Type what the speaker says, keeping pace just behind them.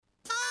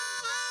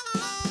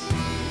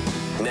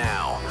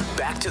Now,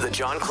 back to the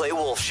John Clay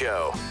Wolf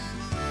Show.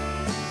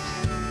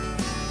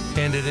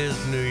 And it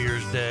is New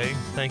Year's Day.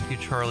 Thank you,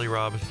 Charlie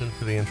Robinson,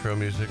 for the intro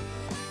music.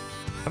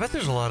 I bet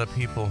there's a lot of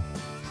people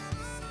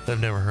that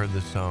have never heard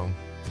this song.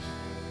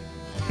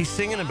 He's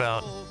singing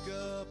about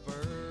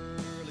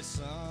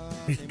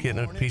he's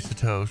getting a piece of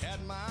toast,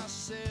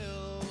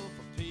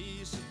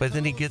 but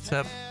then he gets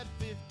up,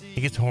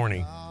 he gets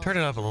horny. Turn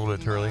it up a little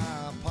bit, Turley.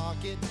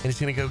 And he's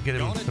going to go get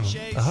him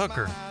a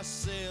hooker.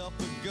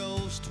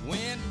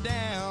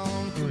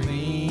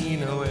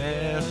 Reno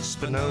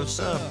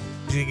Espinosa.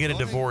 He's going to get a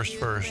divorce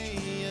first.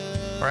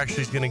 Or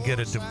actually, he's going to get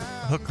a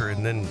hooker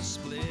and then,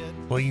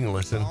 well, you can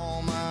listen.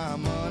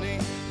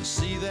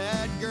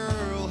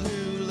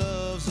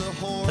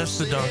 That's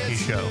the Donkey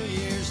Show.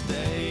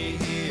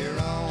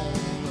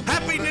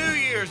 Happy New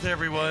Year's,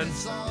 everyone.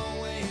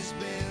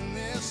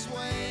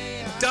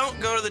 Don't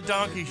go to the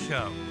Donkey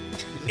Show.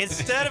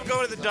 Instead of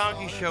going to the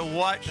Donkey Show,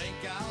 watch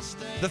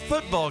the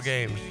football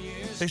games.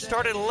 They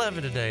start at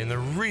 11 today, and they're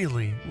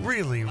really,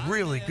 really,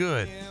 really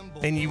good.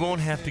 And you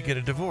won't have to get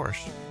a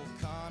divorce.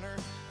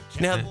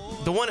 Now,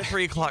 the one at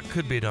 3 o'clock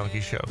could be a Donkey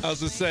Show. I was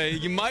going to say,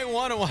 you might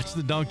want to watch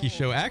the Donkey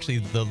Show. Actually,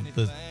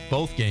 the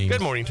both games. Good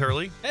morning,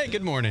 Turley. Hey,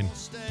 good morning.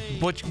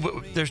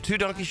 There's 2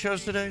 Donkey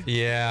Shows today?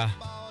 Yeah.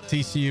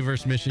 TCU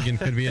versus Michigan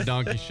could be a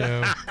Donkey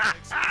Show.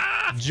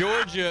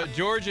 Georgia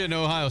and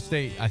Ohio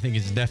State, I think,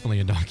 is definitely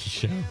a Donkey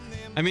Show.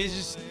 I mean, it's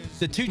just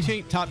the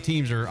two top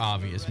teams are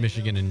obvious,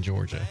 Michigan and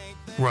Georgia.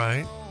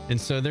 Right. And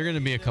so there are going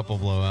to be a couple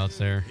blowouts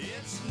there.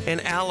 And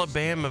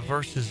Alabama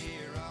versus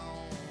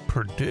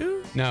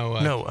Purdue?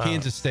 No,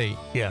 Kansas State.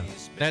 Yeah.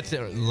 That's at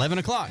 11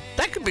 o'clock.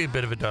 That could be a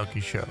bit of a Donkey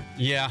Show.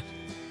 Yeah.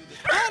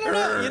 I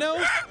don't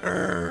know,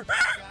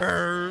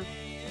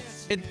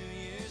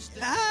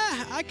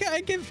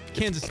 I give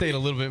Kansas State a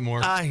little bit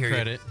more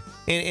credit.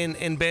 You.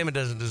 And Bama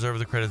doesn't deserve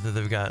the credit that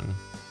they've gotten.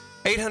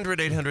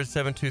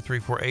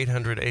 800-800-7234,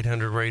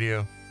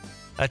 800-800-RADIO.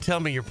 Tell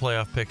me your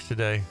playoff picks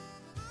today.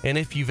 And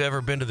if you've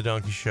ever been to the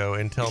Donkey Show,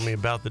 and tell me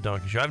about the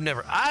Donkey Show. I've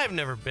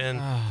never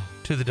been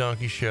to the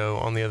Donkey Show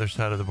on the other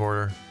side of the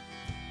border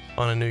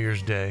on a New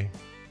Year's Day.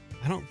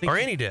 I don't think. Or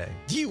any day.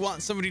 Do you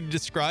want somebody to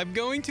describe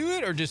going to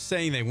it or just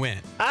saying they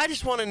went? I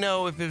just want to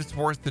know if it's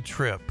worth the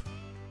trip.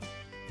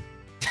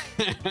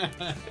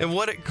 And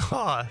what it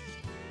costs.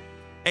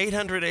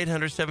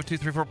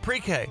 800-800-7234.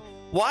 Pre-K.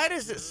 Why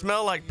does it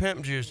smell like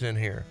pimp juice in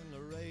here?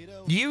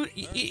 You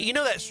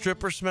know that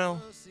stripper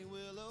smell?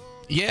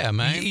 Yeah,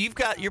 man.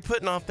 You're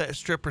putting off that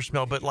stripper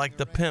smell, but like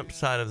the pimp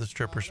side of the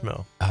stripper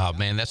smell. Oh,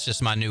 man, that's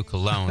just my new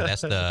cologne.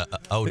 That's the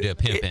Eau de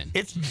Pimpin'.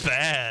 It's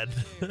bad.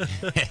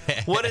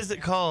 What is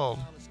it called?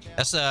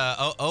 That's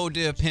Eau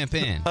de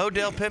Pimpin'.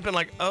 Odell Pimpin',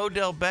 like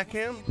Odell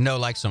Beckham? No,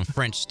 like some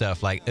French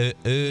stuff, like Eau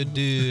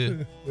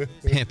de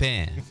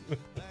Pimpin'.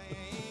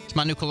 It's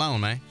my new cologne,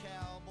 man.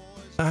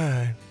 All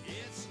right.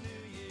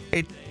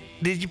 Hey,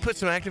 did you put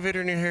some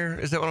activator in your hair?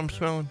 Is that what I'm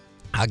smelling?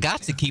 I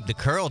got to keep the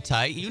curl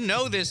tight. You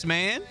know this,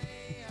 man.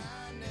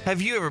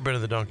 Have you ever been to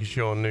the Donkey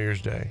Show on New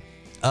Year's Day?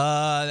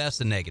 That's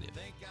the negative.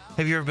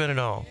 Have you ever been at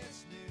all?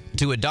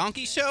 To a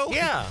donkey show?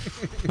 Yeah.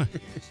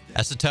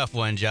 That's a tough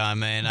one, John,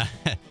 man. I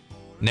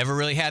never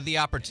really had the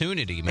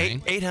opportunity,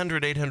 man.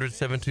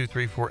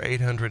 800-800-7234,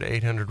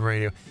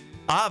 800-800-RADIO.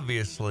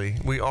 Obviously,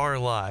 we are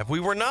live. We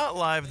were not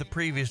live the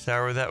previous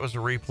hour. That was a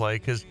replay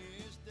because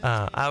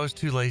I was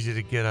too lazy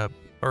to get up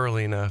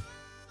early enough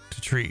to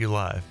treat you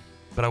live.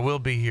 But I will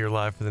be here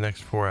live for the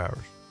next 4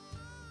 hours.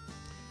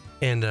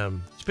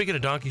 And speaking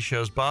of donkey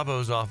shows,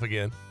 Bobo's off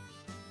again.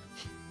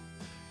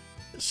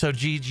 So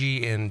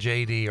Gigi and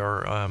JD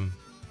are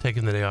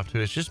taking the day off too.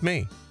 It's just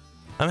me.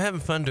 I'm having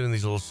fun doing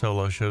these little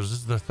solo shows. This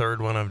is the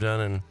third one I've done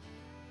in,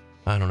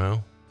 I don't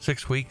know,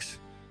 6 weeks.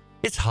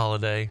 It's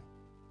holiday.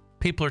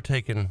 People are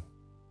taking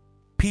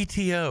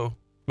PTO,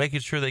 making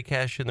sure they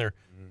cash in their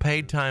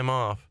paid time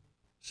off.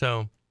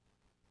 So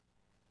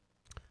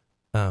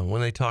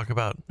when they talk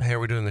about, hey, are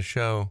we doing the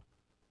show?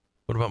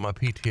 What about my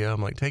PTO?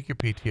 I'm like, take your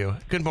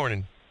PTO. Good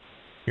morning.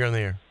 You're on the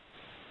air.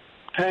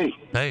 Hey.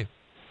 Hey.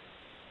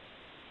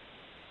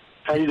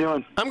 How you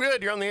doing? I'm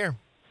good. You're on the air.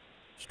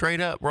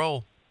 Straight up.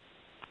 Roll.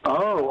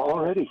 Oh,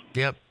 already?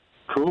 Yep.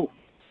 Cool.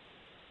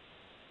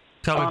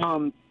 Tell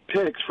me.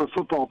 Picks for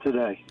football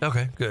today.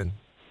 Okay, good.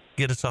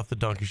 Get us off the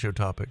Donkey Show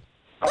topic.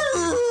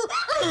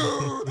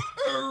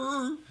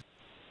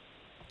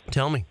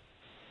 Tell me.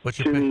 What's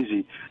your Too pick?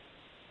 easy.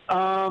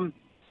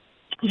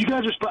 You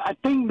guys are. I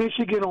think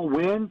Michigan will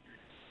win,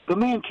 but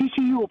man,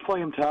 TCU will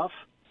play them tough.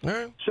 All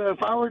right. So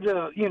if I were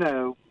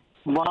to,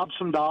 lob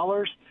some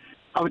dollars,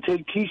 I would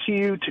take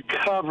TCU to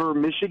cover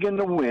Michigan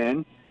to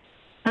win.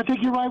 I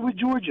think you're right with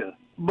Georgia,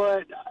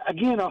 but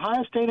again,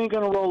 Ohio State ain't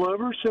going to roll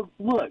over. So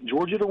look,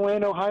 Georgia to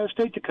win, Ohio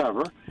State to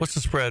cover. What's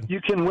the spread? You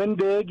can win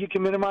big. You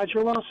can minimize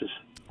your losses.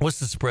 What's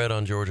the spread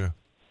on Georgia?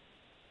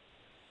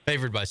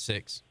 Favored by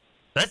 6.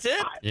 That's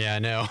it? Yeah, I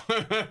know.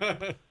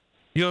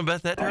 You want to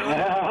bet that,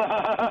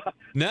 Turley?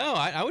 No,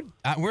 I would.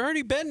 We're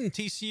already betting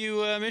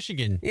TCU,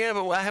 Michigan. Yeah,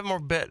 but I have more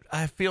bet.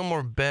 I feel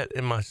more bet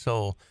in my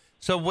soul.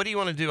 So what do you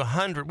want to do?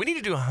 100? We need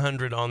to do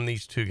 100 on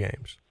these two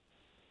games.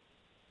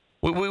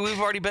 We've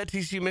already bet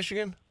TCU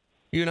Michigan.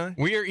 You and I.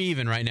 We are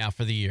even right now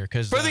for the year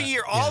because For the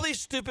year, all these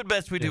stupid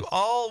bets we do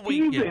all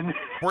weekend, Even.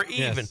 we're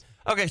even. Yes.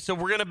 Okay, so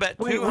we're gonna bet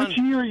Wait, 200. which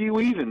year are you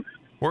even?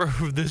 We're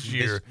this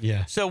year.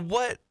 yeah. So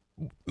what,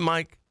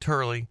 Mike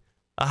Turley?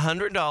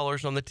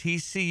 $100 on the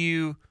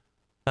TCU.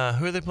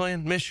 Who are they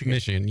playing? Michigan.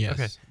 Michigan, yes.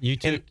 Okay.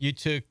 You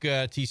took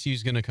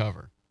TCU's going to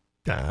cover.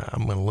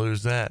 I'm gonna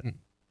lose that.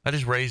 I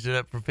just raised it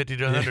up from 50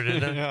 to 100,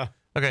 didn't I? Yeah.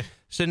 Okay,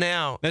 so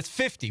now That's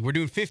 50. We're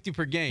doing 50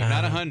 per game,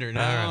 not 100.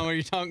 all right. No, what are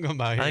you talking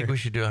about here? I think we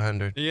should do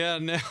 100. Yeah,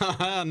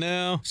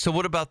 no. So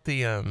what about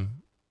the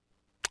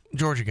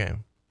Georgia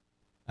game?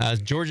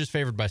 Georgia's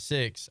favored by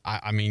 6.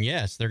 I mean,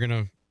 yes, they're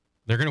gonna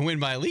win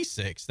by at least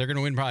 6. They're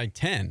gonna win by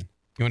 10.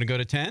 You want to go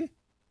to 10?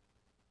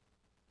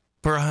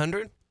 For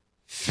 100?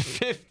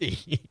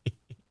 50.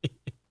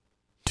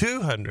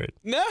 200?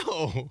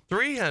 No.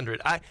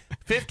 300?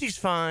 50's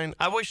fine.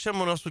 I wish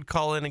someone else would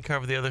call in and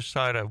cover the other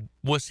side of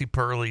Wussy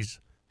Turley's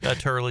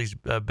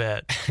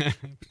bet.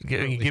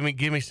 Give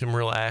me some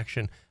real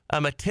action. A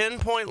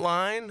 10-point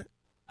line?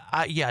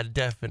 Yeah,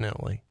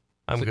 definitely.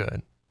 I'm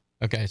good.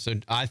 Okay, so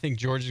I think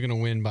Georgia's gonna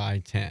win by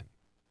 10.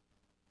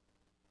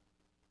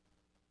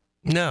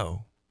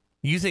 No.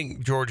 You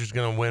think Georgia's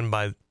going to win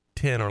by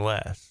 10 or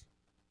less?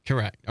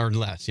 Correct, or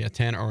less. Yeah,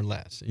 10 or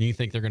less. And you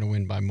think they're gonna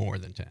win by more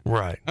than 10?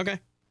 Right. Okay.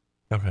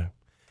 Okay.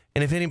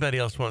 And if anybody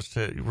else wants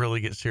to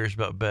really get serious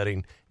about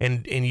betting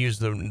and use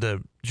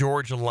the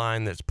Georgia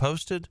line that's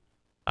posted,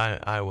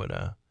 I would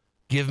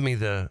give me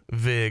the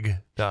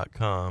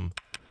vig.com.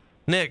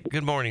 Nick,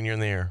 good morning. You're in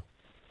the air.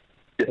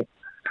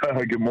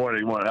 Good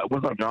morning.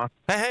 What's up, John?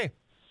 Hey.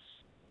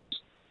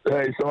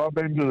 Hey, so I've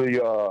been to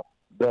the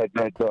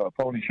that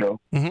pony show.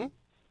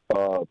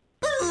 Mm-hmm.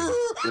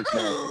 This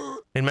man,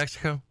 In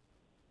Mexico?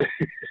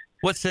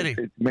 What city?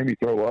 it made me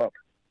throw up.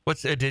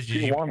 What's did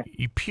you Tijuana.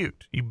 you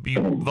puked? You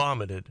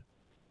vomited.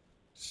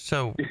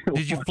 So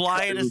did you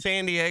fly into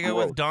San Diego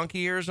with donkey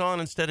ears on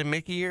instead of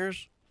Mickey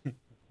ears?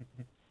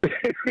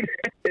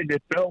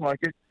 It felt like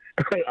it.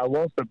 I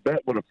lost a bet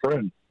with a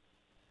friend.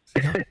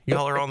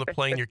 Y'all are on the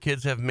plane. Your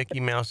kids have Mickey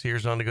Mouse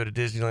ears on to go to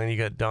Disneyland. You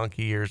got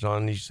donkey ears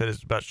on. And you said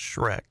it's about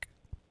Shrek.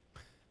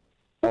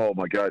 Oh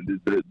my God!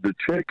 The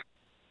trick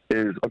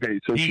is okay.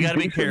 So You she's got to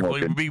be decent careful.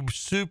 looking. Be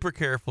super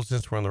careful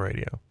since we're on the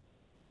radio.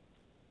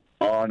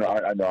 Oh no,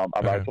 I know. I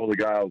Okay. told the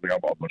guy I was like, I'm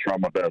gonna try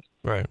my best.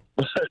 Right.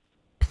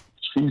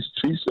 She's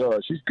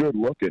good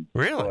looking.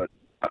 Really?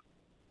 But,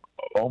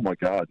 oh my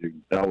God,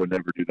 dude! I would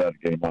never do that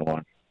again in my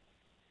life.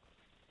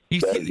 You,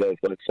 That's th-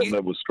 something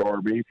that would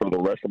scar me for the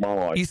rest of my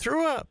life. you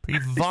threw up. You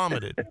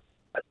vomited.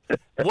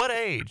 What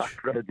age? I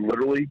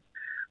literally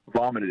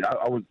vomited.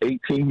 I was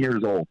 18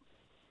 years old.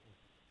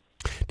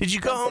 Did you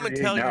go home and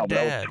tell your Now, but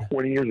dad? That was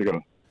 20 years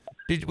ago.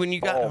 When you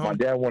got My home?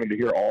 dad wanted to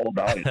hear all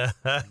about it.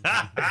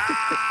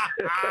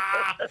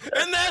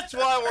 And that's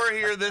why we're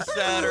here this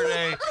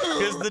Saturday,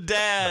 because the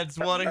dads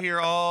want to hear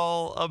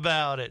all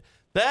about it.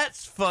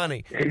 That's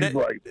funny. He's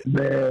like,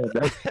 man,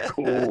 that's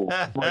cool.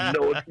 I'm like,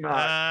 no, it's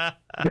not.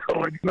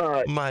 No, it's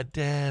not. My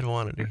dad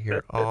wanted to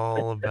hear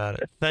all about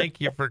it. Thank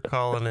you for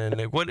calling in,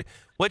 Nick.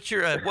 What's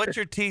your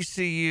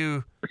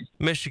TCU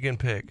Michigan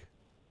pick?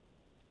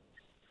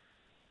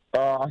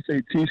 I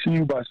say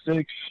TCU by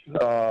 6,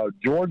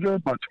 Georgia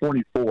by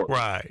 24.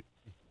 Right.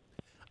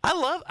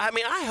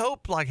 I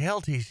hope like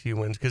hell TCU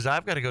wins because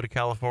I've got to go to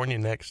California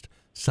next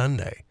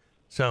Sunday.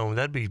 So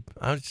that'd be,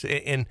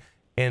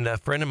 and a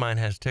friend of mine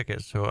has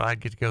tickets, so I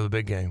get to go to the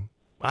big game.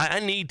 I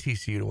need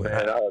TCU to win.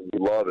 Man, I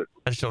love it.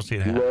 I just don't see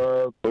it happen.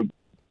 Love it.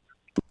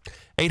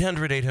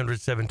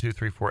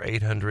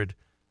 800-800-7234,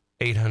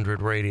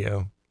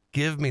 800-800-radio.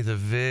 Give me the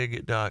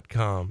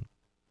vig.com.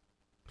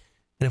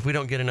 And if we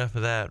don't get enough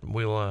of that,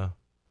 we'll, do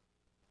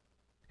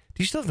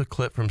you still have the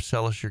clip from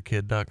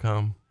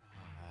sellusyourkid.com?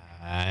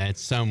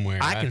 It's somewhere.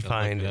 I have can to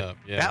find look it. up.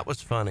 Yeah. That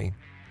was funny.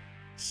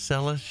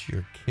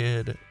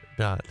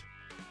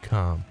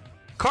 sellusyourkid.com.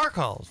 Car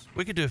calls.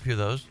 We could do a few of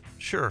those.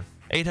 Sure.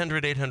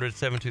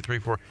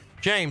 800-800-7234.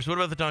 James, what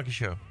about the Donkey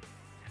Show?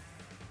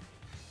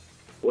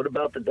 What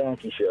about the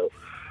Donkey Show?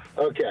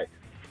 Okay.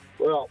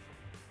 Well,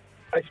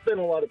 I spent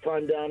a lot of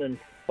time down in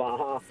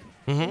Baja,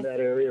 in that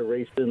area,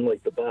 racing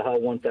like the Baja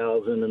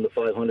 1000 and the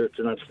 500s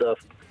and that stuff.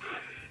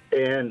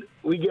 And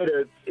we get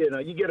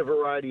you get a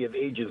variety of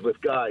ages with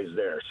guys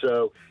there.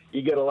 So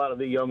you get a lot of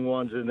the young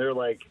ones, and they're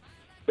like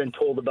been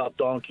told about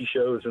donkey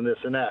shows and this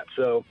and that.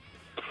 So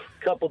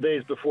a couple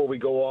days before we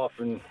go off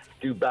and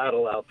do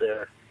battle out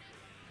there,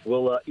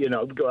 we'll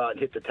go out and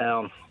hit the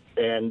town,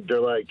 and they're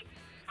like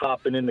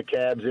hopping in the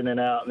cabs in and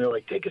out, and they're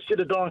like, take us to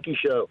the donkey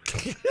show.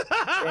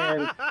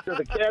 And so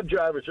the cab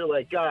drivers are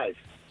like, guys,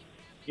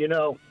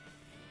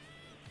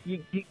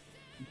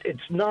 it's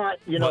not,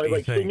 What do you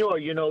like, think? senor,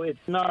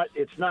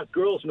 it's not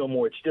girls no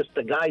more. It's just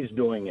the guys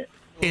doing it.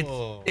 It's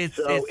So it's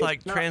it's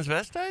like not-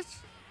 transvestites?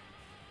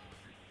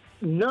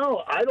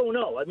 No, I don't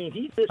know. I mean,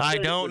 he just I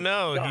said it don't was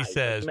know, he guys,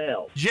 says.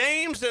 males.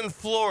 James in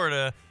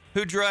Florida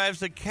who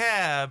drives a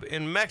cab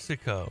in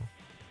Mexico.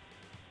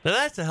 Now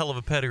that's a hell of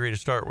a pedigree to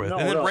start with. No,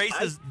 and then no,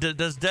 races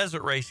does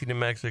desert racing in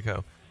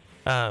Mexico.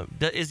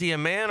 Is he a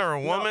man or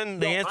a woman?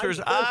 The answer is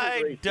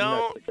I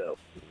don't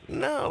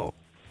know.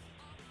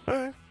 All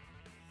right,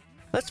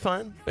 that's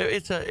fine.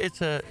 It's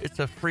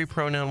a free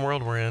pronoun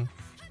world we're in,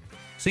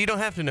 so you don't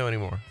have to know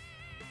anymore.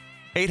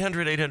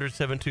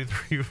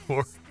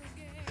 800-800-7234.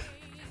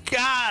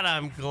 God,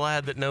 I'm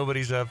glad that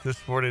nobody's up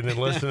this morning and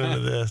listening to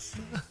this.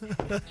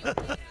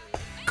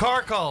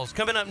 Car calls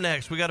coming up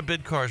next. We got to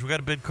bid cars.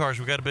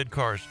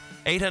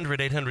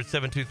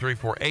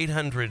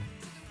 800-800-7234.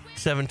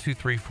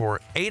 800-7234.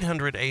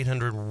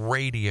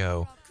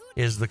 800-800-radio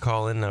is the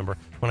call-in number.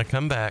 When I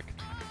come back,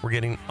 we're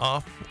getting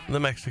off the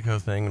Mexico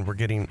thing and we're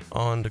getting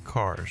on to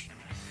cars.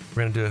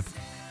 We're going to do a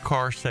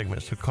car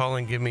segment. So call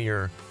in, give me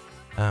your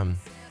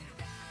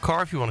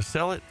car if you want to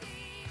sell it.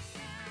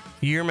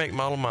 Year, make,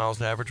 model,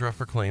 miles, average,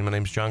 rough, or clean. My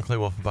name's John Clay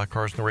Wolf. I buy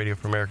cars on the radio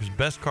for America's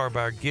best car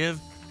buyer. Give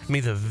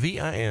me the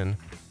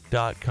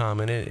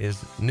VIN.com, and it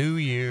is New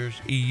Year's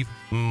Eve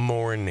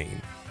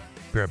morning.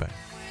 Be right back.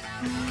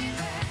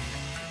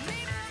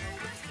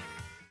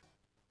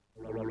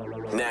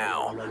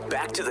 Now,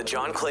 back to the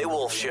John Clay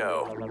Wolf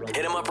Show.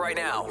 Hit him up right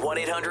now,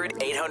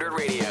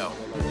 1-800-800-RADIO.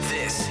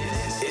 This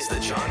is the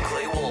John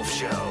Clay Wolf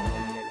Show.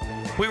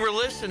 We were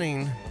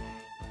listening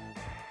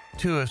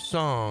to a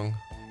song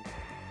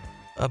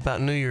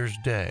about New Year's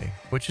Day,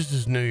 which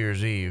is New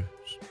Year's Eve.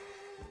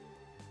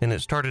 And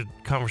it started a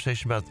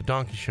conversation about the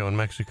donkey show in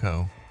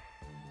Mexico.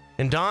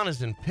 And Don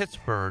is in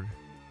Pittsburgh.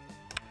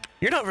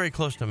 You're not very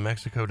close to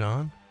Mexico,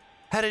 Don.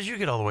 How did you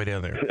get all the way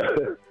down there?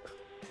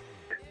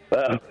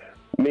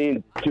 Me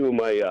and two of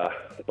my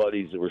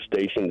buddies that were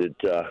stationed at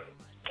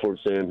Fort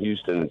Sam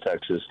Houston in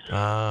Texas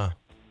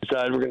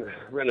decided we're going to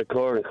rent a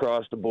car and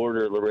cross the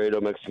border at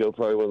Laredo, Mexico,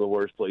 probably one of the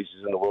worst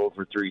places in the world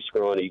for three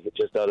scrawny,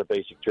 just out of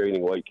basic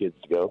training white kids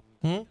to go.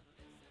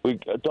 We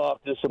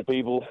talked to some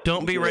people.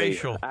 Don't be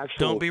racial.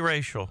 Don't be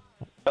racial.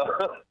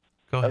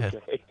 Go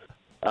ahead.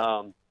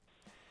 Okay.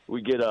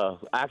 We get a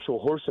actual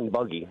horse and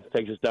buggy.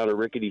 Takes us down a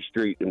rickety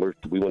street, and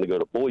we want to go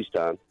to Boys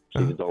Town,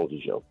 see the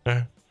donkey show.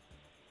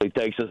 He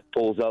takes us,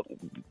 pulls up.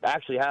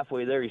 Actually,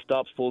 halfway there, he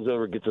stops, pulls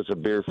over, gets us a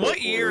beer.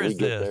 What year is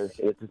this?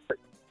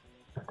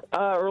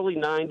 Early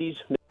 90s.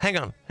 Hang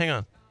on.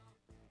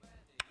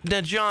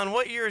 Now, John,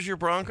 what year is your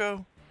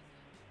Bronco?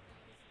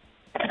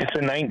 It's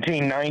a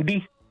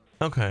 1990.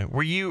 Okay.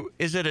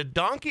 Is it a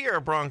donkey or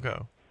a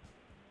Bronco?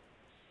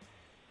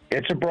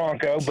 It's a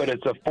Bronco, but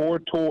it's a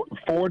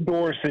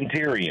four-door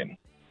Centurion.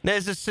 Now,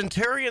 is the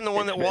Centurion the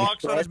one that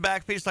walks on his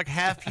back feet like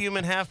half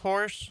human, half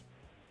horse?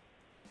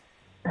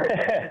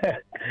 Yeah,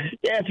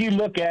 if you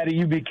look at it,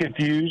 you'd be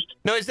confused.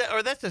 No,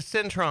 that's a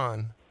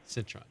Centron.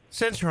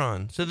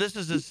 Centron. So this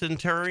is a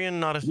Centurion,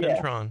 not a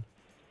Centron.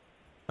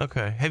 Yeah.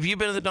 Okay. Have you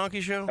been to the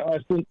donkey show?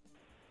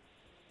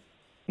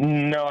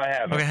 No, I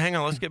haven't. Okay, hang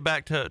on. Let's get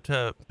back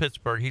to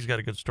Pittsburgh. He's got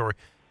a good story.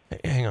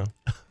 Hang on.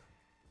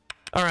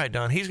 All right,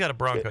 Don. He's got a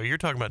Bronco. You're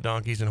talking about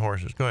donkeys and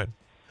horses. Go ahead.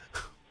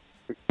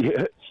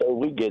 Yeah, so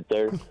we get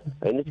there,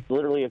 and it's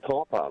literally a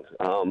compound.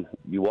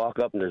 You walk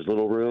up, and there's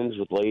little rooms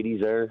with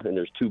ladies there, and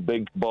there's two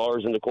big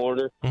bars in the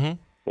corner,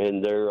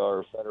 and there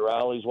are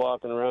federales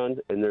walking around,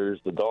 and there's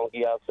the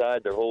donkey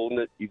outside. They're holding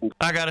it.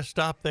 I got to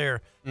stop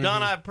there.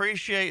 Don, I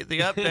appreciate the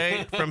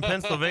update from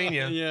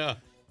Pennsylvania. Yeah.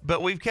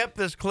 But we've kept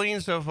this clean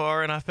so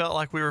far, and I felt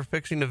like we were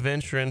fixing to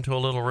venture into a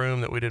little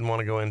room that we didn't want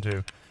to go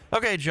into.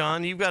 Okay,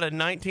 John, you've got a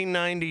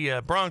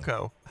 1990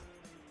 Bronco.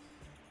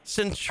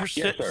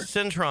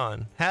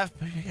 Centron,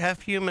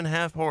 half human,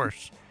 half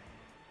horse.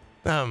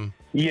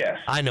 Yes,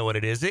 I know what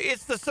it is.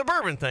 It's the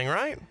Suburban thing,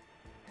 right?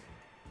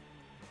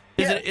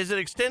 Is it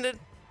extended?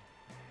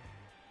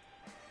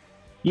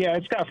 Yeah,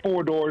 it's got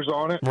four doors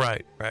on it.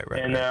 Right.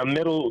 And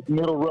middle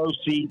row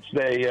seats,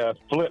 they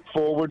flip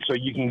forward so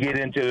you can get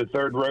into the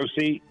third row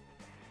seat.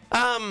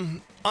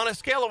 On a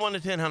scale of 1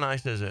 to 10, how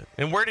nice is it?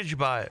 And where did you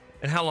buy it?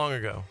 And how long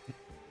ago?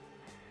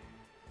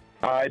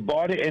 I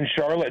bought it in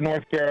Charlotte,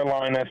 North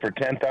Carolina for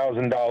 $10,000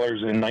 in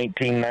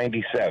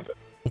 1997.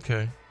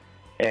 Okay.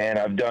 And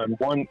I've done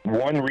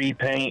one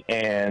repaint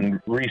and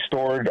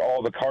restored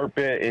all the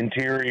carpet,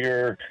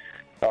 interior,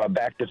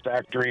 back to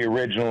factory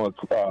original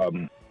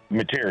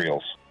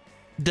materials.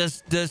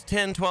 Does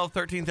 10, 12,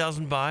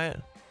 13,000 buy it?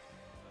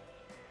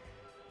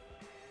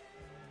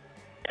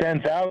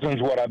 10,000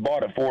 is what I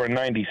bought it for in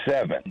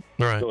 97.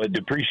 Right. So it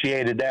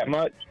depreciated that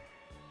much.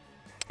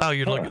 Oh,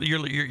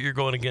 you're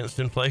going against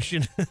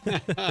inflation.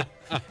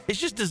 It's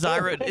just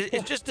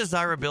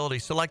desirability.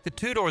 So, like the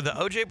two-door, the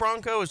OJ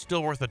Bronco is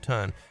still worth a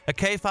ton. A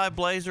K5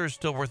 Blazer is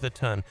still worth a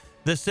ton.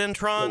 The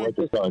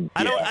Centron,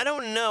 I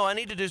don't know. I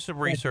need to do some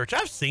research.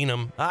 I've seen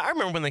them. I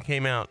remember when they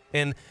came out,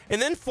 and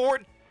then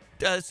Ford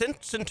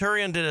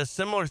Centurion did a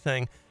similar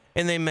thing,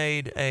 and they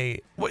made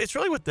it's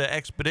really what the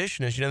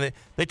Expedition is. You know,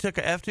 they took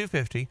a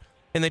F-250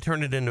 and they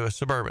turned it into a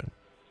Suburban,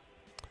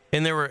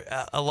 and there were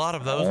a lot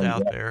of those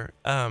out there.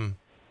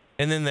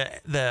 And then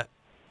the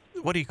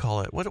what do you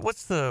call it?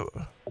 What's the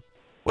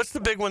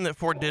big one that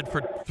Ford did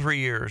for 3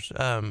 years?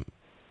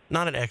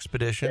 Not an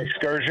Expedition.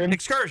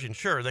 Excursion.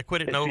 Sure. They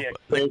quit it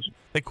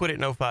they quit it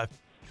in 05.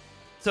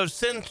 So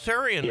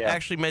Centurion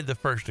actually made the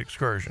first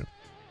Excursion.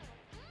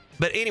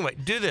 But anyway,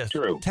 do this.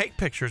 True. Take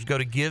pictures. Go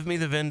to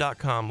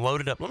givemethevin.com.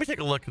 Load it up. Let me take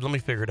a look. Let me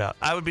figure it out.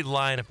 I would be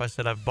lying if I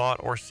said I've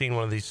bought or seen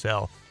one of these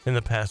sell in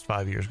the past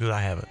 5 years, because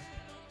I haven't.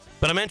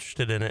 But I'm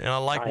interested in it, and I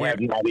like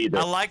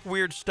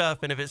weird stuff.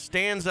 And if it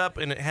stands up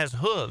and it has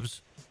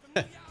hooves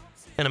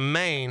and a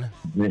mane,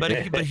 but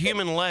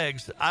human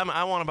legs,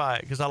 I want to buy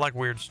it because I like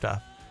weird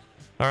stuff.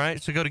 All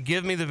right, so go to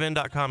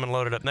givemethevin.com and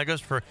load it up. And that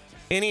goes for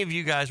any of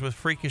you guys with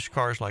freakish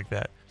cars like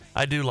that.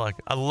 I do like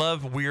it. I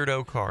love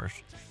weirdo cars.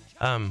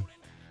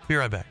 Be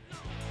right back.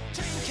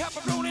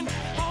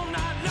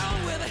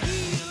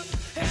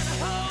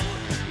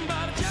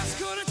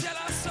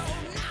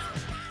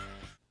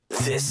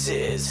 This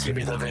is Give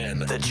Me the Vin,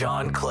 the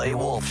John Clay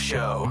Wolf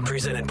Show,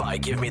 presented by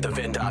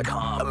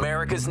GiveMeTheVin.com,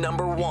 America's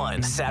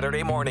 #1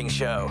 Saturday morning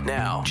show.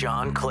 Now,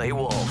 John Clay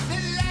Wolf.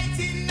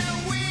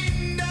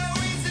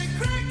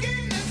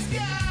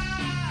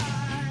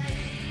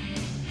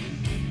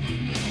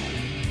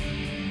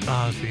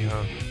 Ozzy,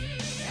 huh?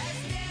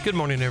 Good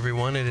morning,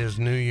 everyone. It is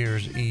New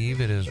Year's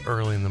Eve. It is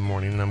early in the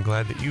morning, and I'm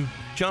glad that you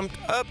jumped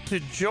up to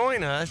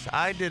join us.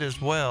 I did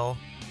as well.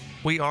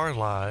 We are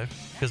live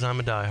because I'm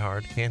a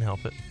diehard. Can't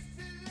help it.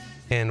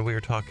 And we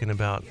were talking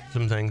about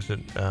some things that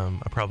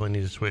I probably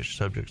need to switch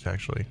subjects,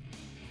 actually.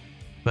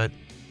 But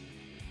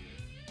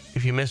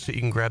if you missed it,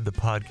 you can grab the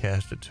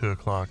podcast at 2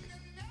 o'clock.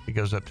 It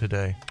goes up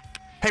today.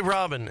 Hey,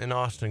 Robin in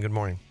Austin, good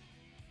morning.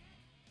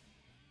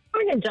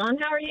 Morning, John.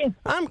 How are you?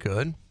 I'm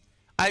good.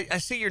 I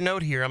see your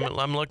note here.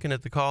 I'm looking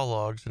at the call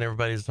logs, and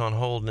everybody's on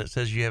hold, and it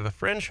says you have a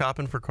friend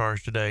shopping for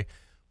cars today.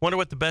 Wonder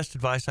what the best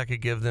advice I could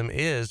give them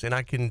is, and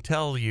I can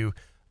tell you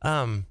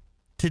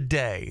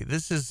today,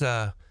 this is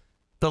the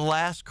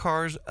last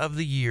cars of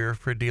the year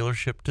for a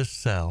dealership to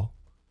sell.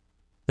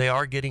 They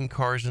are getting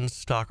cars in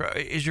stock.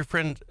 Is your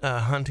friend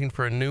hunting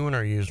for a new one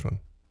or a used one?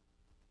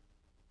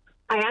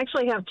 I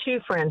actually have two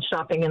friends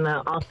shopping in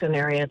the Austin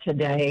area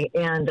today,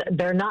 and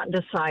they're not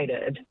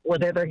decided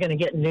whether they're going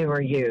to get new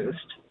or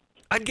used.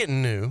 I'd get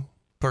new,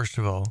 first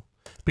of all,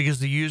 because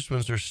the used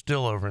ones are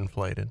still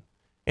overinflated.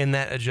 And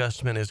that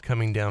adjustment is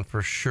coming down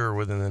for sure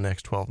within the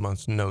next 12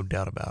 months, no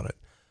doubt about it.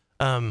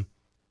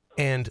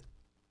 And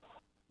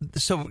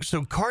so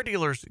car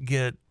dealers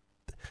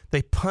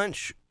they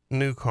punch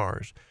new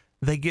cars.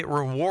 They get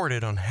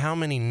rewarded on how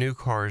many new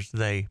cars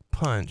they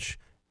punch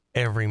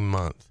every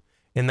month.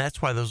 And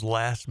that's why those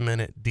last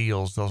minute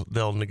deals,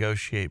 they'll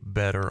negotiate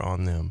better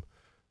on them.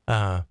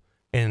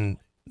 And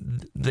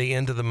the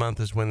end of the month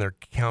is when they're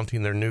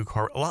counting their new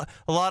car. A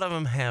lot of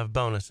them have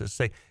bonuses.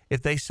 Say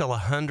if they sell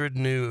 100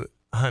 new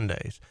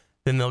Hyundais,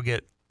 then they'll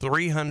get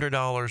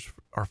 $300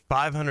 or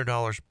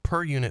 $500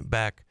 per unit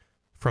back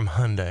from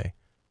Hyundai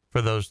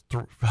for those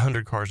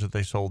 100 cars that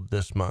they sold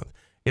this month.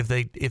 If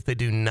they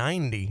do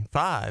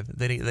 95,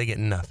 they get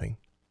nothing.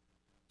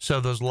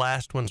 So those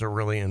last ones are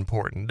really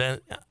important.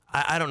 Then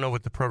I don't know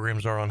what the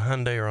programs are on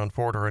Hyundai or on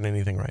Ford or on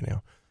anything right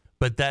now,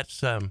 but that's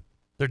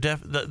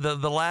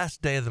the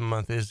last day of the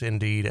month is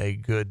indeed a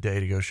good day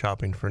to go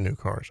shopping for new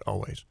cars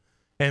always.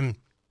 And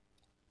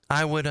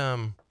I would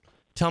tell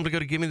them to go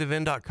to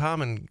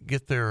GiveMeTheVin.com and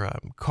get their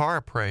car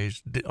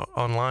appraised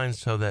online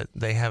so that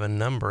they have a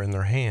number in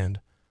their hand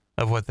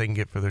of what they can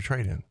get for their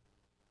trade-in.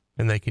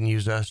 And they can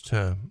use us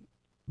to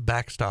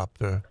backstop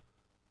the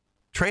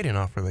trade-in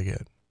offer they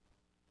get.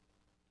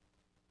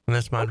 And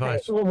that's my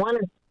advice. Well,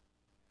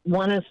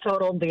 one is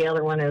totaled, the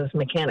other one is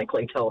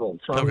mechanically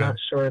totaled, so I'm not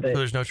sure that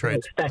there's no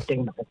trades.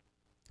 Expecting that.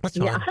 That's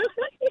fine.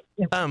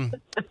 Yeah.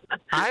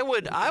 I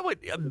would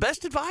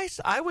best advice,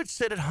 I would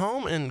sit at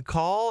home and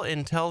call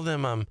and tell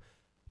them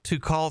to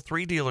call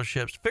 3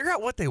 dealerships, figure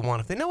out what they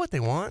want. If they know what they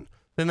want,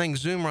 then they can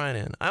zoom right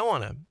in. I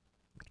want a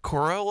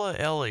Corolla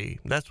LE.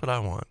 That's what I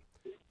want.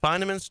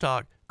 Find them in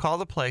stock, call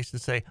the place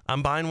and say,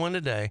 I'm buying one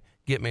today,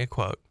 get me a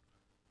quote.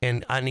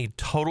 And I need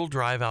total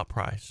drive out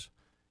price.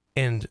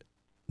 And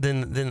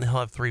then he'll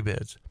have 3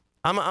 bids.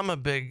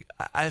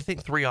 I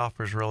think 3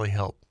 offers really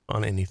help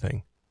on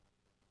anything.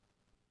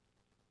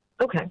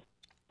 Okay.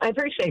 I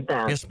appreciate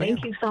that. Yes, ma'am.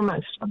 Thank you so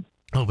much.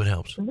 Hope it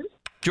helps. Mm-hmm.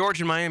 George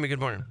in Miami,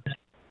 good morning.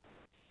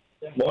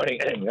 Morning.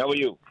 How are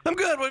you? I'm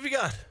good. What have you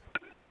got?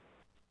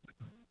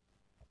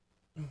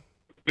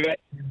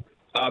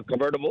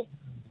 Convertible.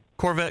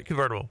 Corvette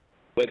convertible.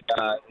 With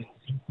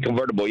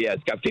convertible, yeah.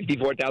 It's got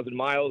 54,000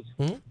 miles.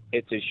 Mm-hmm.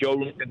 It's a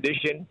showroom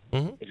condition.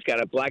 Mm-hmm. It's got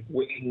a black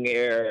wing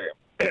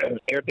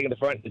everything in the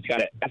front. It's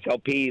got an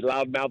SLP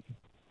loudmouth.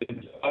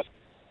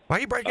 Why are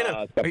you breaking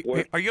up?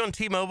 Are you on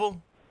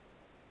T-Mobile?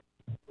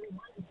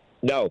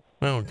 No.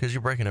 No, because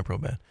you're breaking up real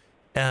bad.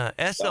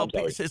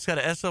 SLP. It's got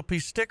an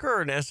SLP sticker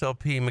or an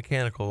SLP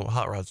mechanical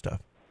hot rod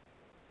stuff?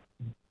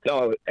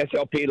 No,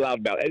 SLP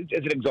loudmouth.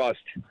 It's an exhaust.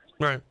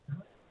 Right.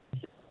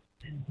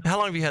 How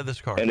long have you had this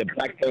car? And the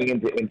black going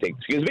into intake.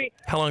 Excuse me?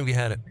 How long have you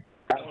had it?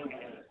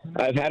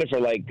 I've had it for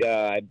like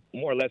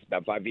more or less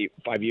about 5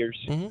 years.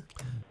 Mm-hmm.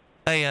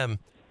 A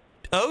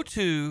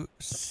 02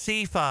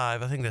 C5,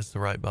 I think that's the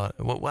right body.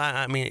 Well,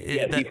 I mean,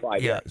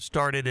 C5.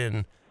 Started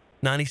in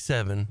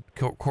 97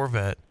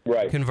 Corvette.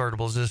 Right.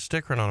 Convertibles. Is it a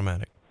sticker and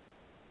automatic?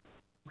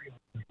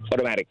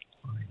 Automatic.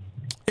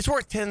 It's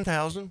worth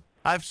 $10,000.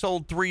 I've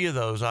sold 3 of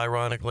those,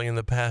 ironically, in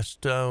the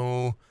past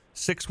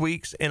 6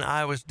 weeks, and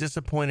I was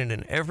disappointed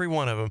in every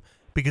one of them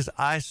because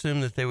I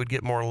assumed that they would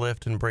get more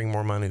lift and bring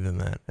more money than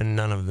that, and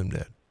none of them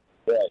did.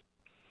 Right.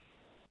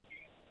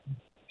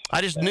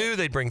 I just knew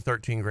they'd bring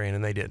 13 grand,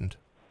 and they didn't.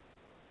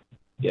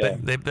 Yeah.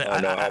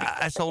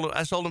 I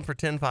sold them for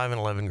 10, 5, and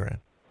 11 grand.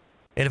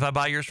 And if I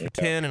buy yours for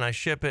 10 and I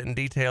ship it and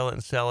detail it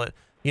and sell it,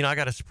 I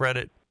got to spread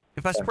it.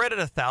 If I spread it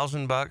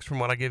 $1,000 from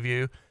what I give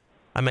you,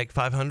 I make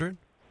 500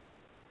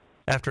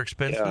 after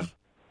expenses.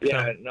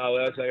 Yeah. No,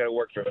 that's not gonna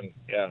work for him.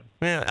 Yeah.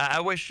 Yeah. I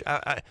wish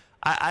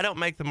I don't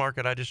make the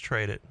market. I just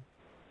trade it.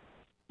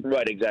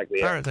 Right. Exactly.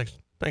 Yeah. All right.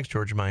 Thanks,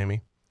 Georgia,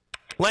 Miami.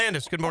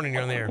 Landis, good morning.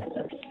 You're on the air.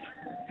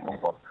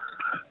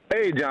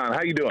 Hey, John,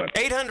 how you doing?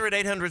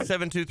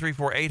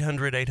 800-800-7234.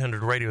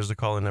 800-800 radio is the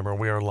calling number.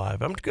 We are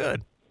live. I'm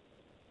good.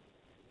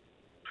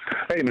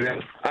 Hey,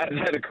 man, I just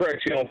had to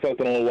correct you on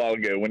something a little while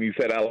ago when you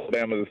said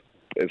Alabama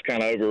is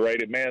kind of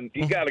overrated. Man,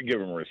 you got to give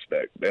them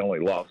respect. They only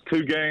lost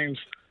 2 games,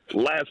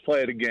 last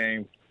play of the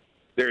game.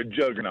 They're a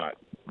juggernaut.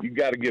 You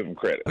got to give them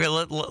credit. Okay,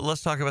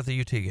 let's talk about the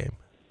UT game.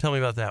 Tell me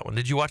about that one.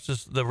 Did you watch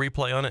the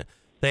replay on it?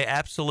 They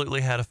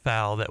absolutely had a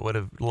foul that would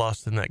have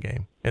lost in that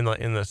game in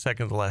the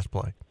second to last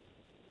play.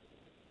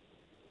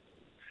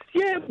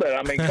 Yeah, but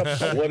I mean,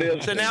 what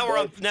is? So now we're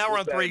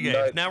on 3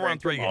 games. Now we're on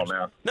 3 games.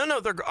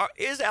 No,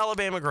 is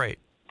Alabama great?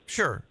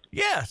 Sure.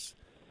 Yes.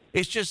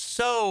 It's just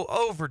so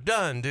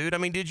overdone, dude. I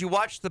mean, did you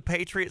watch the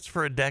Patriots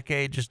for a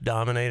decade just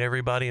dominate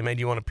everybody and made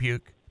you want to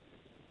puke?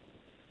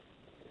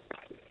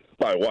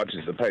 Nobody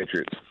watches the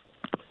Patriots.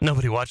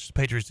 Nobody watches the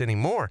Patriots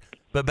anymore.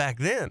 But back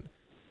then,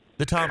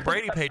 the Tom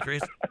Brady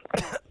Patriots,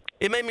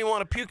 it made me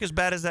want to puke as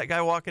bad as that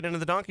guy walking into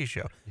the donkey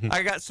show.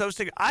 I got so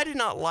sick. I did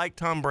not like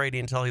Tom Brady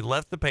until he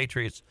left the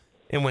Patriots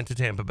and went to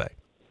Tampa Bay.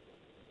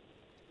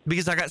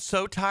 Because I got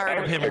so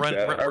tired of him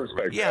running.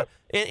 Yeah,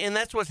 and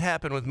that's what's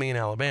happened with me in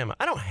Alabama.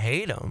 I don't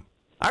hate him.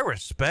 I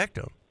respect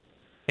him.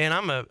 And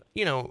I'm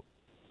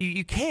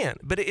you can't.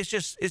 But it's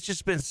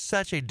just been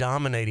such a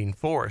dominating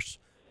force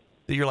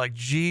that you're like,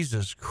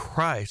 Jesus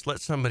Christ,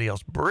 let somebody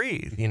else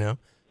breathe,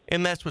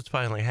 And that's what's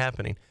finally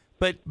happening.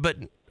 But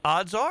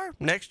odds are,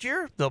 next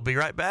year, they'll be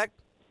right back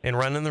and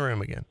running the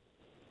room again.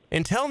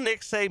 Until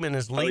Nick Saban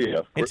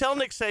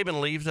Nick Saban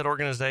leaves that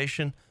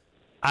organization,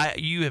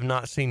 you have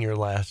not seen your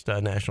last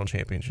national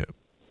championship.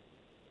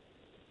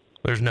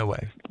 There's no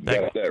way.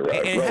 Got that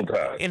right.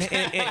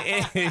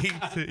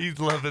 And he's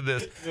loving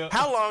this. Yeah.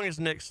 How long is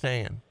Nick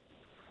staying?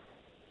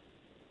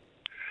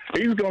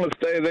 He's going to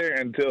stay there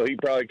until he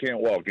probably can't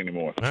walk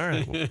anymore. All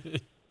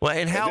right. Well,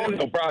 and how?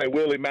 They'll probably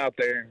wheel him out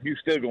there. He's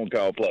still going to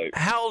call plays.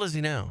 How old is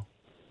he now?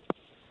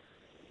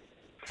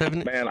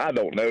 Man, I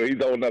don't know.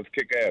 He's old enough to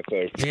kick ass,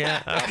 so.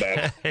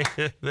 Yeah.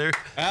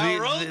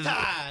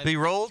 The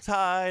Roll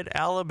Tide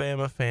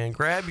Alabama fan.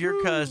 Grab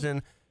your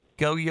cousin.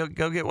 Go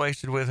get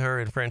wasted with her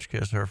and French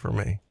kiss her for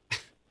me.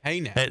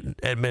 Hey, now.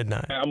 At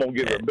midnight. I'm going to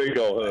give her a big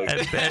old hug.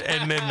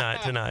 At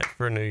midnight tonight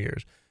for New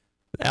Year's.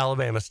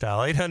 Alabama style.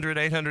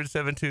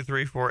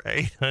 800-800-7234.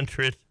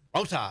 800.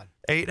 Roll Tide.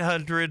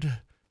 800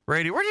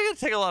 radio. We're going to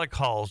take a lot of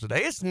calls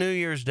today. It's New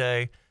Year's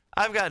Day.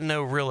 I've got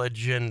no real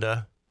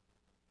agenda.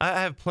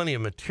 I have plenty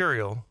of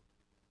material,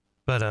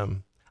 but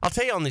I'll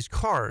tell you on these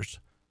cars,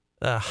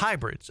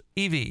 hybrids,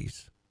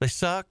 EVs, they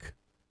suck,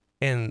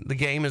 and the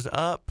game is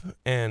up,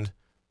 and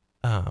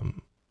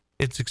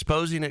it's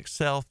exposing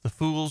itself. The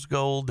fool's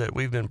gold that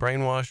we've been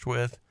brainwashed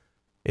with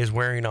is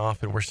wearing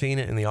off, and we're seeing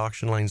it in the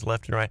auction lanes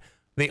left and right.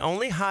 The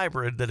only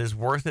hybrid that is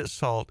worth its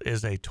salt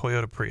is a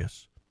Toyota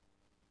Prius.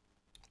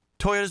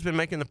 Toyota's been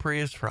making the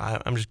Prius for,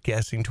 I'm just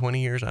guessing, 20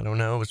 years. I don't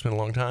know. It's been a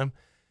long time.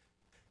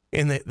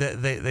 And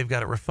they've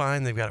got it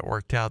refined. They've got it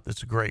worked out.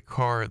 That's a great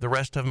car. The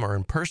rest of them are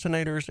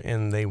impersonators,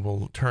 and they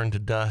will turn to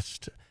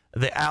dust.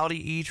 The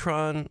Audi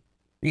e-tron,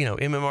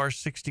 MMR's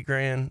 60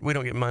 grand. We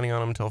don't get money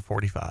on them until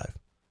 45.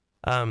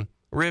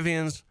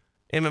 Rivians,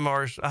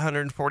 MMR's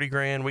 140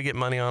 grand. We get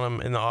money on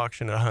them in the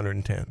auction at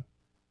 110.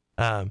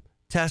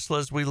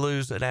 Teslas, we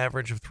lose an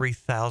average of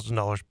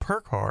 $3,000 per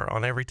car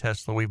on every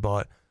Tesla we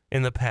bought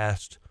in the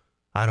past,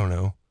 3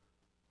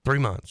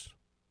 months.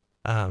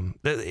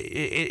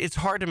 It's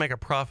hard to make a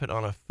profit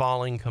on a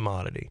falling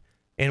commodity.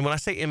 And when I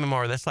say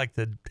MMR, that's like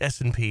the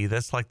S&P.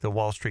 That's like the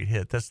Wall Street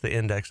hit. That's the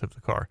index of the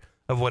car,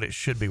 of what it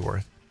should be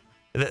worth.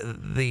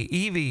 The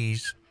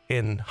EVs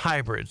and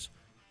hybrids,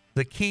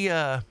 the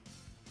Kia,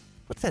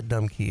 what's that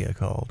dumb Kia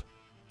called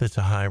that's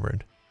a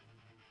hybrid?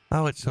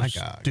 Oh, it's so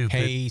stupid.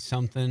 K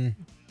something.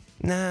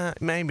 Nah,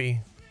 maybe.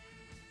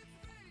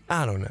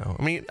 I don't know.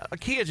 I mean,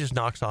 Kia just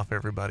knocks off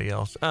everybody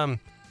else.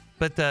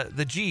 But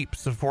the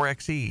Jeeps, the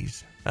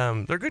 4XEs,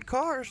 they're good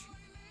cars,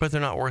 but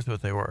they're not worth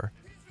what they were.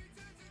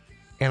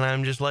 And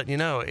I'm just letting you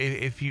know,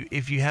 if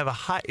you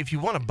have if you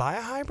want to buy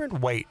a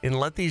hybrid, wait and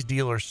let these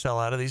dealers sell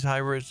out of these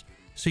hybrids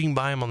so you can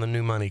buy them on the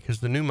new money, because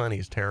the new money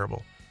is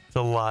terrible.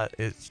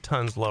 It's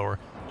tons lower.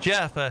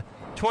 Jeff,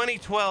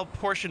 2012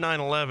 Porsche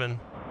 911,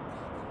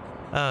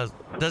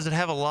 does it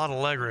have a lot of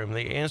legroom?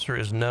 The answer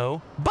is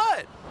no,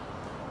 but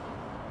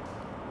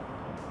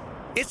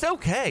It's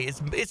okay.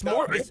 It's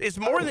more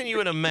than you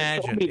would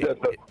imagine.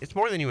 It's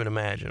more than you would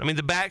imagine. I mean,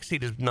 the back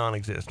seat is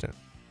non-existent.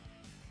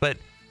 But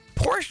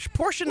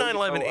Porsche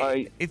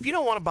 911, if you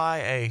don't want to buy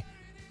a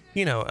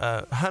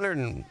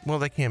 100, well,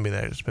 they can be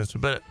that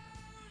expensive, but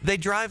they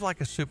drive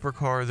like a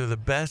supercar. They're the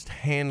best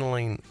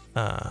handling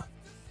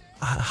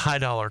high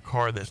dollar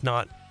car that's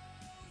not,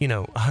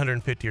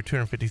 150 or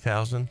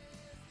 250,000.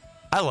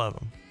 I love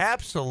them.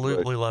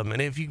 Absolutely love them.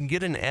 And if you can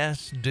get an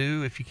S,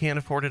 do. If you can't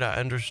afford it, I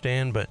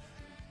understand. But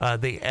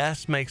the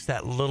S makes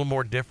that little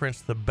more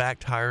difference. The back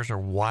tires are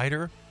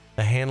wider.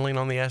 The handling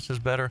on the S is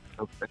better.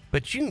 Okay.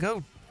 But you can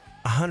go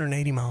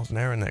 180 miles an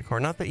hour in that car.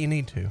 Not that you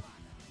need to.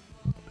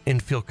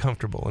 And feel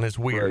comfortable. And it's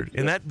weird. Right,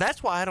 yeah. And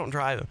that's why I don't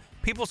drive them.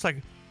 People's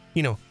like,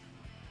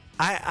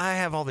 I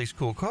have all these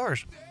cool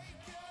cars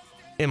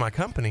in my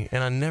company,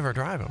 and I never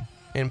drive them.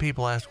 And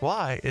people ask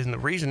why, and the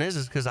reason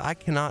is because I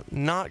cannot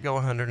not go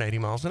 180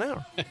 miles an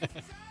hour.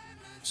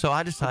 So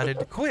I decided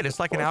to quit. It's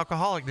like an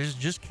alcoholic that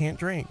just can't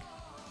drink.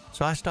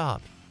 So I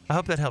stopped. I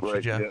hope that helps you,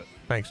 Jeff. Yeah.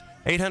 Thanks.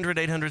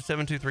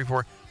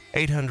 800-800-7234,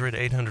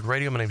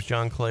 800-800-RADIO. My name's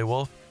John Clay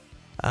Wolf.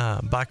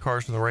 Buy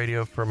cars on the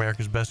radio for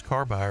America's best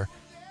car buyer,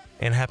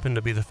 and happen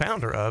to be the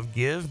founder of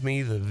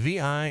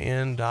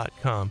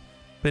GiveMeTheVIN.com.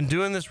 Been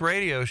doing this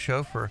radio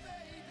show for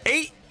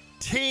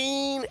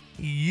 18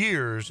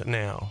 years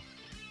now.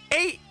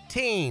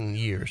 18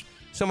 years.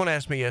 Someone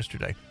asked me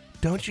yesterday,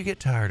 don't you get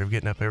tired of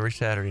getting up every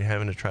Saturday and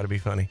having to try to be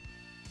funny?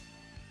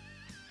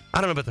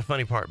 I don't know about the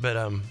funny part, but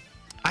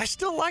I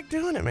still like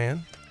doing it,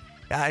 man.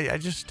 I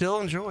just still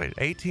enjoy it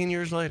 18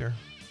 years later.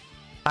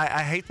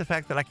 I hate the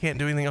fact that I can't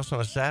do anything else on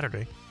a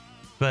Saturday.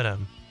 But,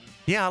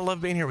 yeah, I love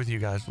being here with you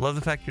guys. Love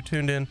the fact you're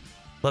tuned in.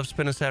 Love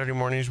spending Saturday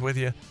mornings with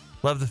you.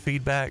 Love the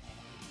feedback.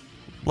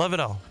 Love it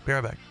all. Be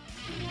right back.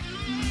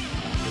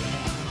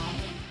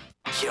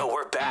 Yo,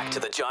 we're back to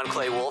the John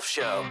Clay Wolf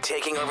Show,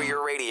 taking over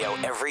your radio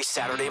every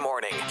Saturday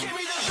morning.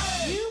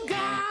 You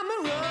got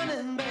me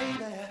running,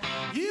 baby.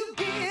 You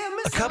give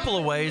me a couple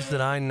of ways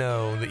that I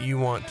know that you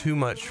want too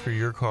much for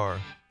your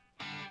car.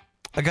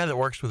 A guy that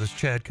works with us,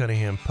 Chad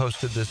Cunningham,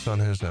 posted this on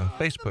his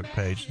Facebook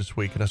page this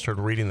week, and I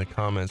started reading the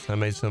comments. I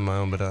made some of my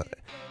own, but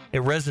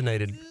it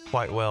resonated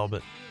quite well.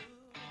 But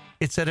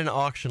it's at an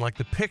auction, like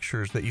the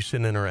pictures that you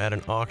send in are at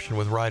an auction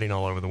with writing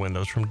all over the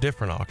windows from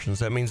different auctions.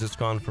 That means it's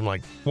gone from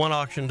like one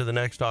auction to the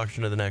next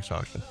auction to the next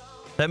auction.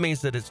 That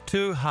means that it's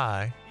too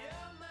high,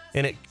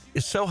 and it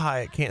is so high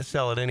it can't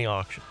sell at any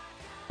auction.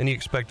 And you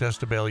expect us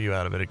to bail you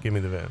out of it at Give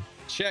Me the VIN.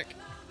 Check.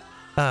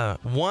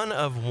 One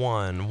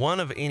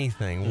of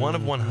anything, one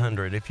of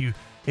 100. If you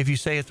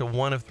say it's a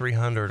 1 of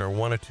 300 or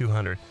 1 of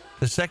 200,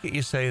 the second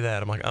you say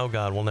that, I'm like, oh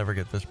God, we'll never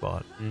get this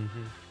bought.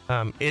 Mm-hmm.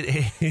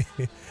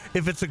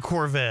 If it's a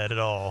Corvette at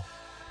all,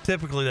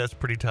 typically that's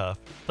pretty tough.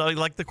 So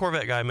like the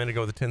Corvette guy a minute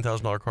ago with a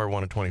 $10,000 car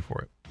wanted 20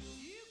 for it.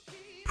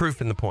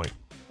 Proof in the point.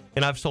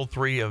 And I've sold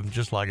 3 of them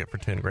just like it for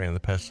 $10,000 in the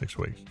past 6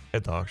 weeks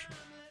at the auction.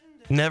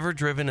 Never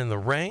driven in the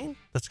rain.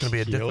 That's going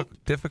to be a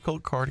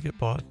difficult car to get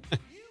bought.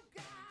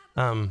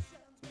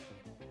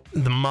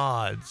 The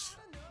mods,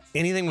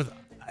 anything with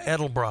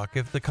Edelbrock.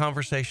 If the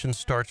conversation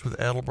starts with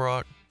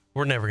Edelbrock,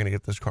 we're never going to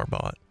get this car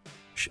bought.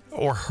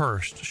 Or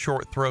Hurst,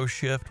 short throw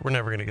shift, we're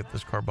never going to get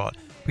this car bought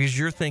because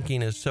your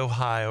thinking is so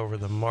high over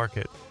the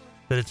market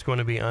that it's going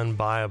to be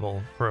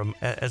unbuyable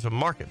as a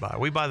market buy.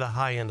 We buy the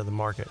high end of the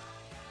market.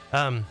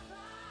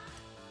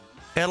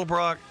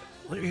 Edelbrock,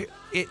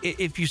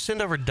 if you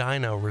send over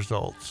dyno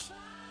results,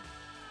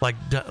 like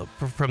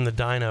from the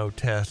dyno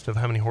test of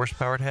how many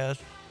horsepower it has,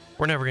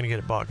 we're never going to get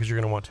it bought because you're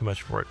going to want too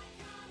much for it.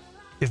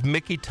 If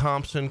Mickey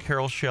Thompson,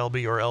 Carroll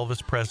Shelby, or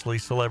Elvis Presley,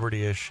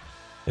 celebrity-ish,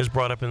 is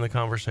brought up in the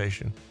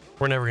conversation,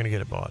 we're never going to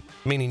get it bought,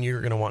 meaning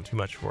you're going to want too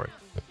much for it.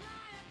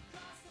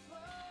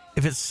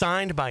 If it's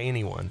signed by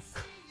anyone,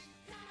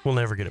 we'll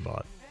never get it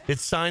bought.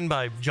 It's signed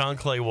by John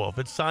Clay Wolf.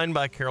 It's signed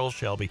by Carroll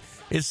Shelby.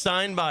 It's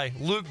signed by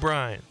Luke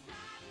Bryan.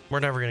 We're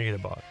never going to get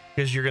it bought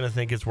because you're going to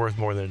think it's worth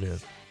more than it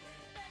is.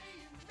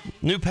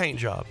 New paint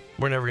job.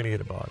 We're never going to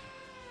get it bought.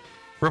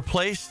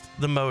 Replaced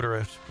the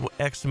motor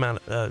X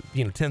amount,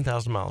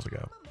 10,000 miles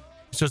ago.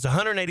 So it's a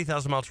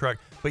 180,000 mile truck,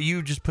 but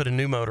you just put a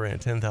new motor in it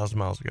 10,000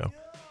 miles ago.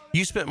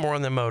 You spent more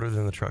on that motor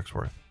than the truck's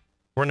worth.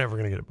 We're never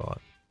going to get it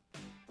bought.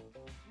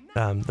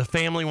 The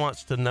family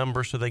wants the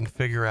number so they can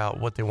figure out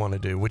what they want to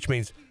do, which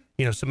means,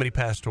 somebody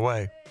passed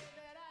away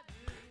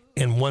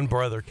and one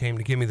brother came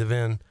to Give Me the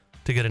VIN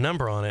to get a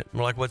number on it. And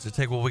we're like, what's it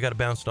take? Well, we got to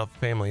bounce it off the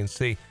family and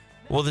see.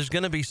 Well, there's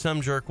going to be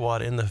some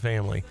jerkwad in the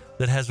family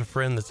that has a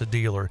friend that's a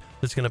dealer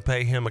that's going to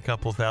pay him a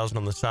couple $1,000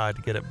 on the side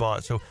to get it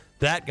bought. So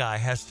that guy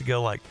has to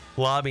go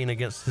lobbying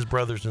against his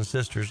brothers and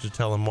sisters to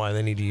tell them why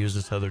they need to use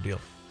this other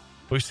deal.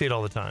 We see it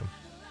all the time.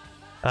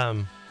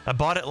 I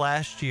bought it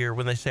last year.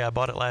 When they say I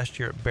bought it last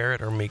year at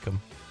Barrett or Meekum,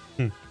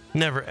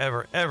 never,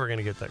 ever, ever going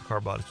to get that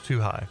car bought. It's too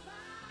high.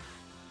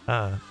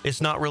 It's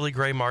not really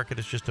gray market.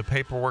 It's just a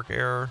paperwork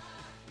error.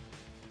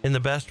 And the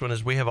best one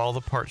is we have all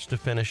the parts to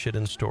finish it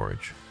in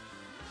storage.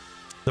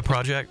 The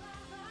project,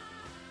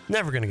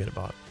 never going to get it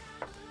bought.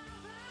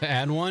 To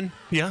add one?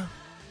 Yeah.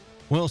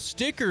 Well,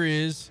 sticker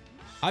is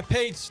I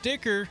paid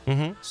sticker.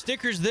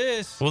 Stickers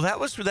this. Well, that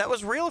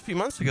was real a few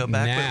months ago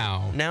back.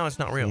 Now it's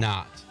not real.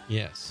 Not.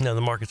 Yes. No,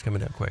 the market's coming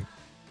down quick.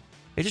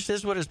 It just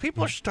is what it is.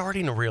 People are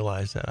starting to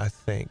realize that, I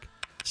think.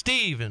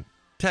 Steve in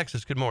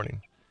Texas, good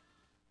morning.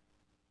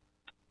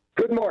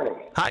 Good morning.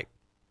 Hi.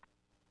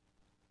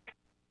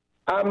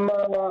 I'm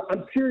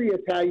curious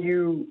how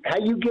you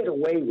get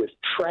away with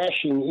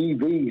trashing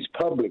EVs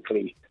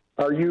publicly.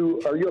 Are you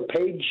a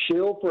paid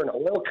shill for an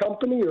oil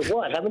company or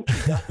what? Haven't you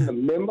gotten the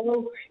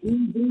memo?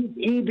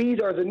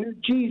 EVs are the new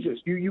Jesus.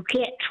 You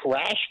can't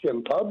trash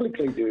them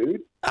publicly,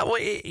 dude. Well,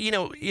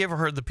 you ever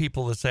heard the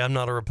people that say, I'm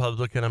not a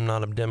Republican, I'm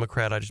not a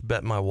Democrat, I just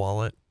bet my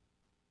wallet?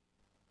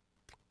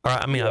 Or,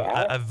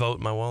 I vote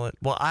my wallet.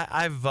 Well,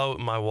 I vote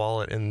my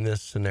wallet in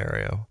this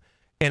scenario.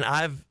 And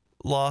I've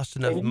lost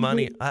enough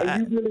money.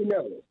 You really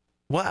know.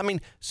 Well,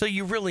 so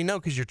you really know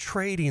because you're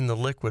trading the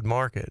liquid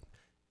market.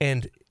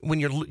 And when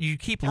you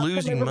keep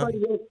losing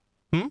money.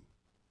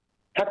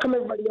 How come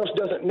everybody else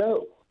doesn't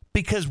know?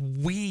 Because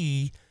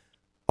we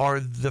are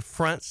the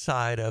front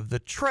side of the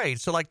trade.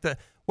 So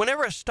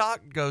whenever a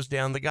stock goes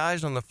down, the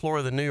guys on the floor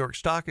of the New York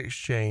Stock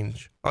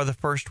Exchange are the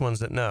first ones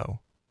that know.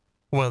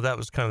 Well, that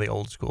was kind of the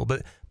old school,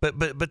 but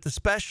the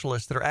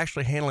specialists that are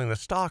actually handling the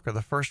stock are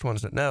the first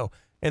ones that know.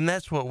 And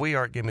that's what we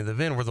are at Give Me the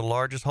VIN. We're the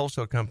largest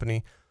wholesale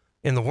company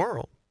in the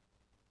world.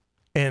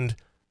 And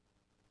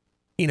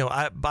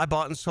I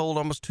bought and sold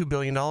almost $2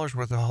 billion worth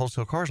of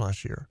wholesale cars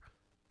last year.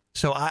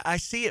 So I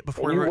see it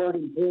before. And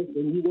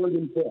you weren't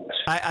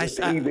impressed.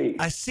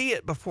 I see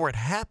it before it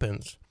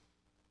happens.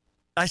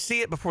 I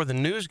see it before the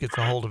news gets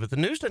a hold of it. The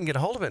news doesn't get a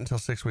hold of it until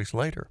 6 weeks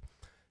later.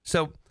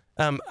 So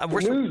the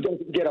news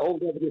doesn't get a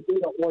hold of it if they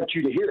don't want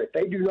you to hear it.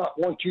 They do not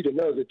want you to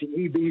know that the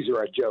EVs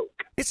are a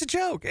joke. It's a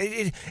joke.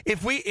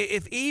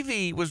 If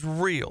EV was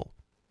real,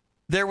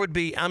 there would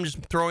be, I'm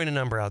just throwing a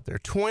number out there,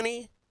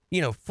 20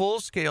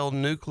 full-scale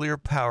nuclear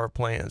power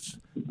plants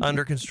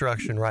under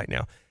construction right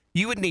now.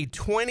 You would need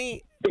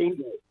 20,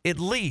 at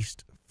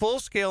least,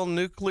 full-scale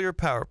nuclear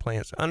power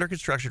plants under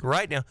construction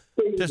right now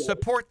to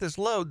support this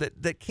load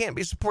that can't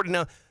be supported.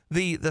 Now,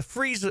 the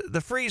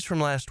freeze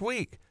from last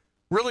week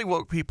really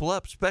woke people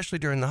up, especially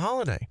during the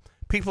holiday.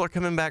 People are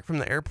coming back from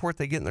the airport,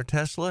 they get in their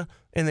Tesla,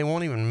 and they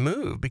won't even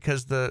move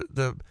because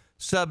the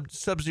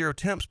sub-zero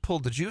temps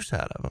pulled the juice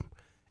out of them.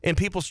 And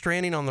people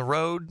stranding on the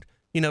road,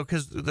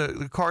 because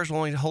the cars will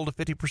only hold a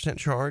 50%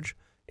 charge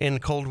in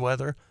cold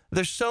weather.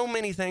 There's so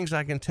many things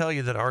I can tell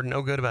you that are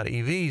no good about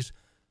EVs.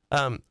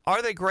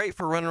 Are they great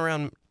for running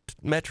around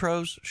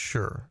metros?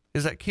 Sure.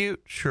 Is that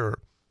cute? Sure.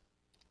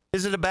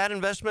 Is it a bad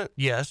investment?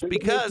 Yes,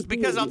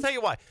 because I'll tell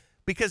you why.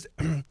 Because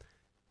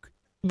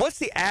what's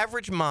the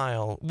average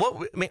mile?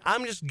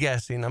 I'm just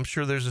guessing. I'm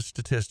sure there's a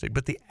statistic,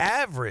 but the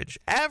average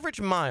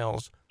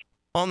miles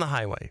on the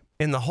highway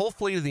in the whole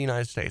fleet of the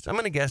United States, I'm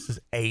going to guess is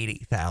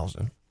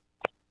 80,000.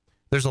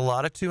 There's a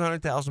lot of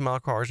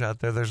 200,000-mile cars out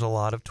there. There's a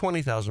lot of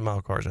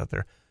 20,000-mile cars out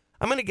there.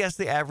 I'm going to guess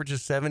the average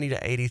is 70 to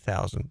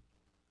 80,000.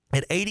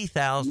 At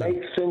 80,000,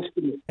 makes sense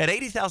to me. At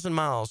 80,000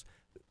 miles,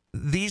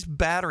 these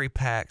battery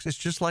packs, it's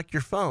just like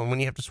your phone when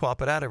you have to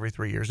swap it out every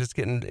 3 years. It's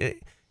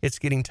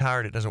getting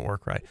tired. It doesn't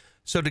work right.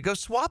 So to go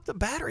swap the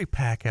battery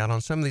pack out on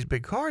some of these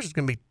big cars is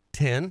going to be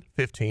 $10,000,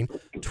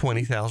 $15,000,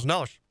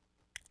 $20,000.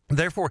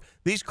 Therefore,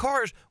 these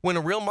cars, when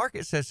a real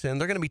market sets in,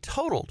 they're going to be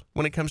totaled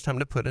when it comes time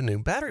to put a new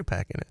battery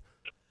pack in it.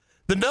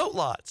 The note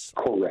lots.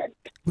 Correct.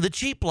 The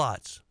cheap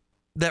lots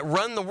that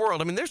run the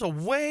world. There's a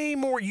way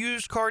more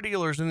used car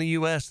dealers in the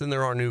U.S. than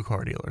there are new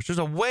car dealers. There's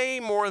a way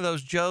more of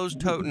those Joe's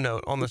toting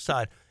note on the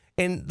side.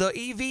 And the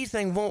EV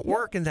thing won't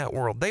work in that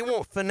world. They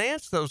won't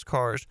finance those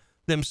cars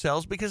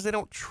themselves because they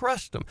don't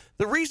trust them.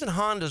 The reason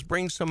Hondas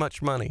bring so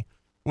much money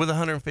with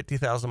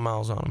 150,000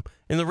 miles on them,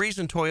 and the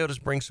reason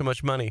Toyotas bring so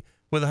much money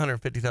with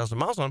 150,000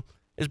 miles on them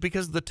is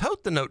because the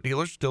tote the note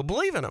dealers still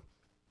believe in them.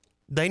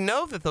 They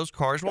know that those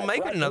cars will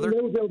make it another. They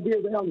know they'll be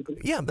around.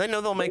 Yeah, they know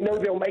they'll make. They know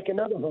they'll make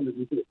another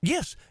 100.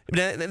 Yes,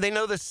 they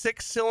know the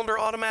 6-cylinder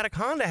automatic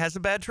Honda has a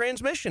bad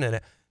transmission in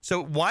it.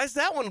 So why is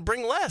that one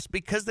bring less?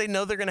 Because they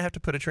know they're going to have to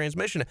put a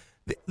transmission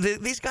in.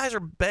 These guys are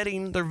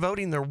betting, they're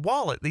voting their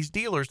wallet. These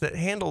dealers that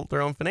handle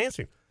their own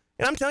financing,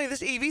 and I'm telling you,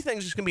 this EV thing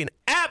is just going to be an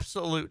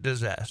absolute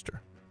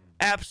disaster.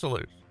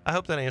 Absolute. I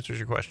hope that answers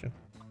your question.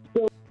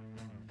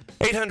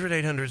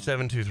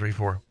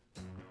 800-800-7234.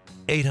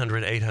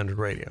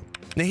 800-800-radio.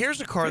 Now,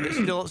 here's a car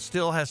that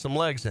still has some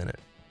legs in it.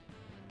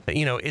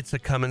 It's a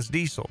Cummins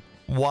diesel.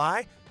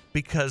 Why?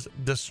 Because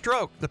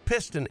the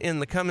piston in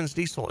the Cummins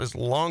diesel is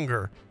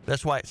longer.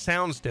 That's why it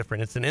sounds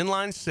different. It's an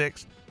inline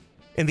 6,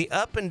 and the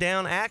up and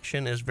down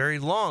action is very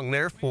long.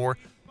 Therefore,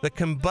 the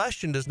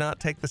combustion does not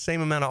take the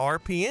same amount of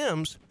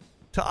RPMs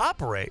to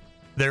operate.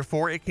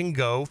 Therefore, it can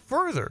go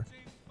further.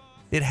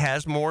 It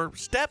has more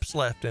steps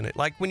left in it.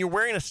 Like when you're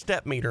wearing a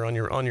step meter on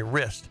your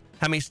wrist,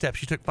 how many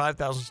steps? You took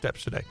 5,000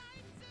 steps today.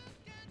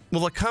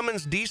 Well, a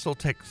Cummins diesel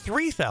take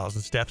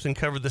 3,000 steps and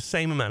cover the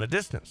same amount of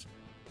distance.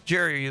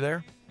 Jerry, are you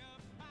there?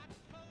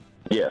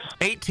 Yes.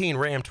 18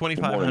 Ram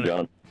 2500. Good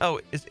morning, John.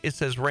 Oh, it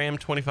says Ram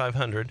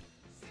 2500.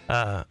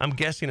 I'm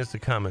guessing it's the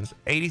Cummins.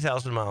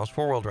 80,000 miles,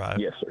 4-wheel drive.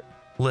 Yes, sir.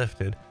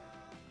 lifted.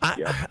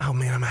 Oh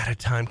man, I'm out of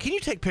time. Can you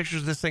take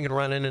pictures of this thing and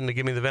run it in to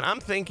give me the VIN? I'm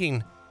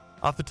thinking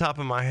off the top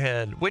of my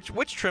head,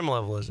 which trim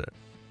level is it?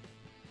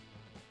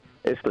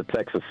 It's the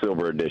Texas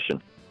Silver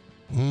Edition.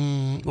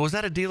 Was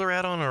that a dealer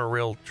add-on or a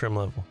real trim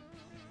level?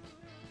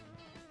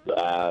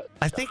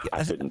 I think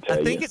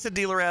it's a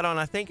dealer add-on.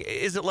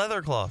 Is it leather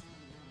or cloth?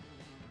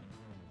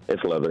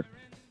 It's leather.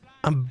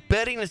 I'm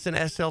betting it's an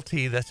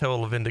SLT. That's how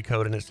it'll VIN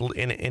decode,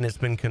 and it's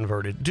been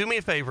converted. Do me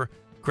a favor,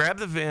 grab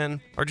the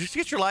VIN, or just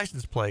get your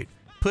license plate,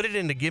 put it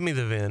in to give me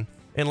the VIN,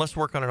 and let's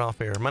work on it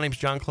off air. My name's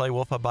John Clay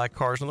Wolf. I buy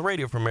cars on the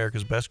radio for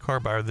America's best car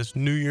buyer this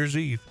New Year's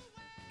Eve.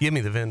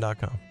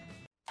 GiveMeTheVIN.com.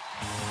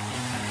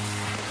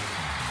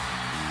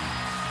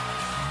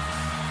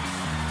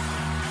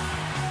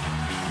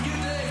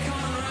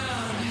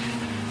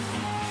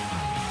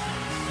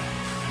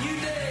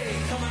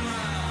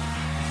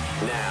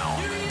 Now,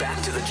 back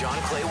to the John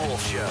Clay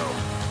Wolf Show.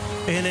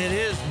 And it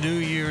is New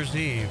Year's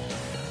Eve.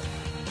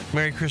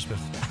 Merry Christmas.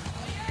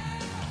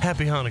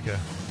 Happy Hanukkah.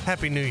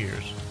 Happy New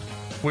Year's.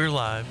 We're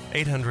live,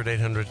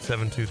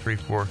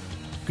 800-800-7234.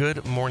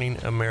 Good morning,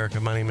 America.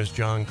 My name is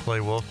John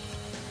Clay Wolf.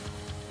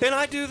 And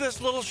I do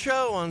this little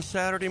show on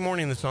Saturday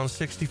morning that's on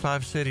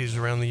 65 cities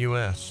around the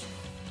U.S.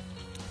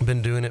 I've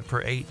been doing it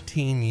for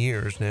 18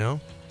 years now.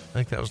 I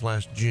think that was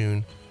last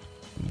June.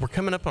 We're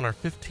coming up on our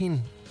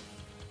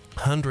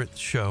 1500th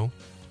show.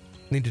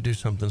 Need to do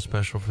something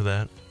special for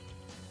that.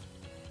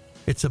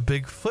 It's a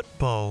big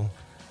football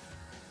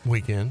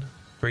weekend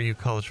for you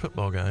college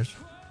football guys.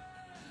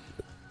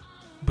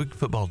 Big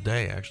football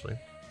day, actually.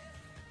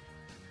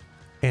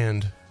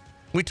 And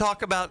we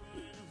talk about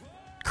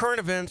current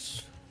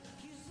events,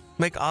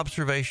 make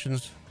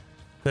observations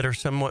that are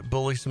somewhat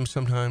bullisome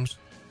sometimes,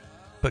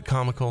 but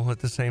comical in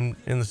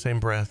the same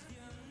breath.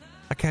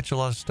 I catch a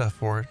lot of stuff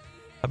for it.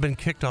 I've been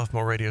kicked off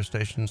more radio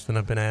stations than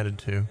I've been added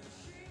to.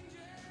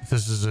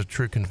 This is a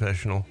true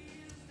confessional.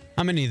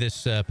 How many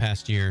this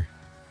past year?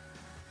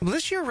 Well,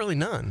 this year, really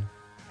none.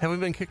 Have we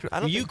been kicked?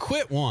 You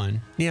quit one.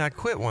 Yeah, I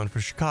quit one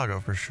for Chicago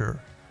for sure.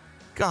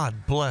 God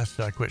bless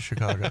that I quit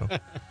Chicago.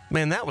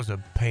 Man, that was a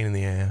pain in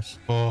the ass.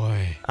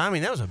 Boy. I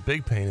mean, that was a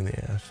big pain in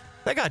the ass.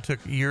 That guy took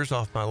years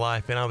off my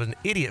life, and I was an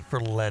idiot for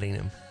letting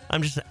him.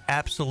 I'm just an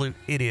absolute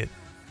idiot.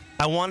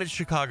 I wanted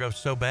Chicago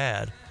so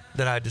bad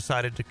that I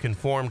decided to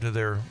conform to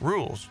their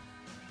rules.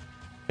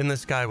 And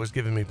this guy was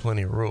giving me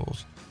plenty of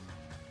rules.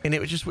 And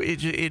it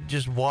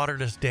just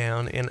watered us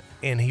down,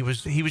 and he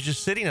was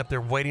just sitting up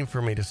there waiting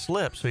for me to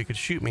slip so he could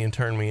shoot me and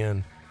turn me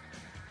in.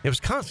 It was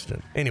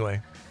constant.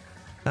 Anyway,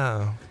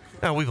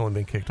 we've only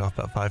been kicked off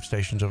about 5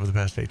 stations over the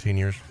past 18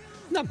 years.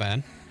 Not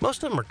bad.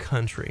 Most of them are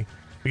country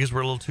because we're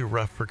a little too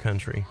rough for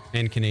country.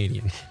 And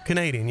Canadian.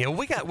 Yeah,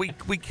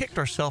 we kicked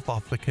ourselves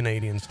off the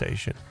Canadian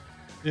station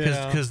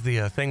because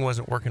the thing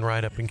wasn't working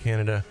right up in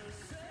Canada.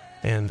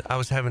 And I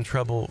was having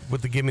trouble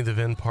with the Give Me the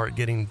VIN part,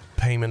 getting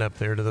payment up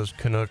there to those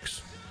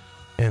Canucks.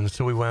 And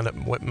so we wound up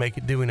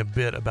doing a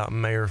bit about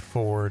Mayor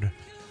Ford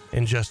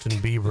and Justin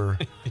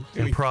Bieber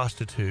and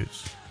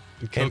prostitutes.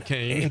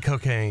 And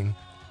cocaine.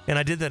 And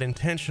I did that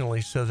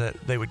intentionally so that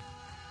they would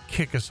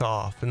kick us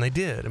off. And they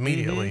did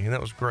immediately. Mm-hmm. And that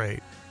was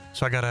great.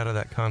 So I got out of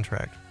that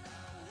contract.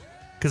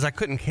 Because I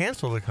couldn't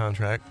cancel the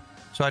contract.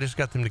 So I just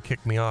got them to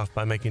kick me off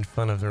by making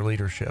fun of their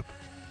leadership.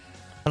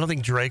 I don't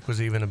think Drake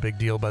was even a big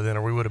deal by then,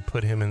 or we would have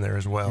put him in there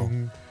as well.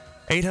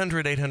 Mm-hmm.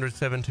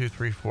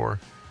 800-800-7234.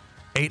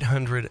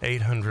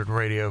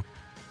 800-800-radio.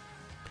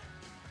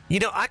 You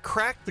know, I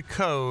cracked the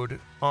code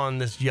on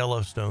this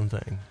Yellowstone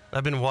thing.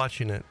 I've been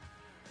watching it.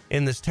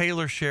 And this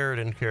Taylor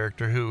Sheridan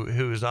character,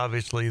 who is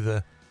obviously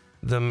the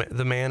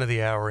man of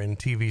the hour in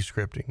TV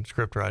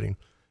script writing.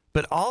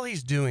 But all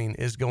he's doing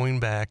is going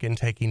back and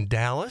taking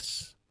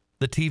Dallas,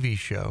 the TV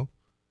show,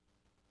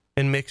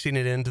 and mixing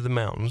it into the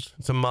mountains.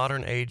 It's a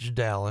modern age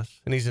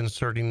Dallas, and he's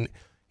inserting.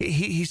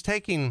 He's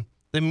taking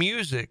the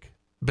music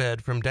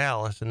bed from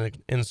Dallas and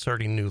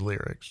inserting new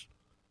lyrics.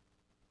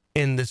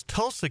 In this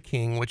Tulsa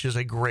King, which is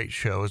a great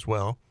show as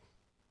well,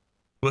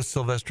 with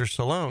Sylvester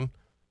Stallone,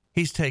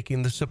 he's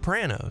taking The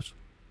Sopranos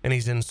and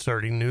he's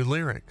inserting new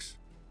lyrics.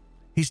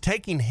 He's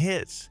taking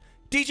hits.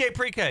 DJ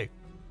Pre-K,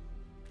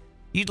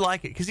 you'd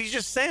like it because he's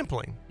just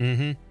sampling.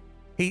 Mm-hmm.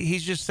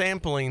 He's just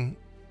sampling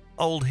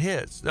old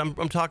hits.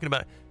 I'm talking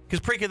about.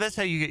 Because, Pre-K, that's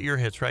how you get your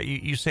hits, right?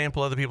 You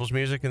sample other people's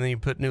music and then you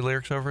put new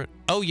lyrics over it?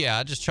 Oh, yeah.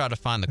 I just try to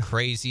find the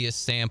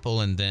craziest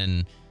sample and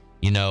then,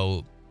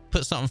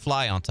 put something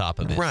fly on top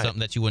of it. Right. Something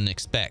that you wouldn't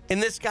expect.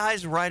 And this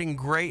guy's writing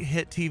great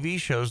hit TV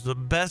shows, the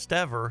best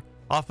ever,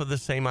 off of the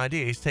same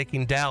idea. He's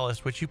taking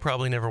Dallas, which you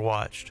probably never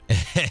watched.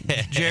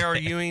 J.R.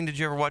 Ewing, did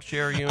you ever watch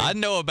J.R. Ewing? I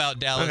know about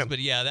Dallas, but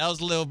yeah, that was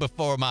a little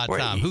before my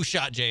time. Who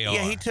shot J.R.?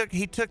 Yeah,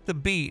 he took the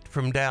beat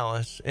from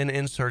Dallas and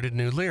inserted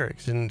new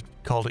lyrics and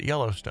called it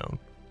Yellowstone.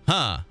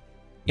 Huh.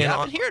 Yeah,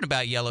 I've been hearing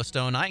about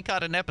Yellowstone. I ain't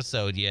caught an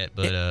episode yet,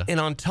 but and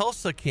on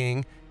Tulsa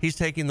King, he's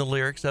taking the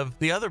lyrics of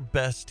the other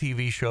best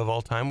TV show of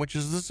all time, which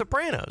is The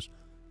Sopranos.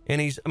 And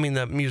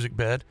the music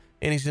bed,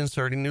 and he's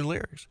inserting new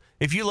lyrics.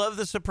 If you love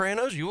The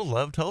Sopranos, you will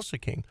love Tulsa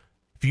King.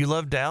 If you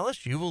love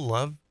Dallas, you will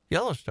love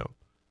Yellowstone.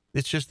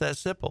 It's just that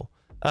simple.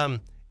 And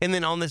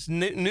then on this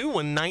new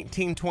one,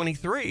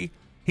 1923,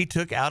 he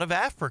took Out of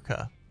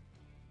Africa.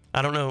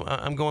 I don't know.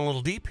 I'm going a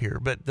little deep here,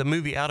 but the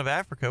movie Out of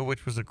Africa,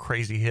 which was a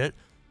crazy hit,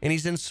 and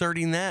he's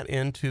inserting that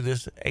into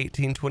this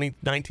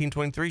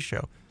 1923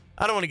 show.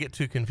 I don't want to get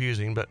too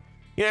confusing, but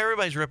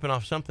everybody's ripping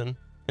off something,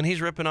 and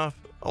he's ripping off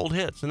old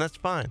hits, and that's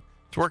fine.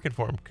 It's working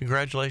for him.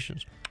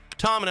 Congratulations.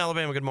 Tom in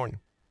Alabama, good morning.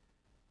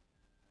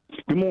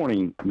 Good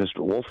morning, Mr.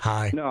 Wolf.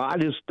 Hi. No, I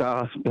just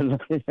I've been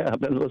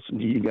listening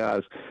to you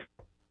guys.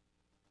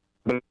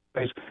 But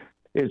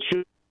it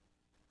should.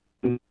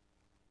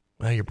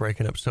 Oh, you're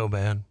breaking up so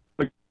bad.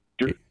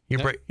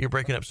 You're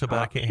breaking up so bad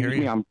I can't hear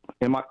you.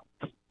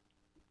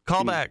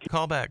 Call back.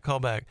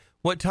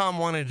 What Tom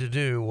wanted to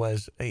do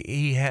was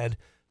he had,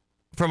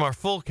 from our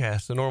full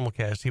cast, the normal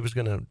cast, he was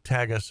going to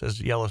tag us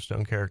as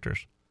Yellowstone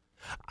characters.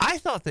 I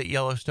thought that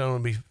Yellowstone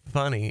would be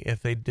funny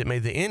if they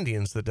made the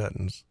Indians the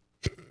Duttons.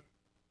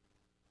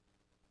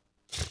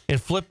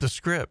 And flip the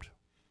script.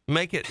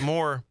 Make it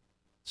more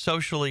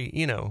socially,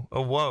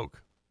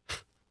 awoke.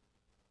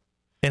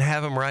 And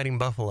have them riding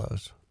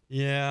buffaloes.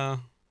 Yeah.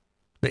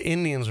 The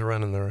Indians are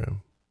running the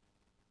room.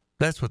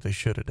 That's what they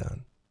should have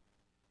done.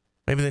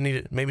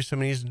 Maybe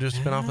somebody needs to do a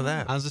spinoff of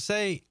that. I was to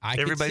say,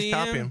 Everybody's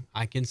copying.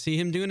 I can see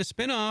him doing a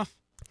spinoff.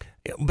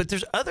 Yeah, but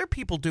there's other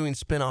people doing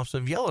spinoffs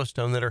of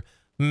Yellowstone that are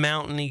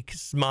mountainy,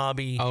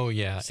 smobby. Oh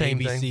yeah, same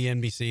ABC,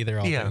 thing. NBC, they're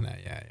all doing that.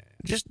 Yeah.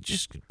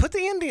 Just put the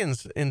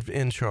Indians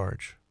in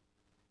charge.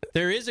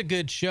 There is a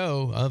good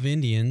show of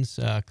Indians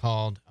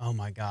called, oh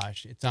my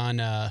gosh, it's on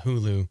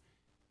Hulu.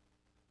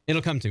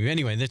 It'll come to me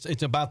anyway.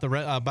 It's about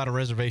about a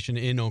reservation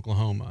in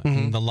Oklahoma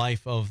and the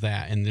life of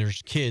that. And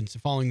there's kids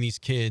following these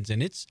kids,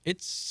 and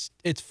it's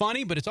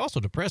funny, but it's also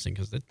depressing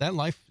because that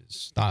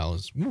lifestyle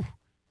is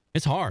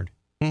it's hard.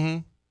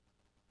 Or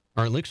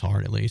it looks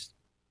hard at least.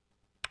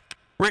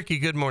 Ricky,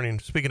 good morning.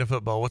 Speaking of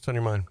football, what's on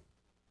your mind?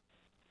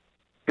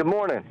 Good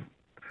morning.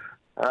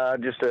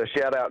 Just a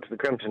shout out to the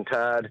Crimson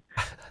Tide.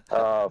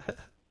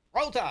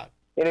 Roll Tide.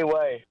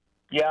 Anyway,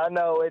 I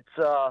know it's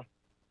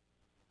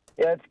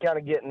kind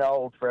of getting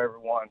old for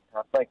everyone.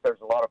 I think there's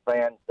a lot of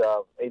fans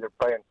either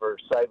praying for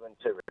Saban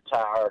to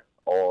retire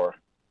or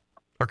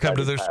come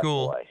to their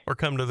school. Away. Or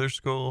come to their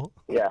school.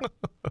 Yeah.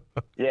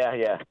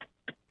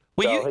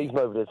 Well, he's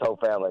moved his whole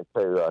family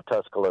to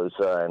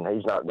Tuscaloosa, and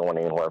he's not going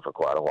anywhere for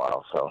quite a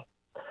while. So,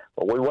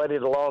 but we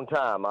waited a long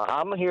time.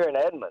 I'm here in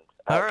Edmond.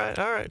 All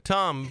right.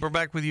 Tom, we're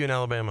back with you in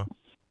Alabama.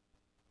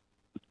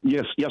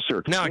 Yes,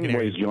 sir. Now I can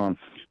hear you. John,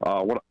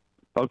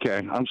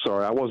 okay, I'm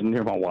sorry. I wasn't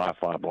near my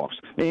Wi-Fi box.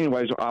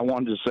 Anyways, I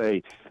wanted to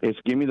say it's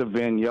Give Me the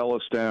Vin,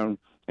 Yellowstone,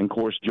 and of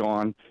course,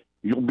 John,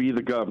 you'll be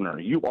the governor.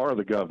 You are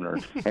the governor.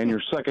 And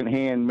your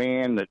second-hand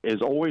man that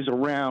is always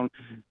around,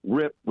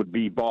 Rip, would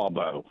be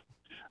Bobo.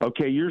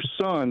 Okay, your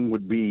son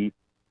would be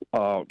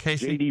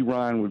Casey. J.D.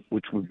 Ryan,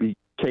 which would be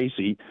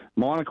Casey.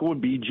 Monica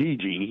would be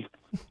Gigi.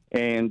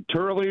 And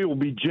Turley will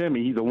be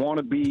Jimmy, the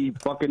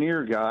wannabe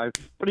Buccaneer guy.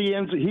 But he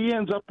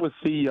ends up with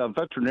the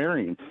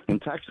veterinarian in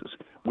Texas.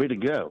 Way to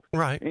go!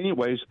 Right.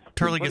 Anyways,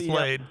 Turley gets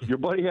laid. Your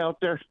buddy out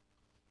there,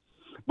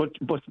 but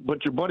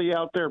your buddy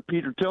out there,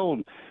 Peter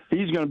Tillman,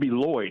 he's going to be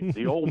Lloyd,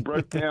 the old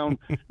broke down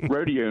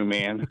rodeo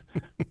man.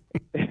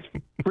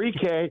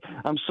 Pre-K,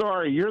 I'm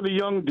sorry, you're the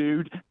young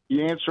dude.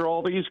 You answer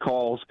all these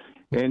calls,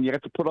 and you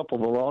have to put up with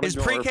a lot of. Is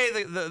Pre-K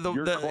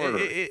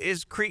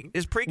is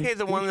Pre-K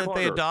the one that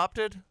they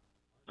adopted?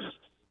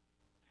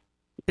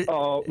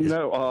 No.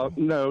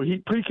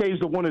 Pre-K is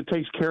the one that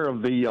takes care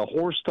of the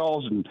horse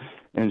stalls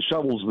and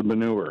shovels the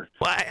manure.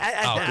 Well,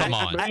 come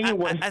on.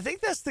 I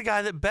think that's the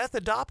guy that Beth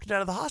adopted out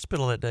of the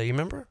hospital that day. You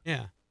remember?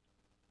 Yeah.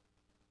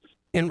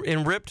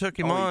 And Rip took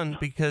him on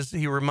because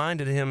he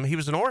reminded him he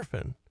was an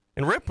orphan,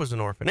 and Rip was an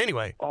orphan.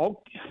 Anyway.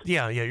 Oh.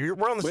 Yeah.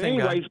 We're on the same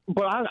guy.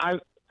 But I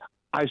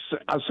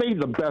say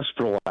the best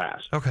for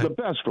last. Okay. The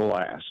best for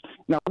last.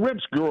 Now,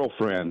 Rip's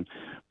girlfriend,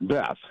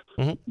 Beth,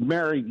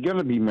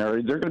 gonna be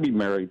married. They're going to be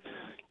married.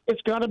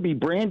 It's got to be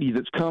Brandy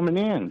that's coming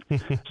in.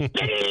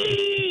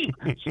 Steve!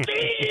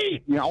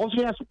 All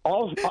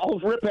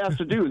Rip has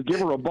to do is give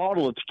her a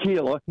bottle of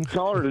tequila,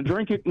 tell her to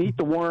drink it and eat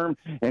the worm,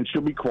 and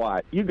she'll be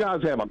quiet. You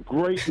guys have a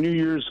great New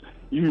Year's.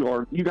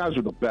 You guys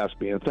are the best,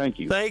 man. Thank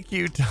you. Thank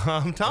you,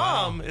 Tom.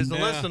 Tom is a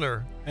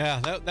listener.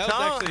 Yeah, that was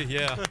actually,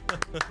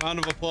 round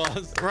of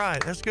applause.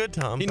 Right, that's good,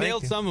 Tom. He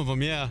nailed some of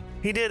them, yeah.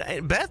 He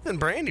did. Beth and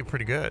Brandy,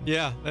 pretty good.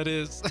 Yeah, that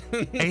is.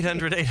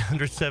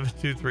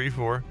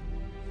 800-800-7234.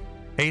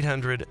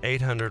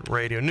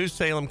 800-800-radio. New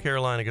Salem,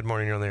 Carolina. Good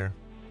morning. You're on the air.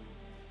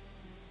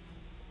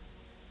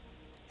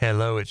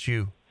 Hello, it's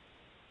you.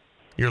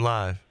 You're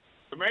live.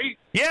 Me?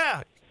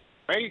 Yeah.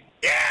 Me?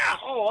 Yeah.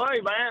 Oh,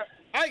 hey, man.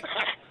 Hey.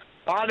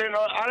 I didn't know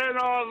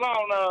I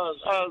was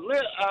on.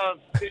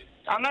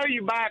 I know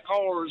you back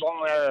callers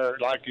on there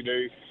like you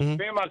do.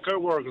 Me and my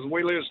coworkers,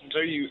 we listen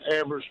to you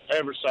every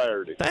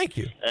Saturday. Thank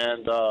you.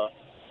 And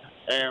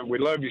we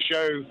love your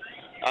show.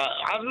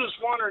 I was just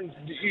wondering,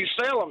 you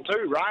sell them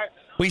too, right?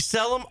 We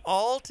sell them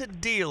all to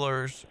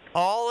dealers,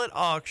 all at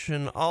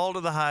auction, all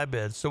to the high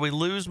bids. So we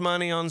lose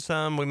money on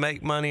some, we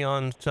make money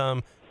on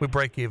some, we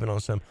break even on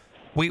some.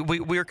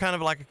 We're kind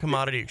of like a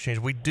commodity exchange.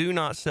 We do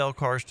not sell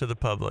cars to the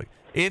public.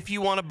 If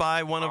you want to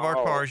buy one of our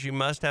cars, you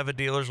must have a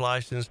dealer's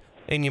license,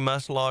 and you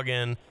must log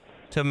in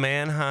to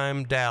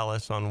Manheim,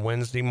 Dallas on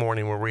Wednesday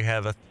morning, where we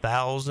have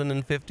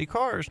 1,050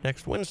 cars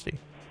next Wednesday.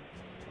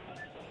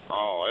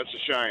 Oh, that's a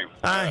shame.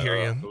 I hear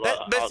you.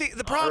 But see,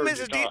 the problem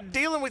is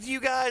dealing with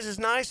you guys, as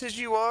nice as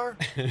you are,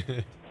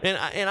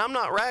 and I'm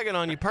not ragging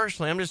on you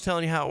personally. I'm just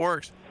telling you how it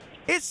works.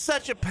 It's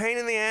such a pain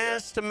in the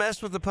ass to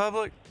mess with the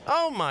public.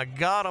 Oh, my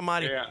God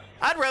almighty. Yeah.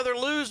 I'd rather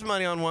lose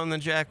money on one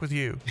than jack with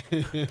you.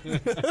 I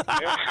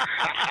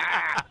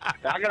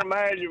can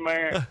imagine,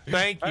 man.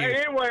 Thank you.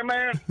 Hey, anyway,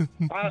 man,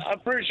 I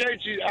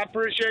appreciate you. I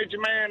appreciate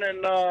you, man.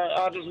 And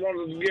I just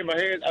wanted to give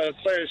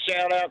say a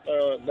shout out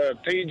to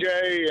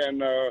TJ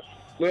and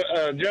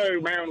Joe,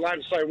 man. Like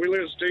I say, we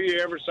listen to you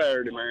every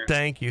Saturday, man.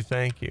 Thank you.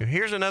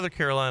 Here's another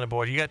Carolina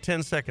boy. You got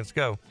 10 seconds.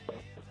 Go.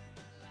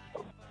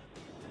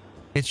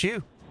 It's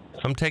you.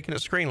 I'm taking it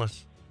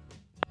screenless.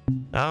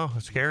 Oh, I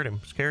scared him.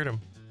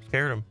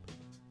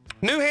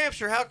 New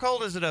Hampshire, how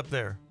cold is it up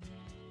there?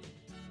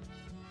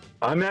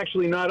 I'm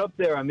actually not up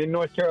there. I'm in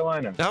North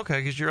Carolina.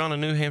 Okay, because you're on a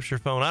New Hampshire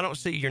phone. I don't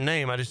see your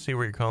name. I just see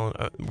where you're calling,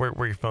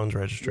 where your phone's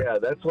registered. Yeah,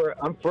 that's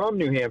where I'm from,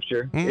 New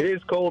Hampshire. Mm-hmm. It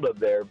is cold up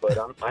there, but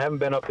I haven't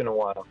been up in a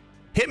while.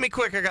 Hit me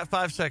quick. I got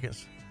 5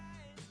 seconds.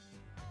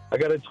 I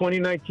got a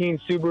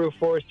 2019 Subaru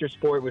Forester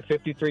Sport with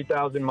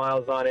 53,000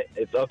 miles on it.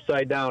 It's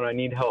upside down. I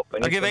need help.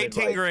 I'll give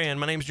 18 grand.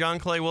 My name's John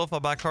Clay Wolf. I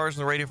buy cars on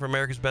the radio for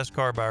America's Best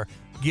Car Buyer.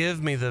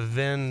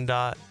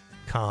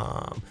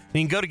 GiveMeTheVin.com.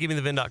 You can go to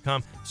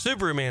GiveMeTheVin.com.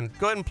 Subaru, man,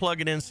 go ahead and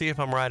plug it in. See if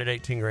I'm right at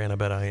 18 grand. I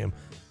bet I am.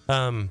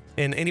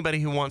 And anybody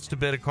who wants to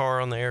bid a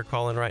car on the air,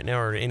 call in right now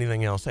or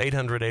anything else.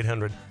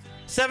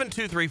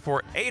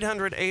 800-800-7234.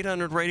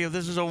 800-800 radio.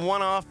 This is a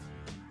one-off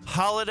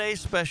holiday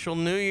special,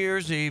 New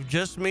Year's Eve.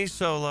 Just me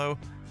solo.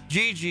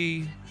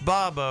 Gigi,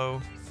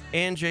 Bobo,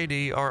 and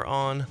JD are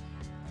on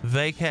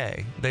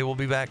vacay. They will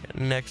be back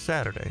next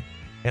Saturday.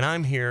 And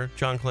I'm here,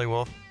 John Clay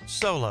Wolf,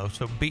 solo.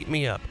 So beat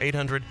me up.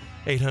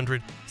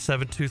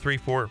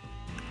 800-800-7234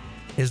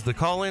 is the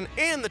call-in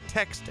and the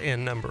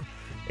text-in number.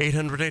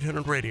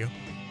 800-800 radio.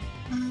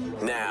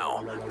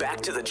 Now,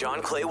 back to the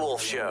John Clay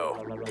Wolf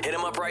Show. Hit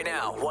him up right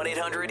now,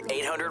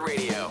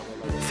 1-800-800-radio.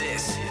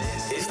 This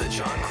is the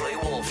John Clay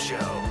Wolf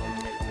Show.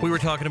 We were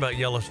talking about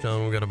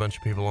Yellowstone. We've got a bunch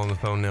of people on the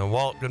phone now.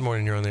 Walt, good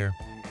morning. You're on the air.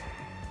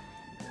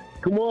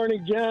 Good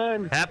morning,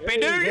 John. Happy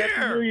New Year!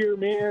 Happy New Year,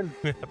 man.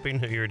 Happy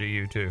New Year to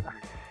you, too.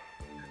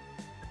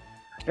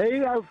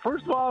 Hey,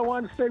 first of all, I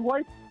want to say,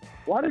 why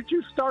don't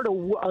you start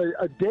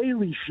a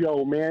daily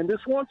show, man?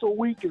 This once a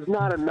week is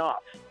not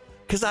enough.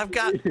 Because I've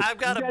got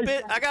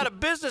a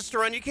business to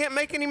run. You can't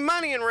make any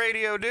money in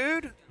radio,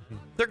 dude.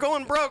 They're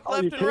going broke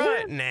left and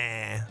right.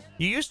 Nah,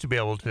 you used to be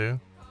able to.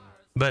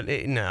 But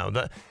no,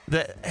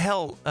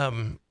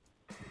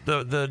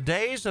 the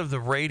days of the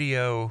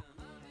radio.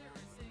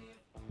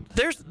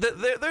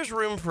 There's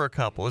room for a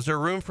couple. Is there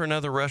room for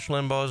another Rush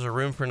Limbaugh? Is there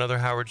room for another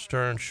Howard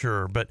Stern?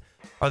 Sure, but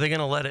are they going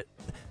to let it?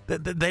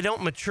 They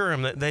don't mature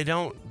them. They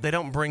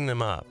don't bring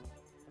them up.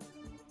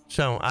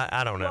 So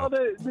I don't know.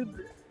 Well,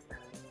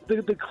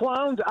 the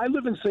clowns. I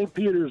live in St.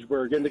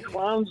 Petersburg, and the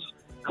clowns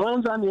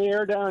on the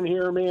air down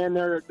here, man.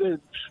 They're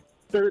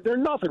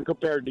nothing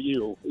compared to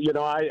you. You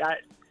know, I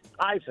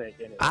think.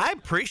 Anyway. I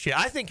appreciate it.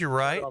 I think you're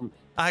right.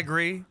 I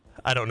agree.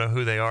 I don't know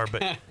who they are,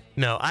 but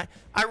no, I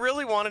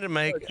really wanted to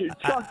make.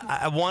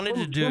 I wanted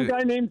to do. Some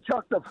guy named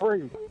Chuck the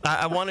Freak.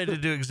 I wanted to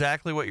do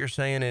exactly what you're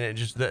saying, and it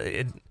just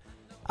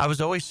I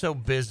was always so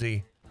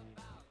busy.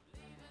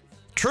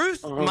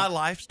 Truth, my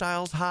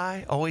lifestyle's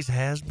high, always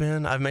has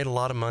been. I've made a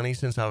lot of money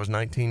since I was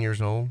 19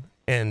 years old,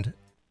 and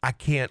I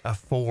can't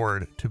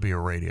afford to be a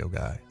radio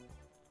guy.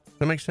 Does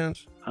that make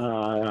sense?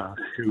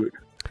 Shoot.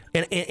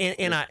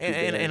 And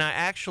I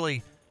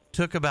actually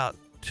took about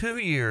 2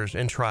 years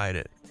and tried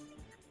it,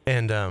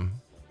 and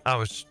I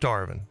was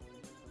starving,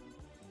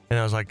 and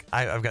I was like,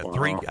 I've got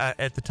three.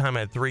 At the time, I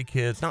had 3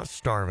 kids. Not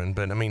starving,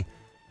 but I mean,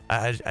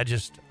 I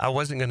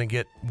wasn't going to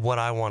get what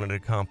I wanted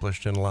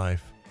accomplished in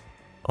life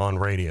on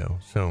radio.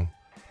 So,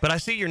 but I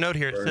see your note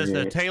here. It says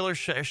that Taylor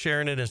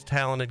Sheridan is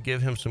talented.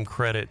 Give him some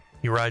credit.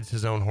 He rides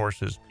his own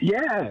horses.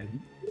 Yeah,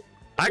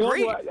 I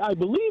agree. I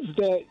believe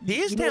that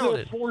he is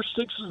talented. 4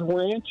 Sixes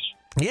Ranch.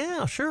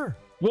 Yeah, sure.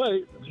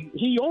 But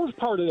he owns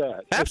part of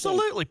that.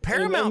 Absolutely,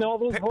 Paramount. And all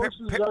those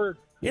horses are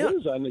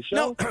his on the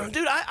show. No,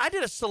 dude, I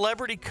did a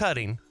celebrity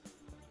cutting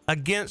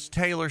against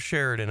Taylor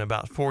Sheridan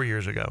about 4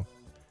 years ago.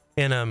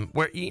 And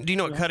do you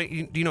know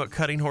what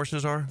cutting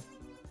horses are?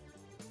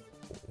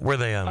 Where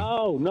they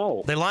oh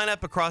no, they line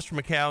up across from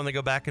a cow and they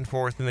go back and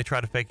forth and they try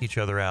to fake each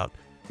other out.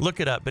 Look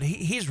it up. But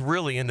he's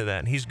really into that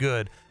and he's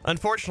good.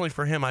 Unfortunately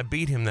for him, I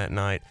beat him that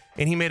night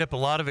and he made up a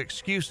lot of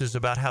excuses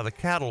about how the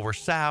cattle were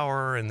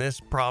sour and this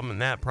problem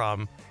and that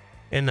problem.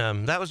 And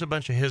that was a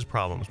bunch of his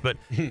problems. But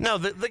no,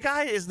 the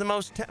guy is the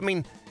most. I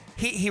mean,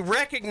 he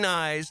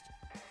recognized.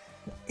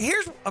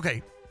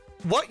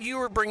 What you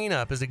were bringing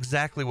up is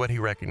exactly what he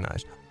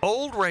recognized.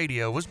 Old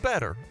radio was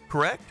better,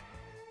 correct?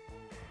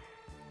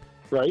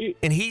 Right.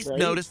 And he's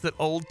noticed that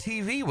old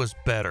TV was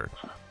better.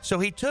 So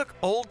he took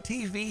old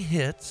TV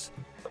hits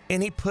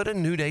and he put a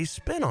New Day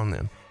spin on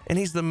them. And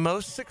he's the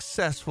most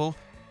successful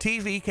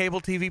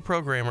cable TV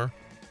programmer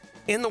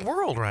in the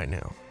world right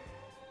now,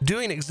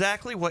 doing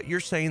exactly what you're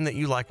saying that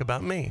you like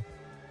about me.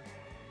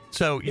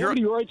 So he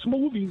writes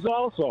movies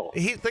also.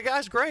 The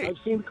guy's great. I've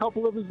seen a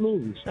couple of his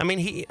movies. I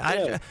mean,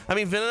 I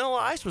mean, Vanilla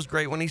Ice was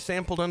great when he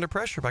sampled Under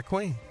Pressure by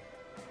Queen.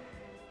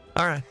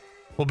 All right,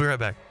 we'll be right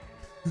back.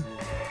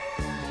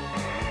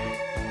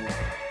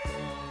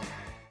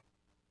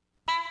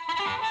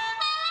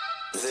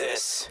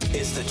 This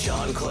is the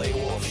John Clay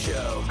Wolf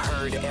Show.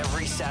 Heard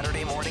every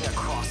Saturday morning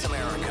across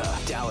America.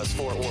 Dallas,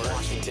 Fort Worth,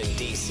 Washington,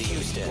 D.C.,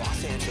 Houston,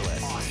 Los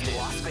Angeles, Austin,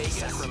 Las Vegas,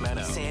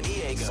 Sacramento, San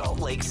Diego, Salt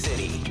Lake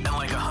City, and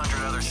like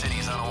 100 other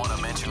cities I don't want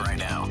to mention right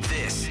now.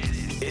 This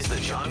is the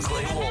John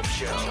Clay Wolf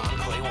Show. John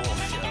Clay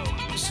Wolf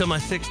Show. So my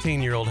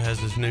 16-year-old has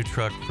his new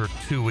truck for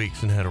 2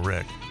 weeks and had a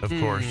wreck, of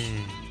course.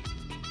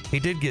 He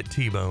did get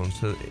T-boned,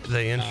 so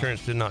the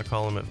insurance did not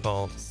call him at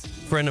fault. A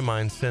friend of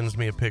mine sends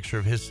me a picture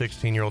of his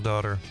 16-year-old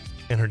daughter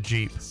in her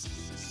Jeep.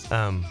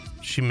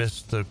 She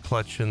missed the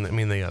clutch and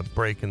the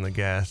brake and the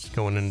gas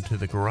going into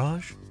the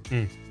garage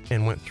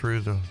and went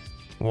through the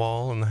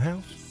wall in the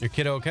house. Your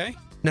kid okay?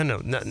 No,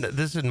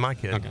 this isn't my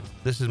kid. Okay.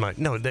 This is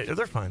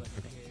they're fine.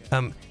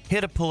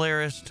 Hit a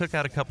Polaris, took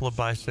out a couple of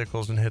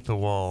bicycles and hit the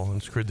wall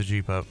and screwed the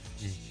Jeep up.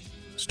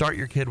 Start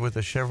your kid with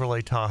a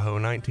Chevrolet Tahoe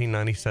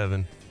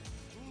 1997,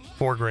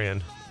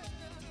 $4,000.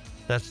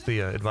 That's the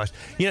advice.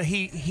 You know,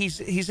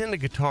 he's into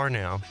guitar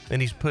now,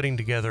 and he's putting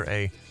together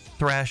a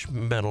thrash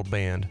metal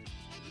band,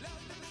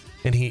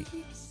 and he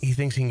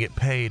thinks he can get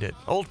paid at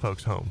old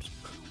folks' homes.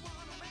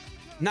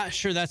 Not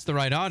sure that's the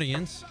right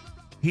audience.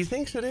 He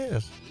thinks it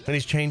is, and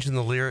he's changing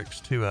the lyrics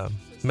to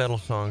metal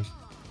songs.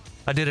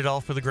 I did it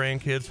all for the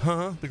grandkids,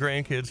 huh? The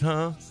grandkids,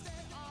 huh?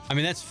 I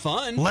mean, that's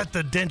fun. Let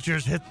the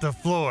dentures hit the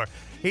floor.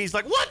 He's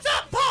like, what's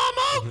up, Palm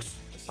Oaks?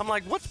 I'm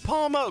like, what's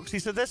Palm Oaks? He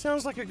said, that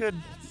sounds like a good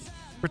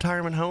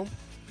retirement home.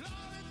 I'm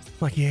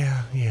like,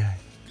 yeah.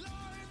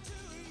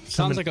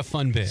 Sounds like a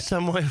fun bit.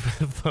 Somewhat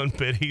of a fun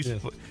bit.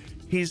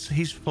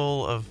 He's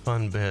full of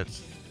fun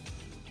bits.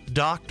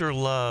 Dr.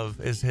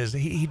 Love is his.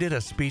 He did a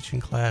speech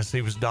in class.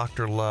 He was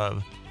Dr.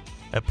 Love,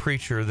 a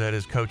preacher that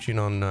is coaching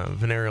on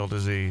venereal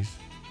disease.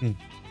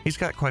 He's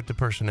got quite the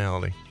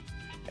personality.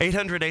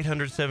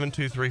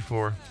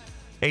 800-800-7234.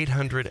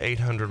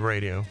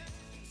 800-800-RADIO.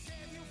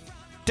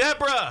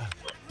 Deborah!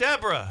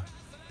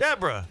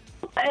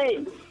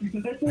 Hey.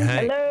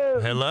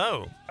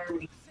 Hello.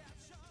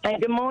 Hey,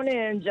 good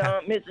morning,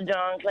 Mr.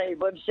 John Clay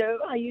Wolf Show.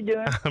 How you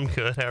doing? I'm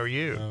good. How are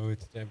you? Oh,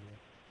 it's Deborah.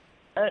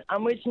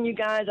 I'm wishing you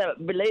guys a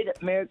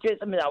belated Merry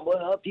Christmas. I will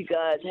hope you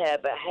guys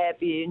have a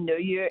happy New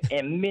Year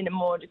and many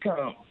more to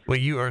come. Well,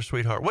 you are a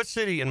sweetheart. What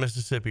city in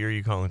Mississippi are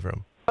you calling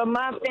from? From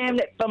my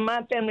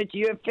family to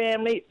your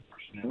family,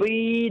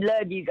 we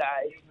love you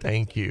guys.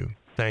 Thank you.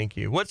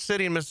 What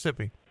city in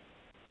Mississippi?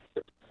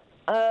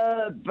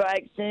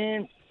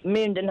 Braxton,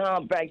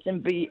 Mendenhall,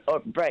 Braxton,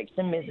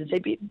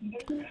 Mississippi.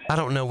 I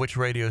don't know which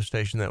radio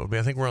station that would be.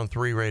 I think we're on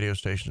 3 radio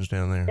stations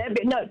down there. That'd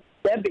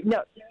be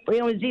no. We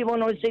on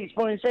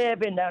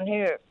Z106.7 down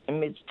here in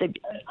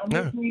Mississippi.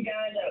 No.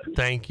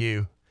 Thank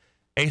you.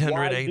 800.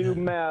 Why do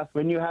math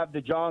when you have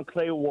the John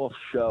Clay Wolf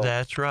Show?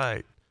 That's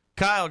right.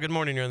 Kyle, good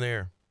morning. You're in the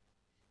air.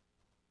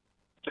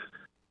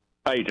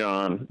 Hey,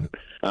 John.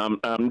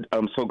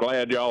 I'm so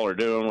glad y'all are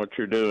doing what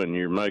you're doing.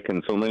 You're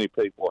making so many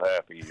people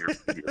happy. You're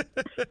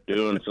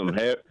doing some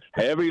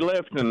heavy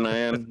lifting,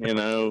 man. You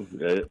know,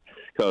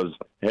 because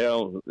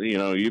hell, you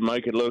know, you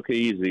make it look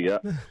easy.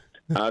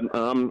 I'm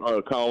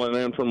calling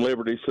in from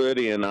Liberty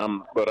City, and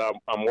I'm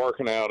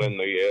working out in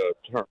the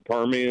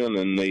Permian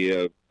and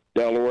the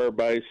Delaware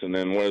Basin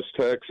in West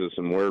Texas,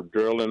 and we're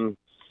building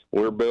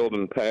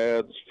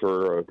pads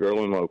for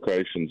drilling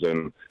locations,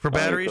 and for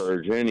batteries. I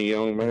encourage any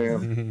young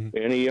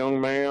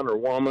man or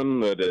woman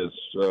that is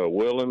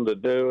willing to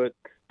do it,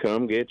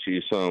 come get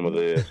you some of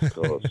this.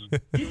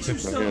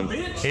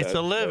 It's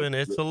a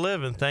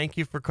living. Thank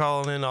you for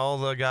calling in, all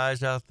the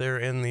guys out there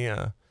in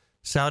the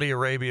Saudi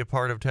Arabia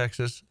part of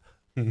Texas,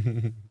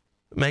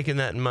 making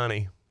that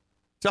money.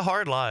 It's a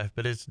hard life,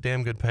 but it's a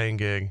damn good paying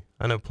gig.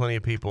 I know plenty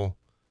of people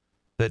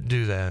that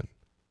do that,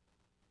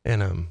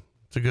 and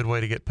it's a good way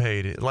to get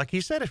paid. Like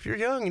he said, if you're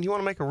young and you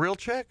want to make a real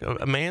check,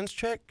 a man's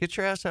check, get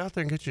your ass out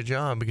there and get you a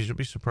job, because you'll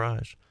be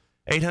surprised.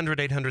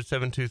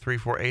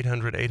 800-800-7234,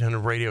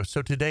 800-800-RADIO.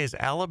 So today is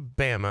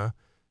Alabama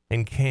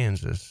and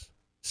Kansas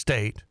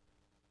State,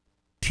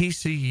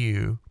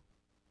 TCU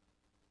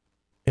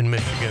in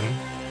Michigan,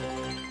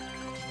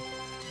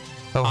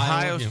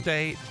 Ohio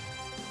State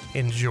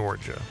in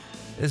Georgia.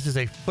 This is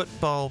a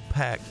football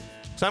pack.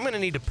 So I'm going to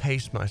need to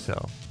pace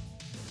myself.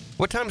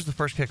 What time is the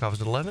first kickoff?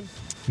 Is it 11?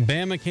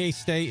 Bama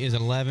K-State is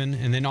 11,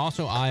 and then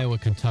also Iowa,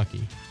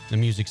 Kentucky, the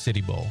Music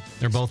City Bowl.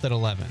 They're both at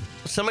 11.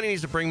 Somebody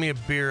needs to bring me a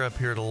beer up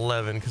here at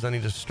 11, because I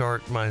need to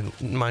start my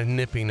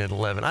nipping at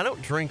 11. I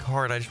don't drink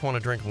hard. I just want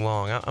to drink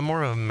long. I'm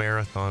more of a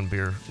marathon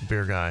beer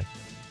guy,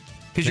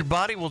 because your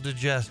body will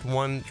digest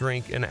one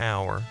drink an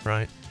hour,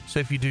 right? So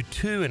if you do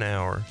 2 an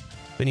hour,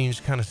 then you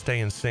just kind of stay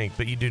in sync.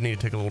 But you do need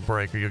to take a little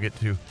break, or you'll get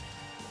to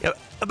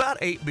about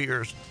 8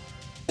 beers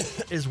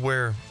is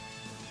where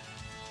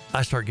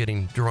I start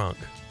getting drunk,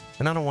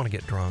 and I don't want to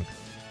get drunk.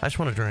 I just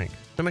want to drink. Does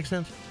that make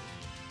sense?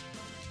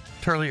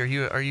 Turley, are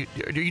you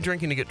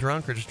drinking to get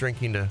drunk, or just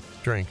drinking to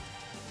drink?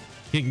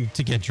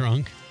 To get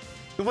drunk.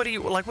 What are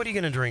you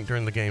going to drink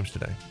during the games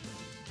today?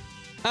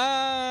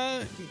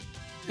 I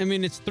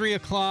mean, it's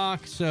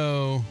 3:00,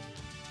 so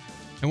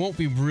I won't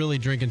be really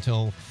drinking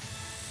until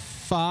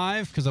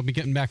 5 because I'll be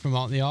getting back from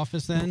the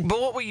office then. But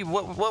what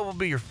will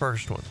be your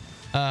first one?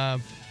 I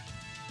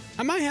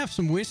might have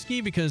some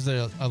whiskey because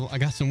I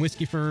got some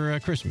whiskey for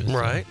Christmas.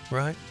 Right.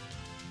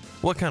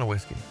 What kind of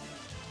whiskey?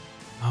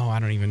 Oh, I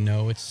don't even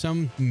know. It's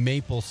some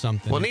maple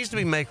something. Well, it needs to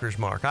be Maker's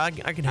Mark. I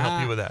can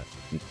help you with that.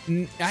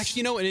 Actually,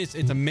 you know what it is?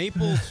 It's a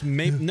Maple's...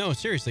 No,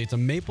 seriously. It's a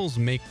Maple's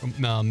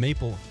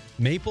Maple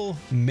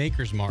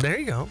Maker's Mark. There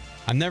you go.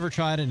 I've never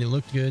tried it. It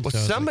looked good. Well,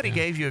 somebody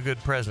gave you a good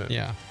present.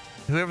 Yeah.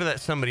 Whoever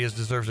that somebody is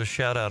deserves a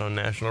shout-out on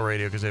national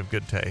radio because they have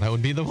good taste. That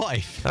would be the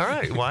wife. All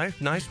right,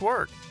 wife. Nice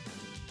work.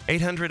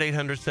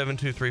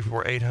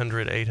 800-800-7234,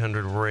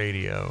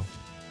 800-800-RADIO.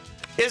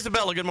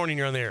 Isabella, good morning.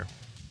 You're on the air.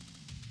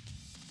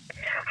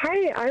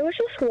 Hi, I was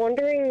just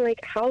wondering,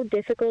 how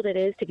difficult it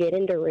is to get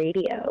into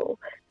radio.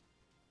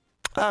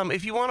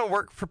 If you want to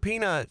work for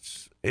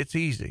peanuts, it's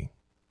easy.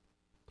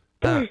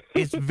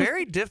 It's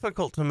very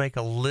difficult to make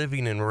a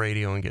living in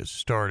radio and get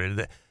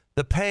started.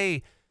 The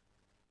pay,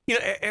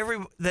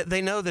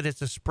 they know that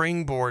it's a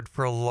springboard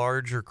for a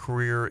larger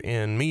career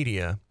in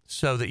media,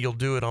 so that you'll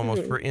do it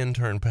almost for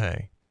intern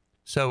pay.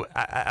 So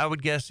I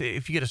would guess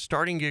if you get a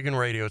starting gig in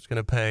radio, it's going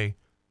to pay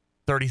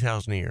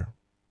 $30,000 a year.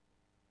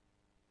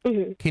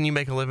 Mm-hmm. Can you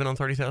make a living on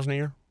 $30,000 a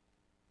year?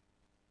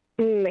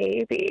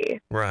 Maybe.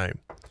 Right.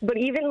 But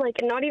even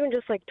not even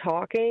just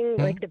talking,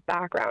 the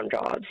background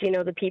jobs,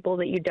 the people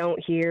that you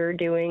don't hear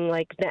doing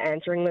the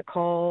answering the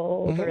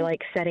calls or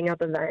setting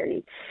up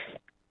events.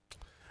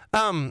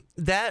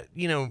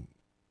 The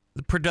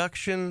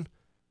production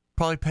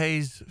probably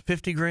pays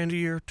 $50,000 a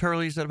year.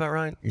 Turley, is that about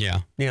right?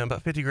 Yeah. Yeah,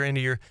 about $50,000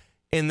 a year.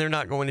 And they're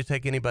not going to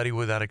take anybody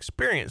without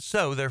experience.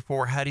 So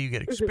therefore, how do you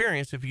get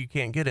experience if you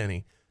can't get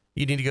any?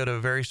 You need to go to a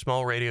very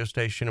small radio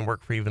station and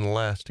work for even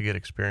less to get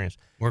experience.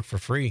 Work for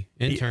free.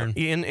 Intern.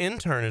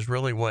 Intern is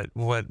really what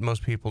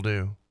most people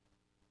do.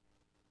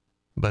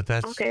 But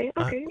that's... Okay.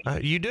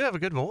 You do have a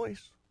good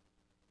voice.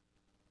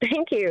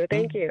 Thank you.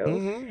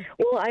 Mm-hmm.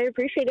 Well, I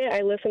appreciate it.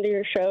 I listen to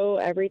your show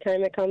every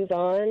time it comes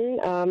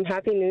on.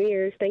 Happy New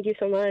Year's. Thank you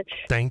so much.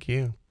 Thank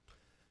you.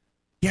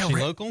 Yeah, she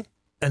local?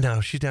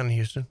 No, she's down in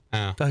Houston.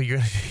 Oh, well,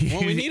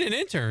 we need an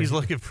intern. He's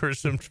looking for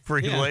some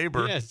free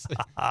labor. Yes.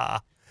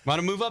 Want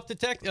to move up to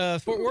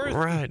Fort Worth?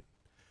 Right.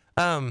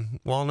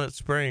 Walnut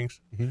Springs.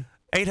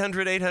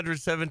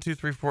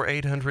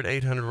 800-800-7234,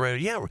 800-800-RADIO.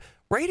 Yeah,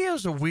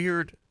 radio's a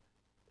weird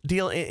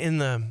deal in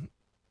the...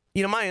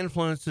 my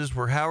influences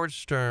were Howard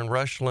Stern,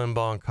 Rush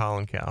Limbaugh, and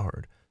Colin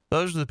Cowherd.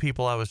 Those are the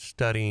people I was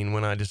studying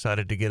when I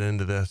decided to get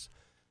into this.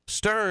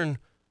 Stern,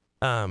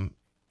 whenever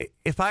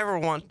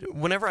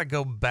I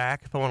go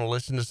back, if I want to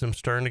listen to some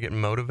Stern to get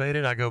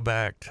motivated, I go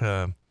back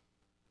to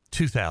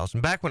 2000,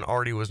 back when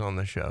Artie was on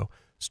the show.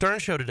 Stern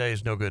show today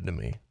is no good to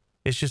me.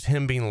 It's just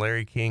him being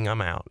Larry King. I'm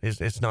out.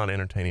 It's not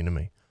entertaining to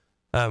me.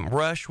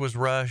 Rush was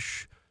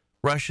Rush.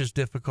 Rush is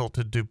difficult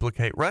to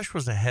duplicate. Rush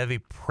was a heavy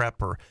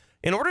prepper.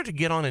 In order to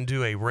get on and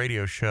do a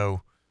radio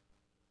show,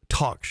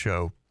 talk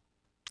show,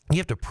 you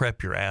have to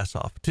prep your ass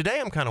off. Today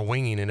I'm kind of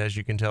winging it, as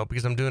you can tell,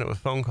 because I'm doing it with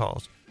phone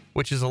calls,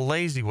 which is a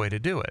lazy way to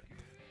do it.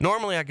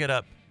 Normally I get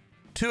up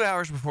 2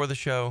 hours before the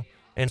show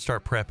and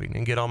start prepping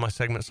and get all my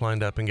segments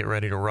lined up and get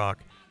ready to rock.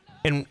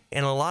 And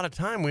a lot of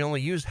time we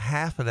only use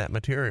half of that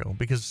material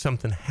because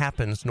something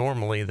happens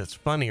normally that's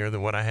funnier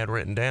than what I had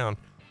written down.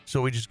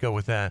 So we just go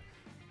with that.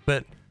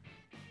 But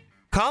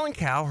Colin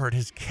Cowherd,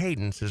 his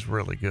cadence is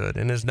really good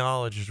and his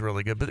knowledge is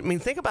really good. But I mean,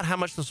 think about how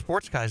much the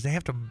sports guys, they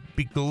have to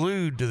be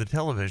glued to the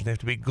television. They have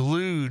to be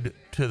glued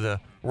to the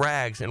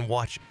rags and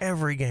watch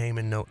every game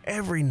and know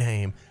every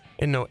name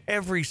and know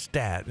every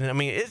stat. And I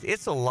mean,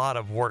 it's a lot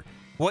of work.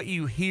 What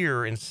you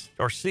hear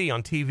or see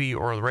on TV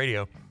or the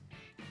radio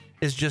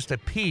is just a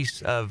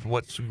piece of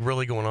what's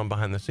really going on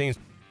behind the scenes.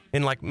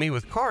 And like me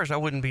with cars, I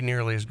wouldn't be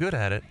nearly as good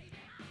at it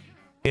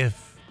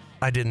if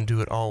I didn't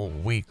do it all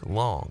week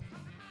long.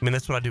 I mean,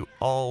 that's what I do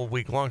all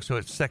week long, so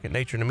it's second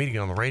nature to me to get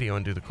on the radio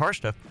and do the car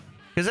stuff,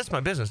 because that's my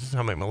business. That's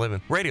how I make my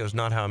living. Radio is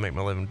not how I make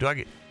my living.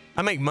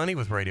 I make money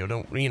with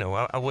radio.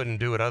 I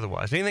wouldn't do it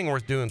otherwise. Anything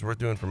worth doing is worth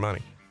doing for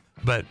money.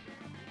 But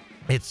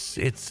I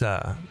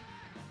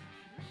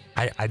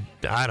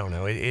don't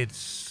know.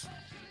 It's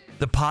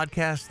the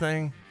podcast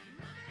thing.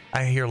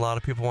 I hear a lot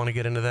of people want to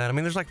get into that. I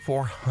mean, there's like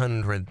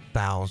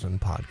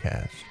 400,000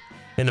 podcasts.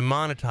 And to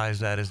monetize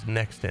that is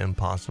next to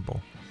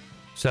impossible.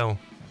 So,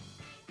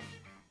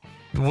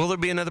 will there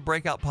be another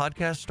breakout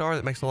podcast star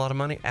that makes a lot of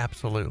money?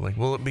 Absolutely.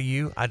 Will it be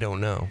you? I don't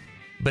know.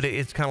 But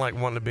it's kind of like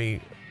wanting to be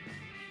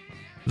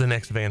the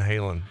next Van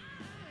Halen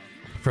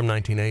from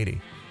 1980.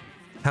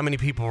 How many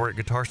people were at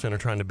Guitar Center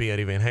trying to be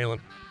Eddie Van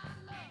Halen?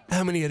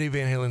 How many Eddie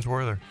Van Halens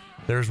were there?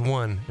 There's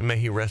one, and may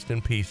he rest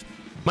in peace.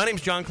 My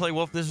name's John Clay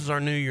Wolf. This is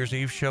our New Year's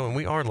Eve show, and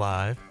we are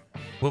live.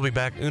 We'll be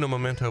back. Uno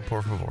momento,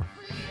 por favor.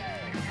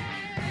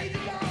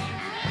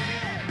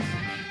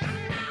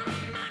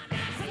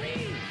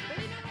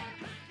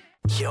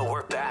 Yo,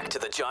 we're back to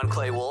the John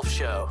Clay Wolf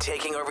Show,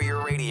 taking over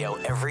your radio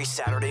every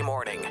Saturday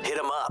morning. Hit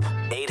them up,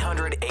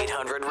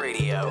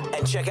 800-800-RADIO.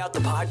 And check out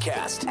the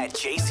podcast at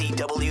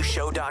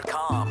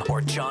jcwshow.com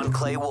or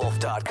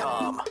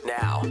johnclaywolf.com.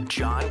 Now,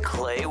 John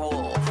Clay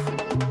Wolf.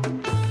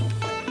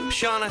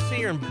 Sean, I see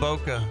you're in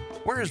Boca.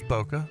 Where is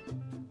Boca?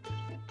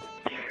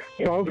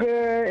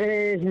 Boca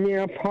is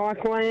near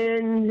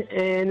Parkland,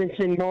 and it's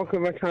in Boca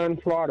Raton,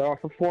 Florida,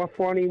 off of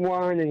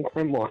 441 and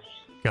Clemore.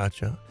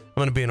 Gotcha. I'm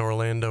going to be in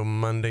Orlando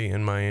Monday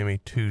and Miami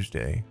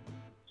Tuesday.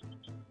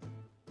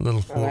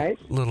 Little Florida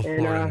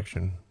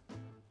action.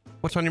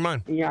 What's on your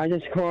mind? Yeah, I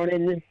just called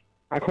in.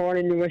 I called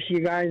in to wish you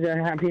guys a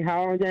happy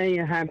holiday,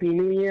 a happy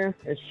New Year,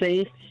 a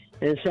safe,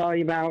 and sorry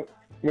about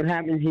what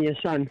happened to your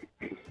son.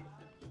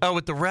 Oh,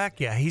 with the wreck?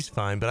 Yeah, he's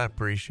fine, but I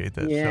appreciate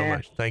that so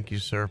much. Thank you,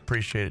 sir.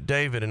 Appreciate it.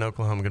 David in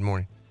Oklahoma, good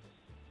morning.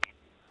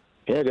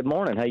 Yeah, good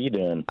morning. How you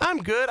doing?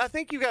 I'm good. I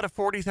think you got a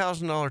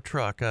 $40,000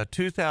 truck, a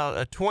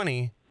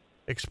 2020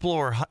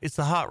 Explorer. It's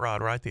the hot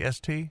rod, right? The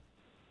ST?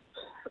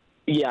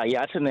 Yeah,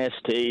 it's an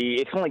ST.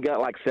 It's only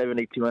got like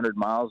 7,200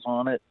 miles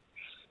on it.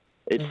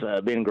 It's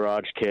been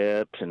garage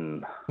kept,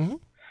 and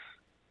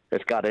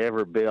it's got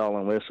every bell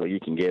and whistle you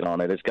can get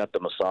on it. It's got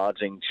the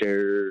massaging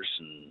chairs,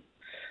 and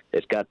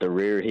it's got the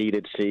rear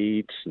heated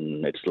seats,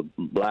 and it's the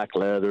black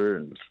leather,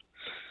 and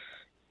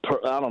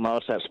I don't know.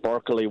 It's that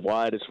sparkly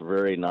white. It's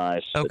very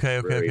nice.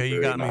 Okay. You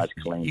got nice,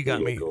 me. You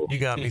got vehicle. me. You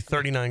got me.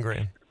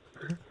 $39,000.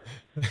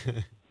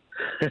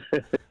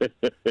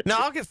 No,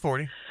 I'll get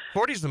 40.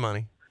 40's the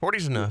money.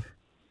 40's enough.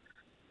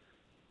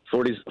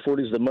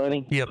 40's the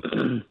money? Yep.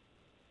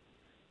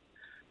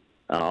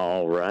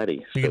 All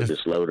righty. So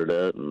just load it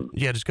up.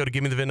 Just go to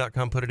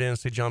givemethevin.com, put it in, and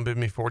say, John, bid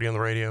me 40 on the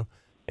radio.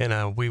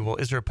 And we will.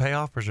 Is there a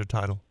payoff or is there a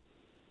title?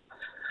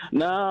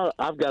 No,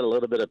 I've got a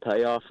little bit of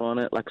payoff on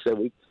it. Like I said,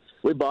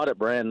 we bought it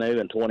brand new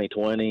in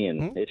 2020,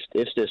 and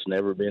it's just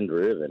never been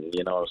driven.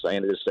 You know what I'm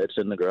saying? It just sits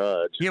in the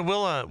garage. Yeah,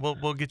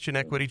 we'll get you an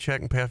equity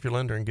check and pay off your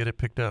lender and get it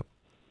picked up.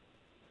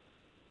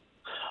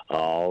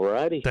 All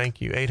righty.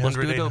 Thank you.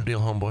 800 Dope Deal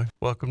Homeboy.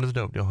 Welcome to the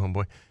Dope Deal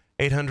Homeboy.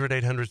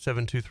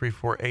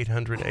 800-800-7234,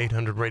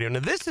 800-800-RADIO.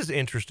 Now, this is an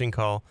interesting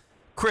call.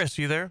 Chris,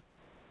 you there?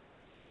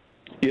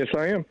 Yes,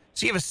 I am.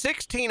 So you have a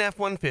 16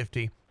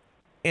 F-150,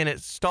 and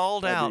it's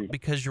stalled out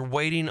because you're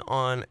waiting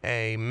on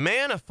a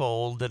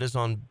manifold that is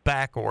on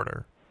back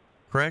order,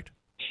 correct?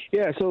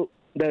 Yeah, so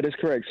that is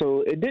correct.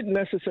 So it didn't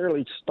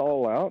necessarily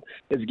stall out.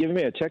 It's giving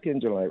me a check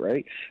engine light,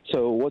 right?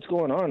 So what's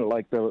going on?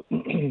 Like the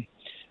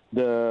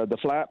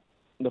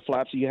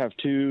flaps, you have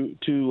two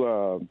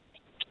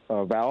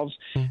valves,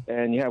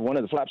 and you have one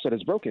of the flaps that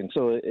is broken.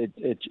 So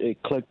it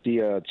clicked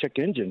the check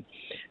engine.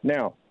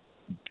 Now,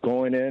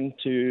 going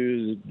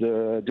into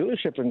the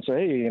dealership and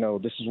say, hey,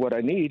 this is what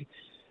I need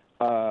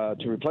to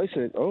replace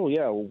it. Oh,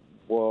 yeah,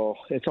 well,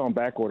 it's on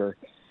back order.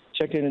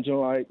 Check engine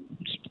light,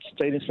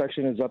 state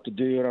inspection is up to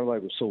due. And I'm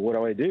like, so what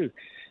do I do?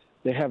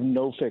 They have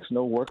no fix,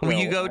 no workaround. Well,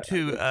 you go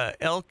to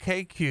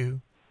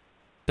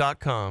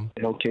LKQ.com.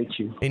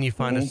 LKQ. And you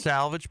find a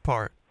salvage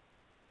part,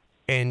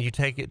 and you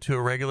take it to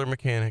a regular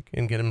mechanic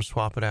and get him to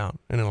swap it out,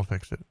 and it'll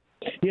fix it.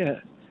 Yeah.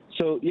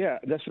 So,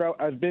 that's what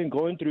I've been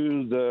going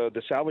through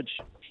the salvage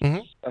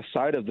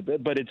side of the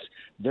bit, but it's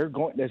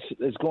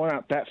going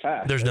out that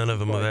fast. There's none of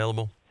them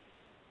available.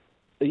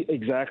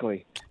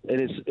 Exactly.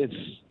 It's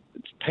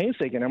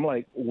painstaking. I'm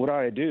like, what do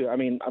I do? I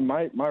mean,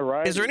 my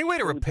ride. Is there any way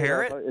to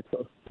repair it?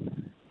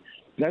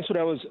 That's what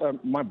I was.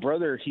 My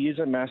brother, he is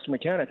a master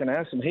mechanic, and I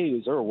asked him, hey,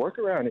 is there a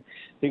workaround?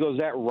 He goes,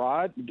 that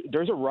rod.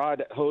 There's a rod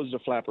that holds the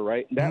flapper,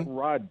 right? That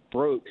rod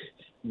broke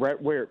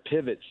right where it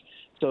pivots.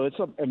 So it's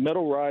a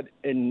metal rod,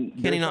 and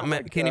can he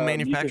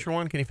manufacture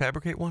one? Can he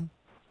fabricate one?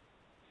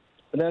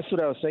 And that's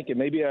what I was thinking.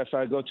 Maybe if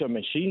I go to a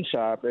machine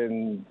shop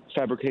and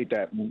fabricate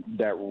that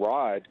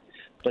rod,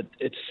 but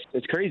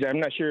it's crazy. I'm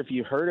not sure if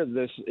you heard of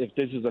this. If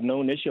this is a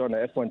known issue on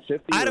the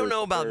F-150. I don't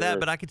know about that,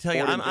 but I can tell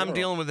you, I'm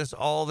dealing with this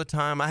all the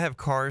time. I have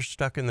cars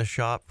stuck in the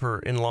shop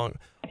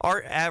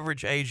Our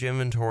average age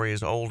inventory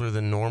is older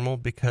than normal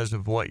because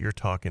of what you're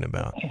talking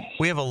about.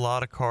 We have a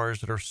lot of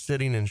cars that are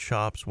sitting in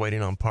shops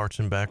waiting on parts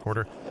in back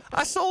order.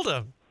 I sold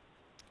a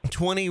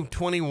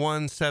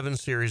 2021 7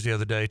 Series the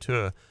other day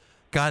to a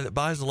guy that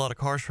buys a lot of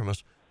cars from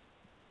us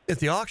at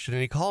the auction,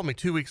 and he called me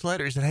 2 weeks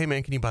later. He said, hey,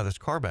 man, can you buy this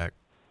car back?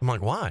 I'm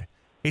like, why?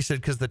 He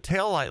said, because the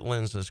taillight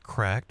lens is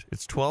cracked.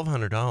 It's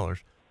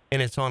 $1,200,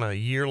 and it's on a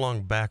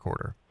year-long back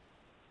order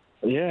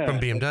from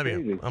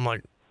BMW. I'm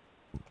like,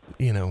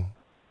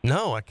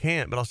 no, I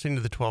can't, but I'll send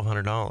you the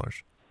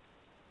 $1,200.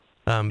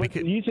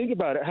 Because you think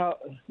about it, how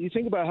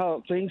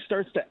things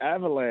starts to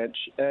avalanche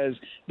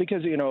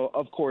because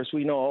of course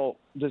we know all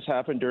this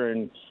happened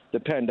during the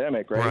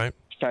pandemic, right?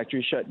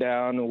 Factory shut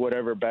down or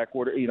whatever, back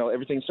order,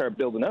 everything started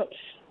building up.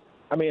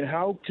 I mean,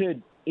 how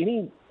could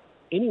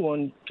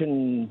anyone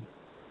can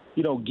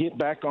get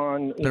back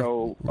on,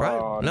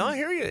 Right. No, I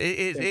hear you.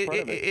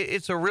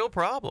 It's a real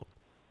problem.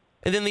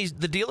 And then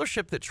the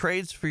dealership that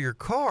trades for your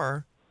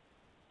car,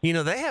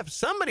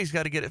 somebody's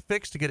got to get it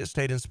fixed to get it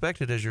state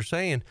inspected, as you're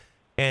saying.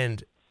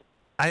 And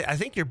I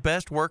think your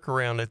best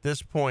workaround at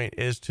this point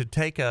is to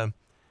take go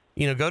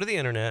to the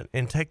internet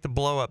and take the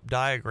blow up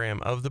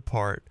diagram of the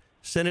part,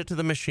 send it to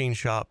the machine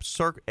shop,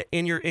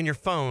 in your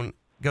phone,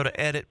 go to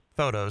edit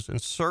photos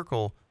and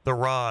circle the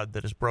rod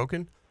that is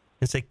broken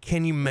and say,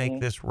 can you make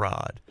this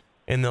rod?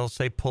 And they'll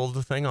say, pull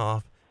the thing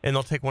off, and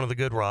they'll take one of the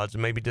good rods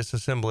and maybe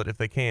disassemble it if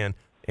they can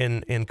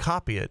and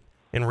copy it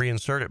and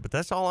reinsert it. But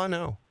that's all I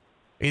know.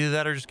 Either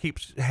that or just keep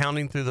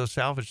hounding through those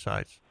salvage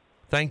sites.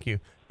 Thank you.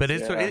 But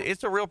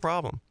it's a real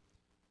problem.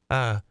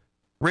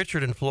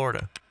 Richard in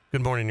Florida.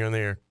 Good morning. You're on the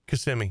air.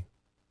 Kissimmee.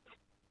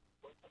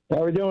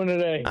 How are we doing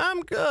today?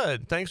 I'm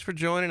good. Thanks for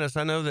joining us.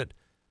 I know that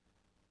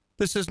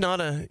this is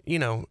not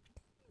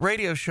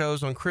radio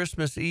shows on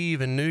Christmas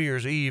Eve and New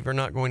Year's Eve are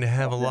not going to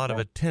have a lot of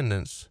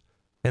attendance.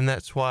 And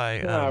that's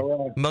why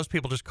most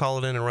people just call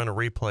it in and run a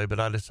replay, but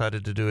I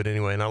decided to do it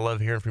anyway. And I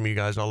love hearing from you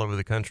guys all over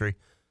the country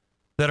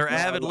that are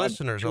avid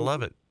listeners. I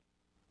love it.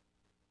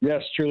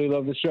 Yes, truly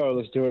love the show.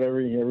 Let's do it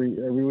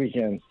every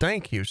weekend.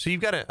 Thank you. So you've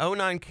got an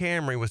 09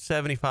 Camry with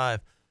 75.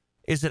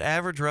 Is it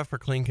average, rough, or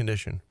clean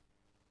condition?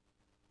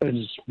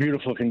 It's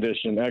beautiful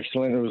condition.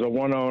 Excellent. It was a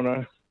one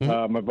owner.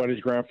 Mm-hmm. My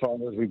buddy's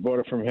grandfather's. We bought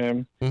it from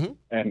him. Mm-hmm.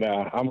 And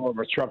I'm more of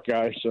a truck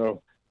guy,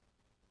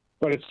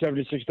 but it's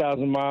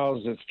 76,000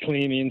 miles. It's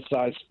clean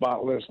inside,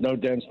 spotless, no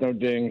dents, no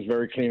dings,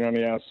 very clean on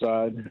the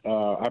outside.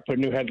 I put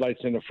new headlights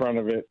in the front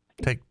of it.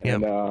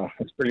 And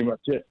that's pretty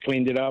much it.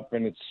 Cleaned it up,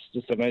 and it's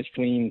just a nice,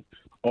 clean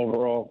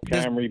overall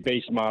Camry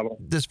base model.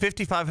 Does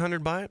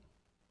 5,500 buy it?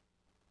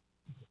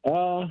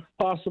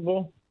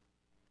 Possible.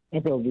 I'll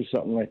probably do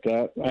something like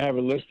that. I have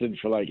it listed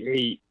for like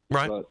 8.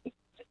 Right. But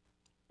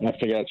I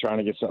figure I'm trying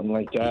to get something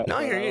like that. No,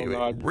 I hear you.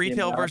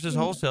 Retail versus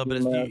wholesale,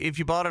 but if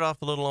you bought it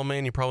off a little old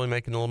man, you're probably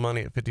making a little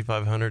money at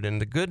 5,500.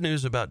 And the good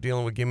news about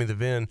dealing with Gimme the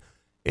VIN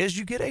is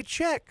you get a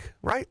check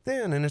right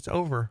then, and it's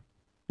over.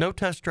 No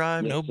test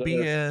drive, no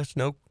BS,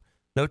 no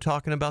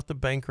talking about the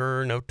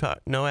banker, no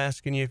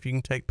asking you if you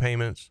can take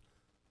payments.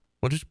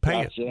 We'll just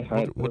pay it.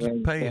 We'll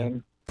just pay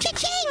it.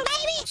 Cha-ching,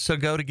 baby! So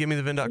go to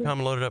GimmeTheVin.com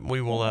and load it up, and we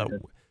will.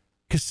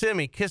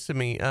 Kissimmee.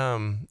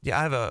 I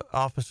have an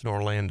office in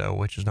Orlando,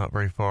 which is not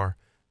very far.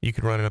 You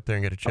could run it up there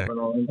and get a check.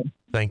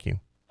 Thank you.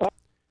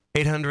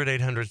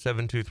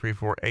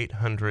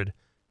 800-800-7234,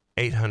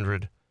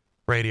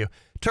 800-800-radio.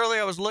 Turley,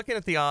 I was looking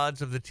at the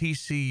odds of the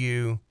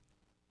TCU.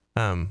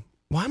 Why am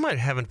I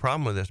having a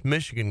problem with this?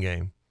 Michigan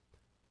game.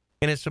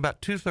 And it's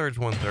about 2/3,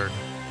 1/3.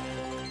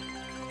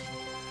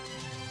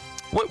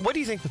 What do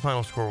you think the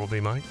final score will be,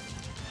 Mike?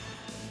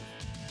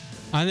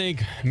 I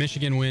think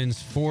Michigan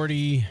wins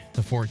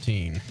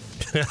 40-14.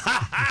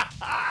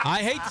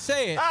 I hate to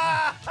say it.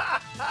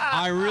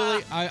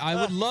 I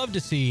would love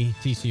to see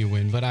TCU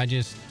win, but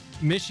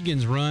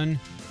Michigan's run,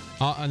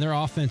 their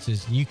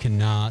offenses, you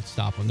cannot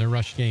stop them. Their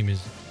rush game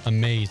is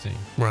amazing.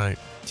 Right.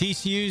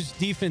 TCU's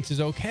defense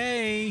is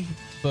okay,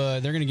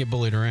 but they're going to get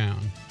bullied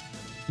around.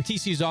 And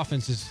TCU's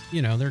offense is,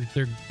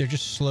 they're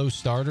just slow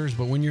starters,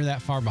 but when you're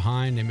that far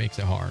behind, it makes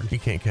it hard. You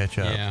can't catch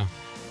up. Yeah.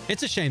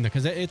 It's a shame, though,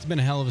 because it's been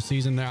a hell of a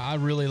season there. I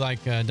really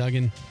like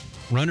Duggan,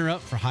 runner-up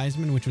for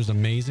Heisman, which was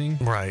amazing.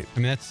 Right. I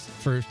mean, that's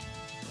for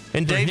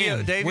And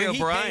Davey where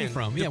O'Brien, he came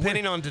from.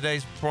 depending on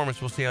today's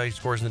performance, we'll see how he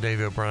scores in the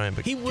Davey O'Brien.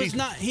 But he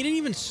didn't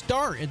even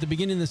start at the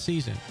beginning of the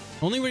season.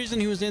 Only reason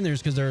he was in there is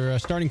because their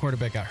starting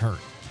quarterback got hurt.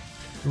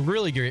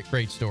 Really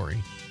great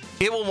story.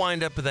 It will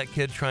wind up with that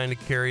kid trying to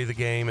carry the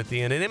game at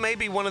the end. And it may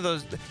be one of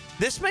those.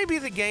 This may be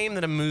the game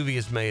that a movie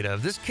is made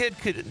of. This kid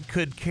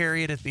could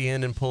carry it at the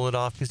end and pull it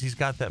off because he's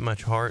got that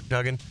much heart,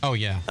 Duggan. Oh,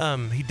 yeah.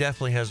 He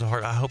definitely has a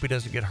heart. I hope he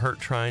doesn't get hurt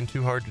trying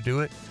too hard to do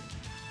it.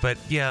 But,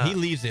 yeah. He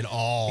leaves it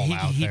all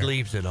out there. He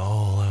leaves it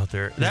all out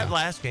there. That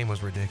last game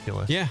was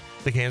ridiculous. Yeah.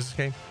 The Kansas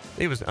game.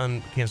 It was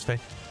Kansas State.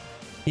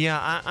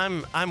 Yeah,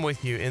 I'm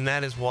with you. And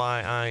that is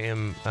why I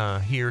am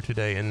here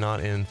today and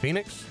not in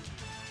Phoenix.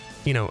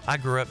 I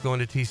grew up going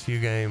to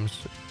TCU games,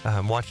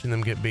 watching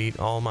them get beat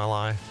all my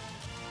life.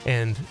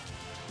 And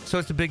so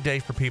it's a big day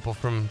for people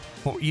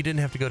you didn't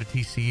have to go to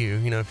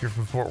TCU, if you're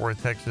from Fort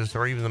Worth, Texas,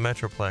 or even the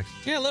Metroplex.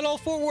 Yeah, little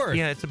old Fort Worth.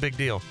 Yeah, it's a big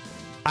deal.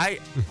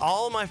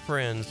 All my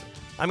friends,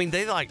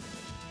 they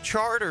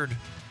chartered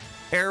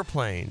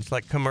airplanes,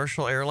 like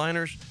commercial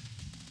airliners,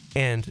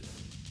 and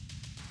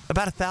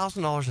about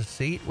 $1,000 a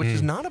seat, which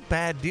is not a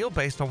bad deal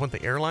based on what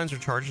the airlines are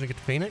charging to get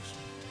to Phoenix.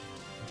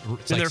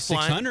 It's like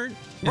 $600.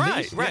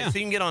 Right. Yeah. So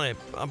you can get on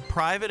a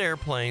private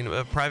airplane,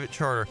 a private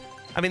charter.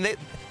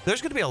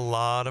 There's going to be a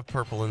lot of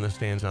purple in the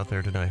stands out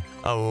there today.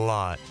 A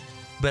lot.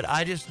 But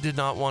I just did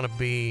not want to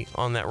be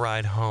on that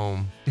ride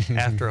home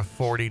after a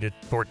 40-14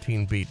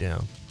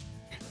 beatdown.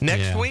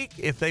 Next week,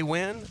 if they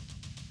win,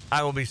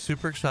 I will be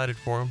super excited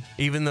for them,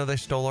 even though they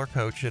stole our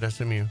coach at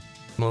SMU.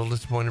 I'm a little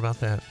disappointed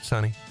about that,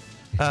 Sonny.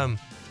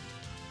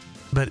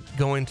 But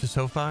going to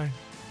SoFi, I'm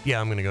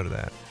going to go to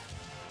that.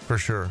 For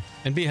sure.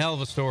 And be a hell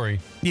of a story.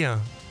 Yeah.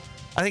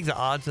 I think the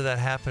odds of that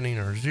happening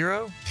are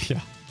 0.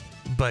 Yeah.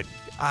 But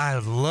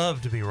I'd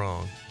love to be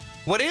wrong.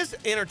 What is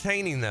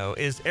entertaining, though,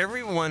 is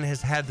everyone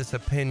has had this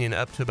opinion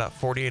up to about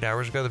 48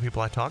 hours ago, the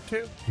people I talk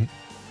to.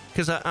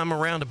 Because I'm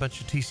around a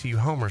bunch of TCU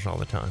homers all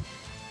the time.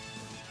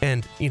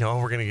 And, we're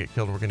going to get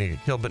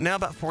killed. But now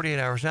about 48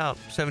 hours out,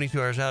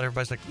 72 hours out,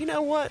 everybody's like, you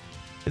know what?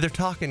 They're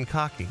talking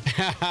cocky.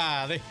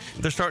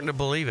 They're starting to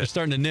believe it. They're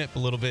starting to nip a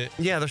little bit.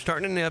 Yeah, they're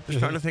starting to nip. They're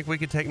starting to think we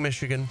could take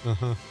Michigan.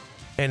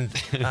 And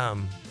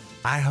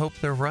I hope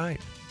they're right.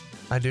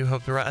 I do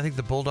hope they're right. I think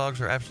the Bulldogs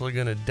are absolutely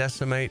going to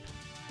decimate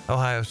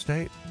Ohio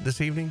State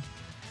this evening.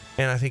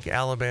 And I think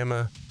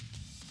Alabama,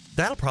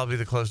 that'll probably be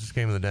the closest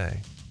game of the day.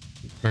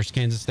 Versus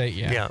Kansas State,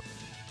 yeah. Yeah.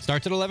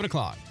 Starts at 11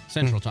 o'clock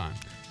Central Time.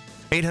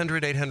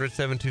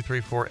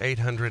 800-800-7234,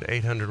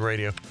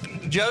 800-800-RADIO.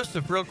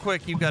 Joseph, real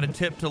quick, you've got a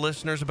tip to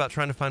listeners about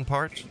trying to find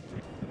parts?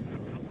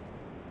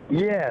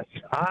 Yes,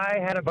 I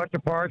had a bunch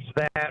of parts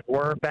that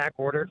were back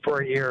ordered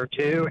for a year or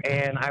two,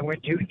 and I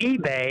went to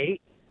eBay.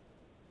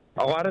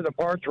 A lot of the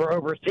parts were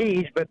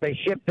overseas, but they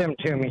shipped them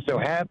to me. So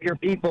have your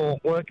people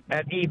look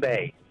at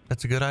eBay.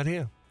 That's a good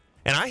idea.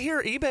 And I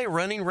hear eBay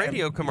running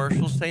radio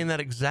commercials saying that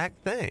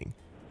exact thing.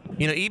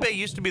 eBay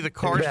used to be the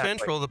Car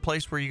Central, the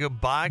place where you go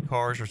buy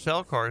cars or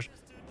sell cars.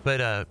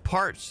 But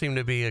parts seem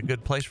to be a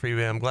good place for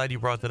eBay. I'm glad you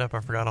brought that up. I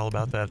forgot all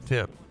about that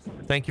tip.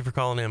 Thank you for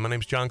calling in. My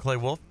name's John Clay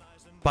Wolf.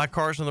 Buy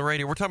cars on the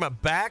radio. We're talking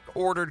about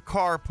back-ordered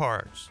car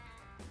parts.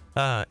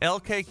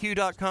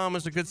 LKQ.com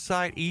is a good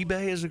site.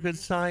 eBay is a good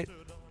site.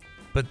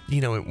 But,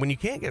 when you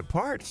can't get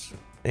parts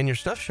and your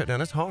stuff shut down,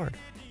 it's hard.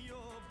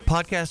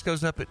 Podcast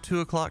goes up at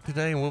 2 o'clock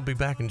today, and we'll be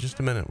back in just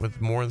a minute with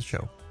more of the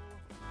show.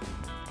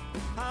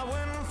 I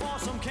went for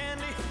some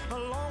candy.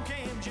 Along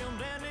came Jim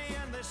Dandy,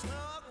 and they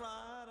snuck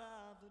right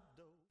out the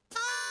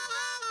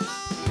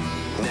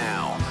door.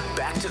 Now,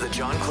 back to the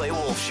John Clay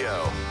Wolf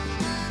Show.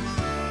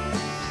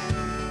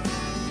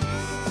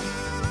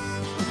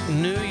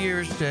 New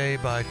Year's Day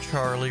by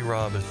Charlie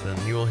Robison.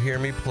 You will hear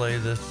me play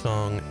this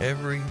song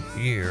every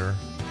year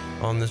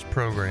on this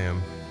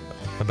program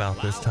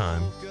about this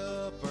time.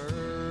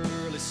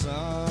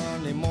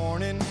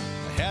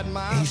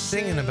 He's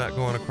singing about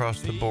going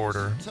across the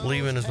border,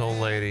 leaving his old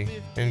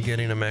lady, and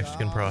getting a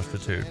Mexican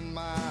prostitute.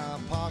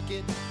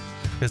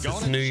 Because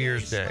it's New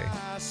Year's Day.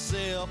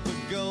 A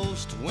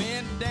ghost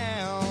went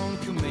down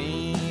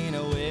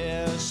Camino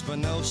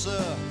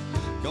Espinosa.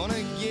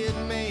 Gonna get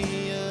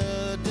me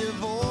a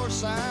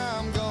divorce.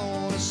 I'm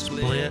gonna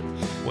split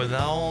with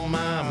all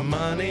my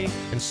money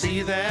and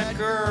see that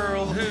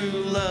girl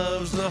who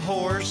loves the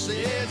horse.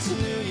 It's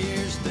New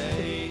Year's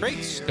Day.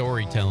 Great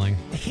storytelling.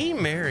 He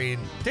married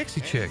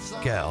Dixie Chick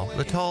gal,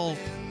 the tall,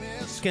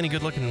 skinny,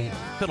 good-looking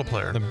fiddle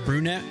player. The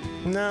brunette?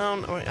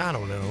 No, I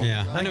don't know.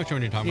 Yeah, I know which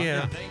one you're talking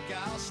about. Yeah.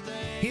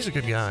 He's a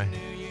good guy.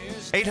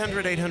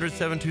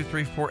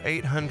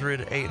 800-800-7234,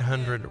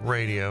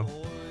 800-800-RADIO.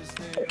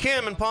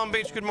 Kim in Palm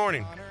Beach, good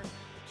morning.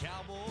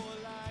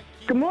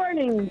 Good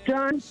morning,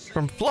 John.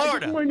 From Florida. I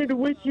just wanted to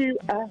wish you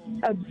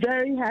a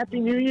very happy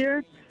New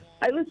Year.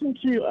 I listen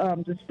to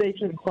the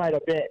station quite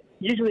a bit,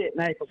 usually at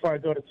night before I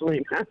go to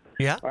sleep.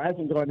 Yeah? Or as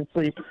I'm going to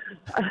sleep.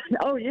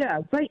 Oh, yeah,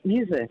 great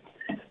music.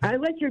 I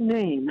like your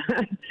name.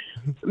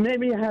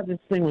 Maybe I have this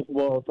thing with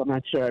wolves. I'm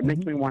not sure. It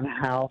makes me want to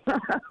howl.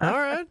 All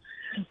right.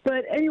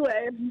 But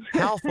anyway.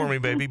 Howl for me,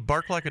 baby.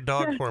 Bark like a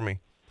dog for me.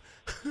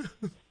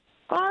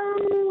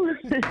 Oh.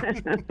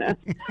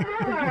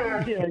 How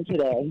are you doing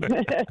today?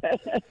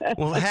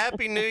 Well,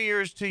 happy New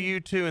Year's to you,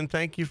 too, and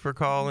thank you for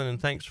calling, and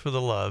thanks for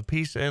the love.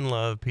 Peace and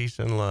love, peace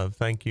and love.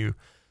 Thank you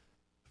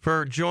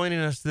for joining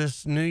us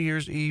this New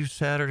Year's Eve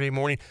Saturday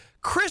morning.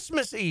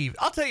 Christmas Eve.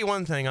 I'll tell you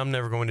one thing I'm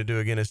never going to do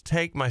again is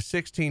take my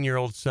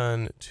 16-year-old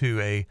son to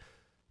a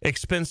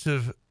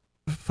expensive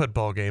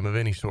football game of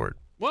any sort.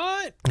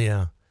 What?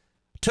 Yeah.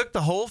 Took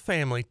the whole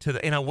family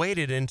and I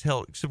waited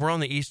until, so we're on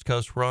the East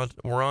Coast,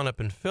 we're on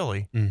up in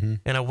Philly, and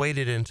I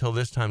waited until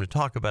this time to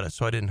talk about it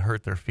so I didn't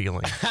hurt their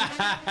feelings.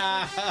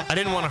 I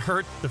didn't want to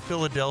hurt the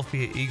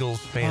Philadelphia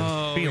Eagles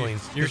fans'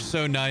 feelings. You're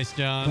so nice,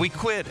 John. We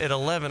quit at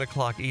 11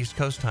 o'clock East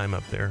Coast time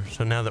up there,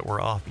 so now that we're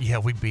off, yeah,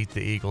 we beat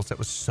the Eagles. That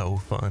was so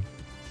fun.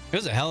 It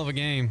was a hell of a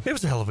game. It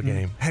was a hell of a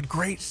game. Had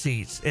great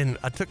seats, and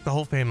I took the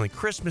whole family.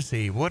 Christmas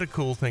Eve, what a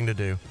cool thing to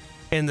do.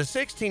 And the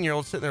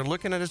 16-year-old sitting there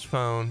looking at his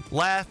phone,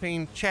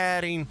 laughing,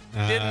 chatting,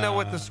 didn't know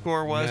what the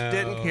score was,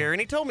 didn't care.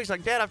 And he told me, he's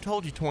like, Dad, I've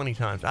told you 20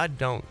 times, I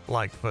don't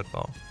like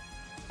football.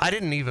 I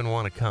didn't even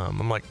want to come.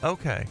 I'm like,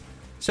 okay.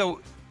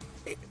 So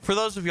for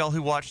those of y'all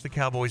who watched the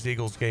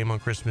Cowboys-Eagles game on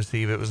Christmas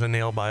Eve, it was a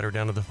nail-biter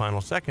down to the final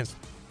seconds.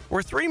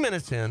 We're 3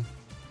 minutes in.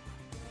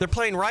 They're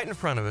playing right in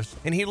front of us.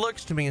 And he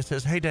looks to me and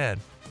says, hey, Dad,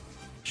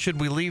 should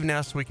we leave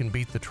now so we can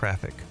beat the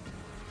traffic?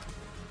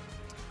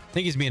 I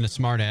think he's being a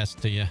smart ass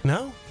to you.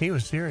 No, he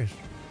was serious.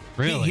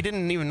 Really? He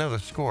didn't even know the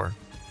score.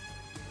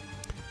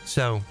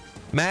 So,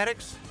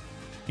 Maddox,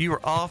 you are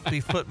off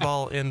the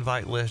football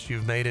invite list.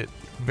 You've made it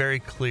very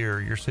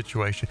clear, your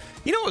situation.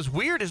 You know what's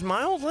weird is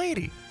my old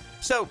lady.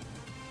 So,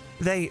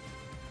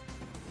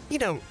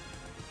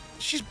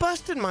 she's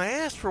busting my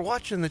ass for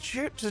watching the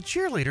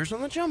cheerleaders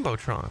on the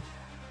Jumbotron.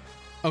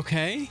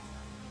 Okay.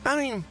 I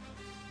mean,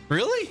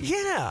 really?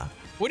 Yeah.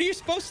 What are you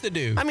supposed to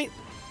do? I mean,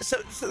 so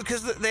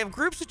because they have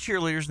groups of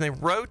cheerleaders and they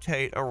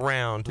rotate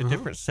around to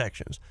different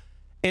sections.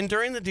 And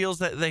during the deals,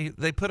 that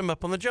they put them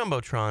up on the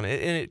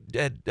jumbotron.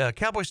 At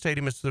Cowboy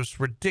Stadium, it's this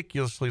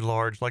ridiculously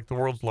large, like the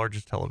world's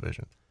largest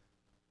television.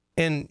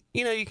 And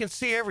you can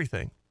see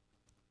everything.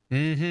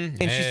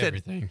 Mm-hmm. And she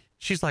Everything. said,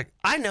 she's like,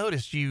 I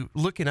noticed you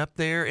looking up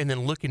there and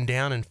then looking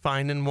down and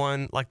finding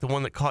one, like the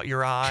one that caught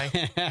your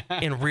eye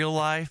in real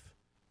life.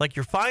 Like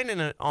you're finding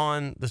it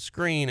on the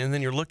screen and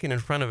then you're looking in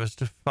front of us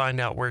to find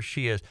out where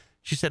she is.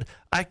 She said,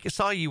 I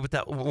saw you with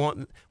that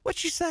one. What'd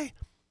she say?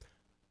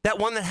 That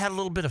one that had a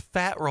little bit of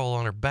fat roll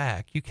on her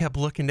back. You kept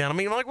looking down. I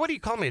mean, like, what do you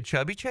call me, a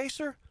chubby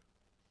chaser?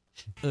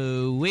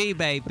 Ooh, wee,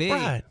 baby.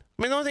 Right.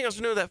 I mean, the only thing I was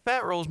knew that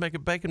fat roll is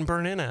making bacon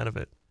burn in out of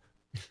it.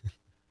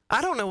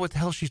 I don't know what the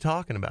hell she's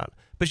talking about.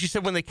 But she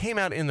said when they came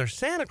out in their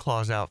Santa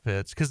Claus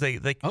outfits, because they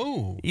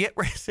yeah,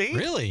 see?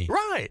 Really?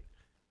 Right.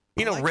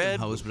 I like red.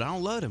 them hoes, but I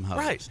don't love them hoes.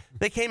 Right.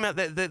 They came out,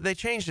 they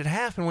changed it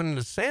half and went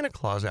into Santa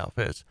Claus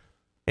outfits.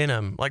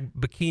 In like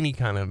bikini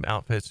kind of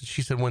outfits.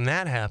 She said when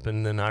that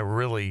happened, then I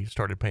really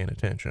started paying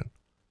attention.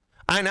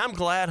 And I'm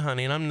glad,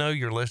 honey, and I know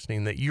you're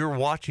listening, that you're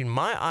watching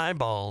my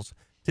eyeballs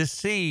to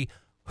see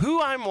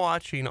who I'm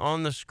watching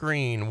on the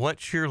screen, what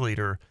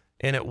cheerleader,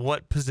 and at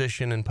what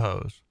position and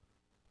pose.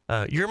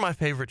 You're my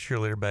favorite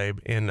cheerleader, babe,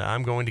 and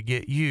I'm going to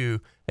get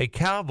you a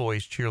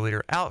Cowboys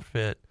cheerleader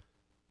outfit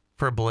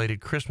for a belated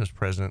Christmas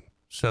present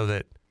so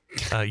that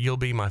you'll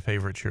be my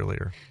favorite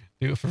cheerleader.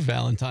 Do it for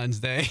Valentine's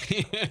Day.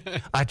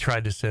 I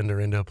tried to send her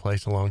into a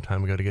place a long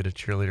time ago to get a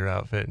cheerleader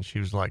outfit, and she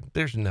was like,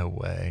 there's no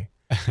way.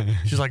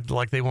 She's like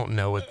they won't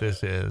know what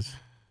this is.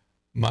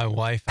 My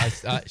wife,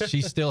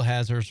 she still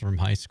has hers from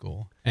high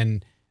school.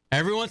 And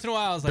every once in a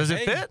while, I was like, does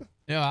it fit?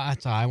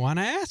 I want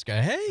to ask her,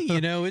 hey,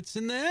 it's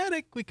in the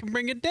attic. We can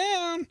bring it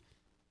down.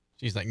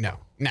 She's like, no.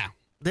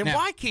 Then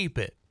why keep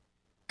it?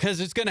 Because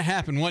it's going to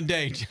happen one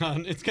day,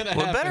 John. It's going to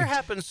happen. Well, it better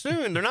happen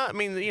soon. They're not, I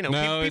mean,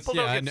 No, people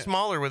don't get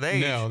smaller with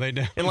age. No, they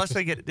don't. Unless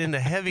they get into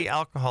heavy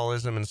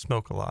alcoholism and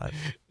smoke a lot.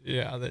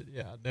 Yeah,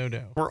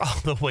 no. Where all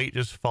the weight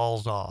just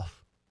falls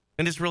off.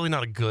 And it's really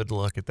not a good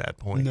look at that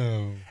point.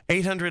 No.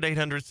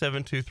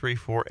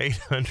 800-800-7234,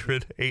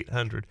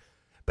 800-800.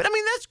 But, I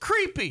mean, that's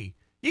creepy.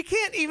 You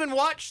can't even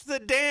watch the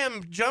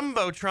damn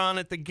Jumbotron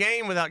at the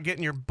game without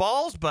getting your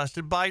balls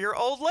busted by your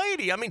old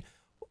lady. I mean,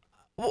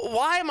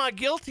 why am I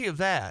guilty of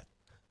that?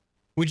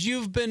 Would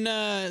you have been,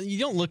 you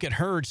don't look at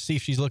her to see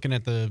if she's looking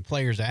at the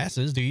players'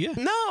 asses, do you?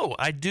 No,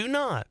 I do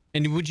not.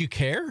 And would you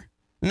care?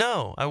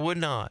 No, I would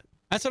not.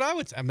 That's what I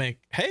would say. I mean,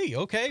 hey,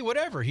 okay,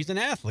 whatever. He's an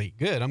athlete.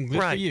 Good. I'm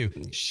good for you.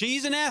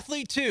 She's an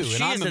athlete, too.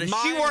 She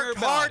worked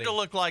hard to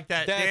look like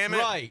that, damn it.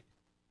 That's right.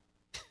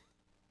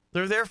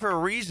 They're there for a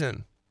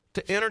reason,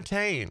 to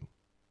entertain.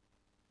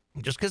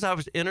 Just because I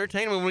was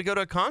entertained. When we go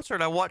to a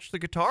concert, I watch the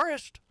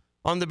guitarist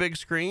on the big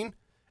screen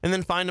and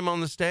then find him on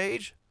the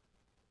stage.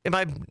 Am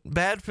I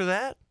bad for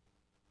that?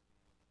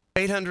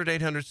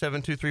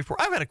 800-800-7234.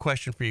 I've got a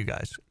question for you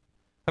guys.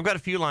 I've got a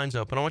few lines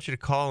open. I want you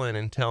to call in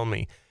and tell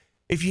me,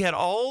 if you had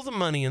all the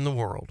money in the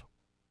world,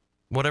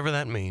 whatever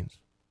that means,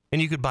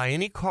 and you could buy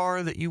any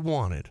car that you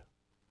wanted,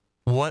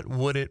 what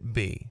would it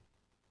be?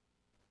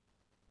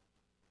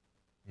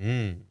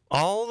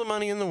 All the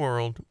money in the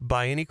world,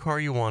 buy any car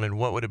you wanted,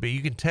 what would it be?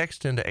 You can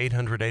text into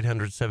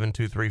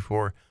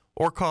 800-800-7234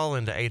 or call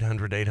into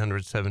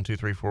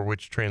 800-800-7234,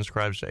 which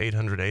transcribes to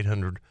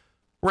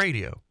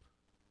 800-800-RADIO.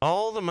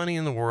 All the money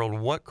in the world,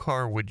 what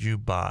car would you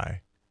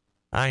buy?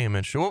 I am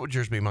interested. What would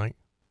yours be, Mike?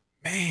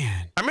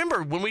 Man. I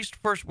remember when we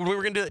were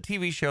going to do that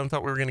TV show and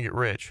thought we were going to get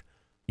rich,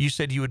 you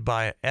said you would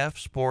buy an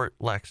F-Sport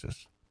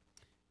Lexus.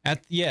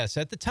 At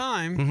the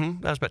time.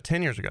 Mm-hmm. That was about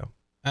 10 years ago.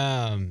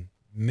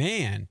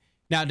 Man.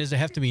 Now, does it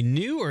have to be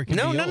new or can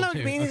it be old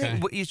too? Okay.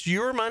 It's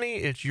your money.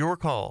 It's your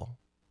call.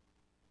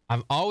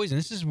 I've always, and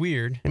this is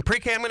weird. And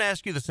pre-K, I'm going to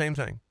ask you the same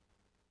thing.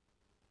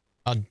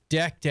 A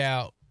decked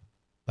out,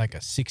 like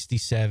a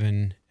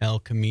 67 El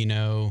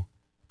Camino.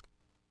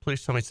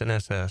 Please tell me it's an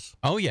SS.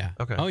 Oh, yeah.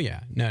 Okay. Oh,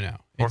 yeah. No.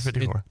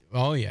 454.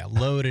 Oh, yeah.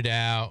 Loaded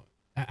out.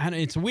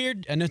 It's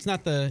weird, and it's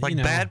not the,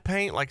 bad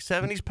paint, like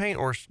 70s paint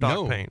or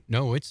stock paint?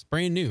 No, it's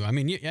brand new. I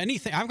mean,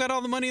 anything. I've got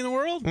all the money in the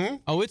world.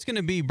 Oh, it's going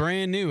to be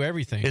brand new,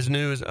 everything. As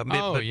new as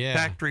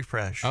factory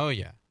fresh. Oh,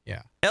 yeah.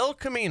 El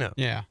Camino.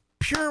 Yeah.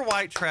 Pure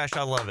white trash.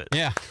 I love it.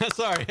 Yeah.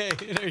 Sorry. Hey,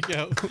 there you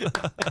go.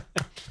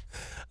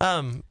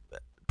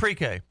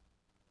 Pre-K.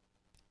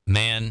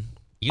 Man,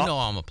 you know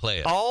I'm a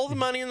player. All the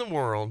money in the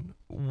world,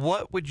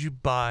 what would you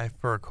buy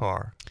for a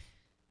car?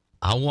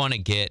 I want to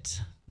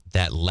get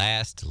that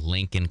last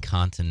Lincoln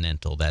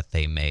Continental that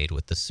they made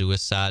with the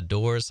suicide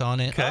doors on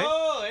it. Okay.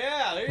 Oh,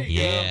 yeah. There you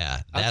go.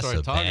 Yeah, that's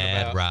a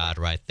bad ride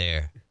right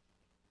there.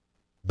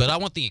 But I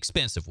want the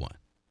expensive one.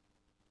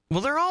 Well,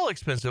 they're all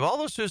expensive. All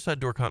those suicide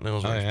door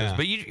Continentals are expensive.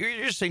 But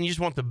you're just saying you just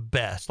want the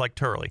best, like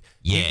Turley.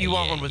 You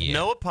want one with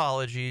no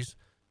apologies,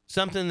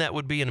 something that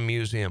would be in a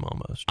museum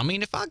almost. I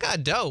mean, if I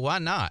got dough, why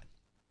not?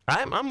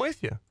 I'm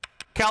with you.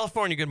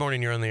 California, good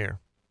morning. You're on the air.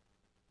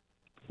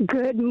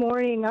 Good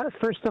morning.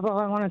 First of all,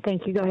 I want to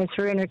thank you guys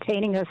for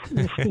entertaining us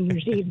this New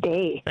Year's Eve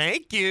day.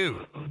 Thank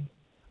you.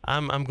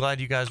 I'm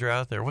glad you guys are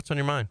out there. What's on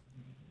your mind?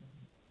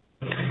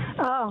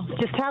 Oh,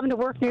 just having to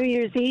work New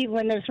Year's Eve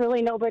when there's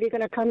really nobody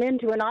going to come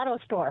into an auto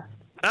store.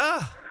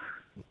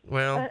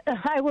 Well,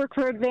 I work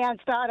for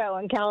Advanced Auto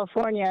in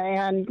California,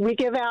 and we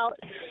give out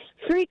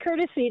free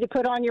courtesy to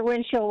put on your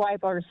windshield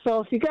wipers.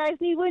 So if you guys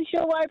need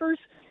windshield wipers,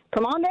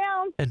 come on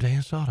down.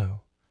 Advanced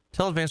Auto.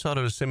 Tell Advanced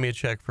Auto to send me a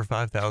check for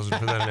 $5,000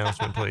 for that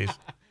announcement, please.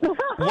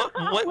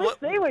 What?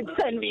 They would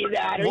send me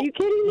that. Are you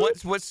kidding me?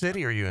 What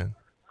city are you in?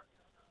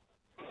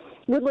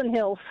 Woodland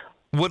Hills.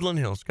 Woodland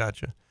Hills,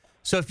 gotcha.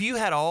 So if you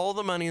had all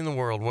the money in the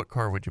world, what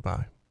car would you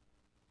buy?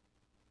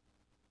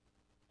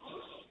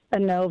 A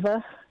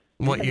Nova.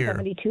 What year?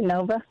 72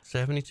 Nova.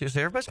 72. So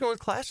everybody's going with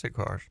classic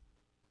cars.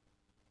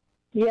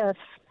 Yes.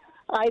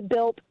 I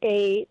built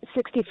a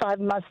 65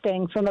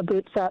 Mustang from a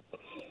boots up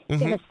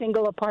in a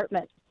single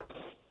apartment.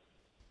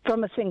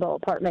 From a single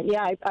apartment.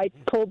 Yeah, I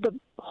pulled the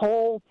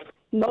whole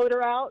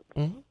motor out,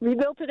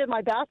 rebuilt it in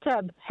my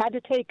bathtub, had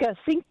to take a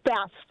sink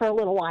bath for a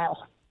little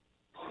while.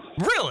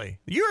 Really?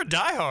 You're a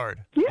diehard.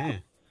 Yeah.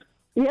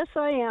 Yes,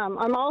 I am.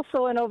 I'm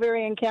also an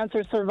ovarian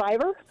cancer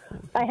survivor.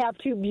 I have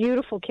 2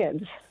 beautiful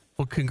kids.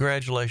 Well,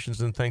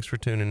 congratulations and thanks for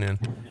tuning in.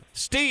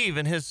 Steve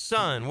and his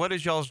son, what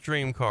is y'all's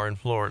dream car in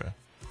Florida?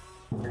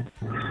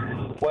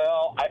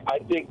 Well, I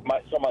think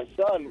my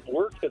son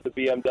works at the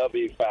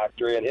BMW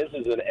factory, and his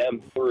is an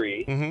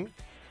M3,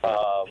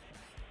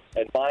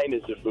 and mine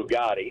is a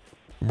Bugatti.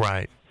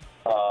 Right.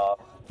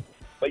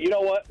 But you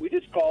know what? We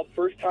just called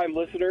first-time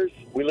listeners.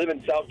 We live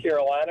in South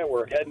Carolina.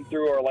 We're heading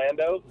through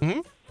Orlando,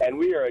 and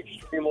we are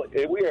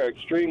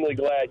extremely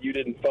glad you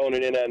didn't phone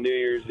it in on New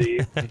Year's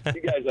Eve.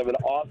 You guys have an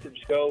awesome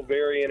show,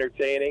 very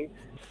entertaining,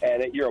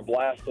 and you're a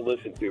blast to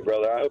listen to,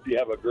 brother. I hope you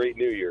have a great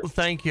New Year. Well,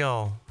 thank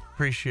y'all.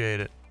 Appreciate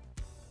it.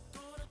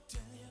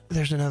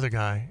 There's another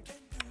guy.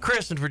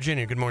 Chris in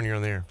Virginia. Good morning. You're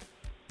on the air.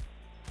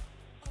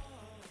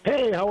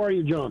 Hey, how are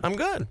you, John? I'm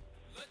good.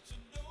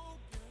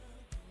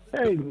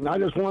 Hey, I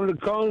just wanted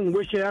to call and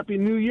wish you a Happy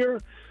New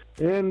Year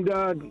and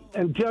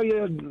tell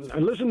you I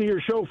listened to your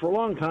show for a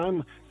long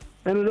time.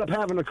 Ended up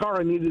having a car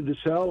I needed to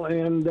sell,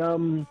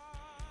 and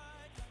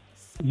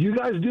you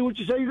guys do what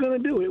you say you're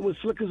going to do. It was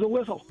slick as a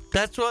whistle.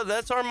 That's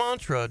our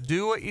mantra.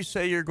 Do what you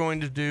say you're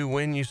going to do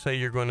when you say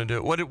you're going to do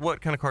it.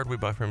 What kind of car did we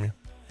buy from you?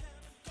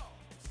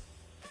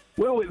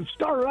 Well, it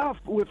started off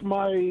with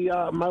my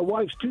my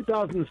wife's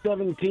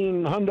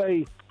 2017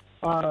 Hyundai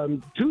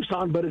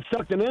Tucson, but it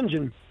sucked an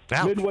engine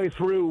midway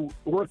through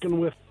working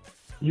with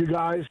you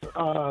guys.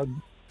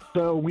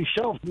 So we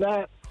shelved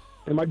that,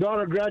 and my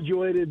daughter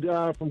graduated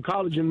from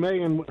college in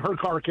May, and her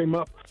car came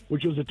up,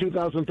 which was a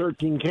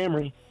 2013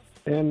 Camry,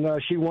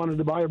 and she wanted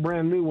to buy a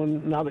brand new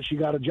one now that she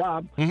got a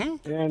job. And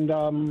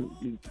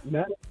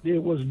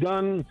it was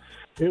done.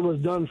 It was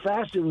done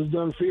fast. It was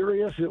done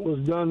furious. It was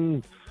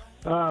done.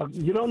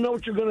 You don't know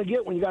what you're going to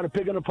get when you got a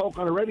pig and a poke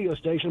on a radio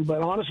station,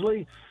 but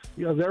honestly,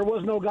 there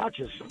was no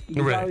gotchas.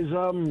 You guys,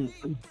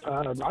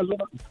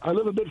 I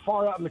live a bit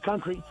far out in the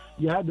country.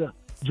 You had to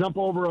jump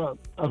over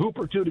a hoop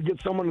or two to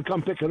get someone to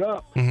come pick it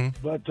up,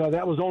 but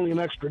that was only an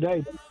extra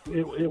day.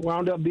 It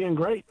wound up being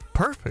great.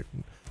 Perfect.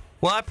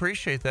 Well, I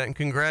appreciate that, and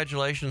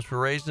congratulations for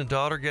raising a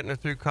daughter, getting her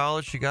through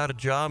college. She got a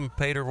job and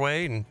paid her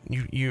way, and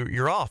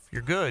you're off.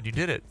 You're good. You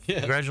did it. Yeah.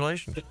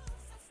 Congratulations.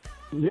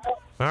 Yeah.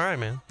 All right,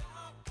 man.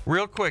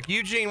 Real quick,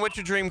 Eugene, what's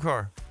your dream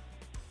car?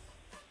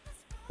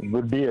 It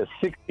would be a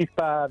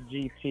 65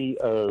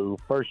 GTO,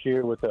 first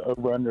year with the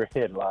over-under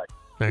headlight.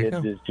 It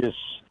is just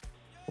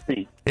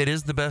sweet. It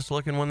is the best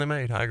looking one they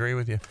made. I agree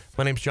with you.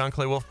 My name's John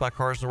Clay Wolf, by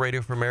Cars on the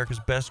Radio for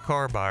America's Best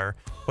Car Buyer.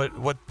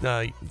 What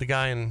the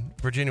guy in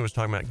Virginia was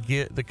talking about,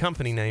 the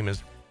company name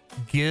is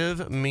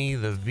Give Me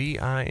the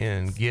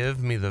VIN,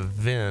 Give Me the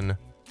VIN.com.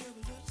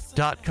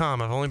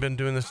 I've only been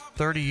doing this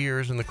 30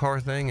 years in the car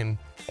thing and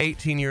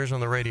 18 years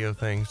on the radio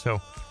thing, so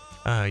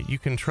you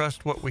can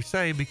trust what we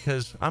say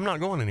because I'm not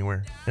going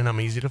anywhere and I'm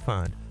easy to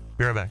find.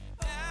 Be right back.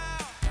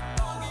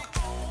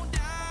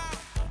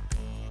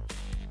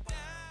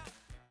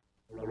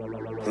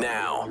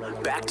 Now,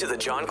 back to the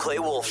John Clay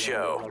Wolf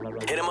Show.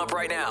 Hit him up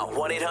right now,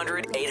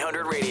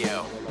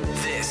 1-800-800-RADIO.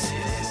 This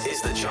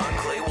is the John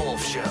Clay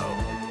Wolf Show.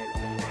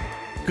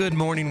 Good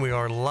morning. We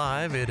are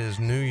live. It is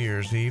New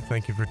Year's Eve.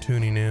 Thank you for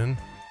tuning in.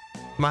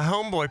 My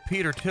homeboy,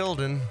 Peter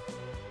Tilden,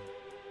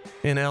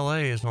 in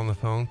L.A. is on the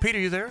phone. Peter,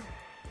 you there?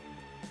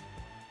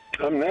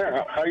 I'm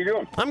there. How you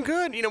doing? I'm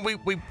good. You know,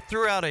 we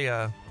threw out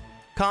a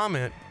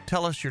comment.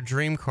 Tell us your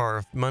dream car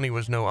if money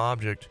was no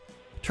object.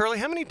 Turley,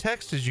 how many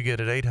texts did you get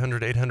at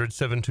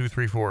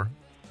 800-800-7234?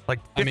 Like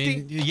 50? I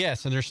mean,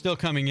 yes, and they're still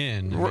coming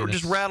in.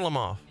 Just rattle them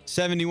off.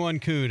 71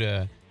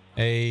 Cuda,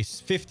 a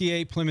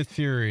 58 Plymouth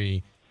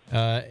Fury,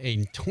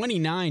 a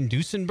 29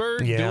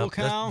 Duesenberg dual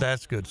cow.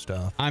 That's good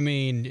stuff. I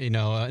mean,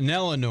 an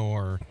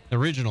Eleanor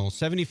original,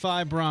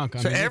 75 Bronco.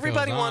 So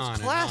everybody wants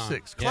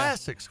classics,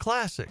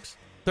 classics.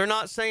 They're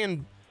not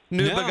saying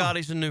new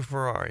Bugattis and new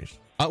Ferraris.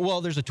 Well,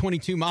 there's a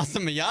 22 Mazda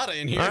Miata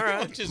in here,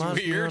 which is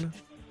weird.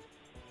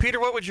 Peter,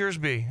 what would yours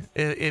be?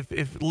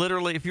 If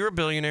literally, if you're a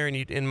billionaire and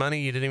in money,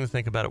 you didn't even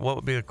think about it, what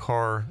would be the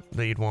car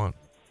that you'd want,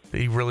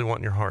 that you really want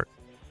in your heart?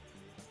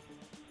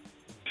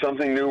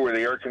 Something new where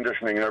the air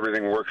conditioning and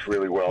everything works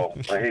really well.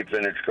 I hate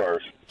vintage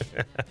cars.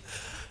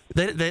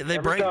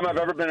 Every time I've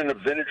ever been in a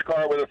vintage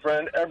car with a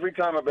friend,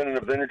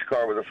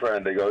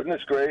 they go, isn't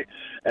this great?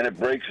 And it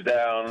breaks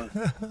down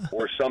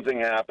or something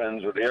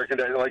happens with the air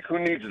conditioning. Like, who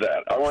needs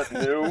that? I want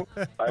new.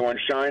 I want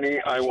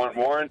shiny. I want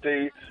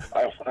warranty.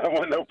 I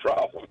want no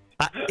problem.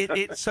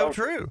 It's so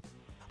true.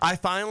 I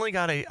finally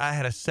I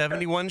had a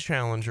 71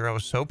 Challenger. I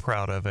was so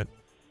proud of it.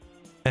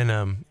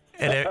 And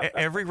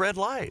every red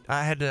light,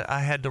 I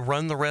had to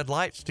run the red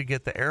lights to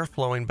get the air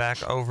flowing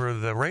back over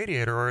the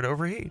radiator or it'd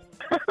overheat.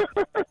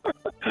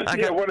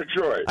 What a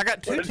joy. I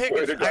got two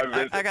tickets.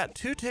 I got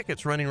 2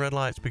 tickets running red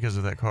lights because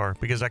of that car,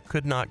 because I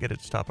could not get it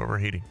to stop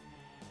overheating.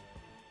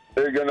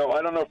 There you go. No,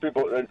 I don't know if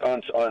people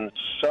on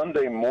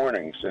Sunday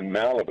mornings in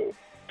Malibu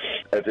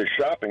at the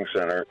shopping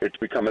center, it's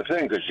become a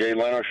thing because Jay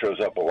Leno shows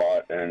up a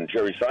lot and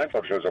Jerry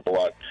Seinfeld shows up a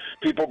lot.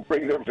 People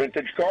bring their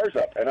vintage cars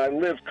up, and I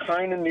live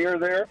kind of near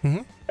there.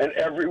 Mm-hmm. And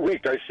every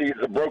week I see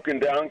the broken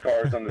down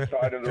cars on the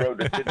side of the road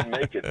that didn't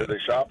make it to the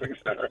shopping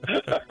center.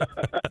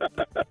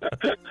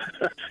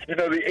 You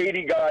know, the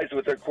 80 guys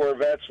with their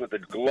Corvettes with the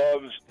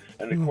gloves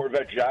and the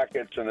Corvette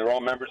jackets, and they're all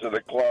members of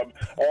the club,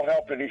 all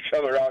helping each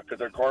other out because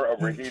their car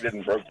overheated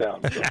and broke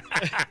down. So,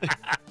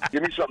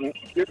 give me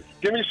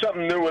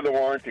something new with a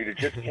warranty that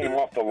just came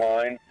off the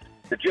line,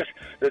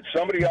 that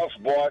somebody else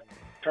bought,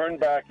 turned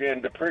back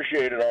in,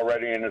 depreciated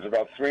already, and is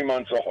about 3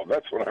 months old.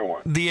 That's what I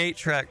want. The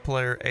 8-track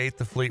player ate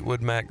the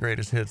Fleetwood Mac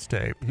Greatest Hits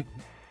tape.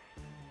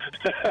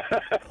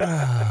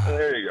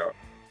 There you go.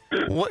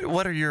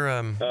 What are your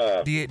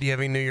do you have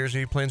any New Year's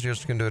Eve plans, or you're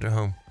just gonna do it at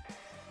home?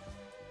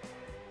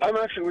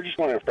 We're just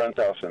going to a friend's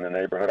house in the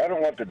neighborhood. I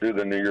don't want to do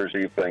the New Year's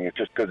Eve thing. It's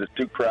just because it's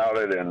too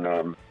crowded, and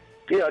I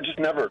just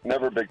never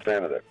a big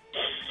fan of it.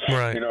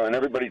 Right. You know, and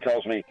everybody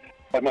tells me,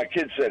 like my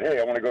kid said, hey,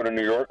 I want to go to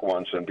New York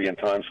once and be in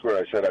Times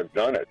Square. I said, I've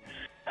done it.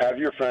 Have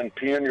your friend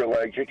pee on your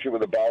leg, hit you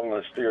with a bottle,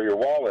 and steal your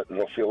wallet, and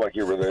they'll feel like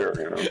you were there,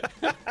 you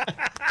know.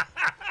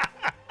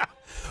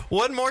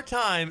 One more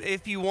time,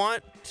 if you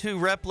want to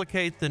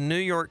replicate the New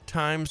York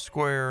Times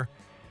Square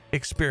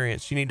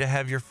experience, you need to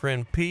have your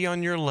friend pee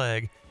on your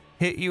leg,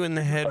 hit you in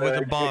the head with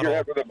a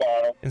bottle,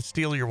 and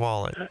steal your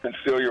wallet.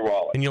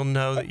 And you'll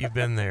know that you've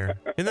been there.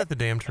 Isn't that the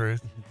damn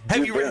truth?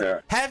 Have you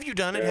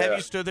done it? Yeah. Have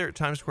you stood there at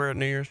Times Square at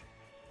New Year's?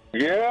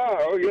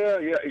 Yeah, yeah.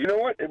 You know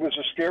what? It was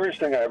the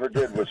scariest thing I ever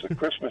did was the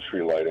Christmas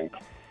tree lighting.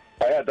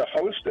 I had to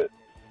host it.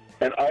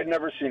 And I'd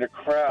never seen a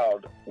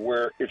crowd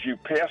where if you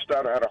passed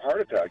out or had a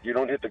heart attack, you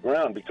don't hit the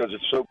ground because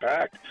it's so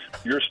packed.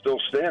 You're still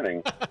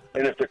standing.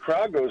 And if the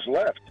crowd goes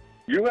left,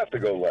 you have to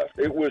go left.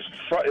 It was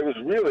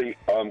really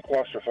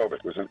claustrophobic.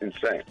 It was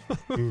insane.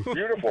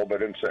 Beautiful,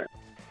 but insane.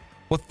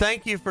 Well,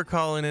 thank you for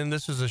calling in.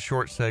 This is a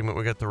short segment.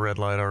 We got the red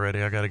light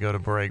already. I got to go to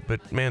break.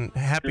 But, man,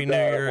 Happy New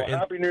Year. Well,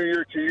 Happy New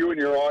Year to you and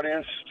your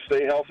audience.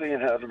 Stay healthy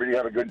and everybody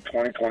have a good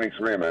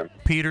 2023, man.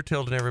 Peter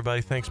Tilden,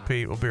 everybody. Thanks,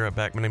 Pete. We'll be right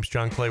back. My name's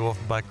John Clay Wolf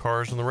of Buy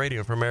Cars on the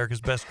Radio for America's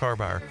Best Car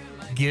Buyer.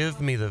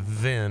 Give me the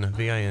VIN,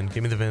 V-I-N,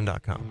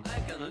 givemethevin.com.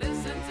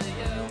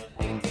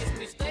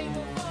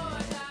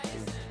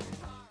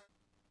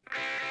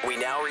 We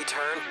now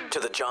return to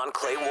the John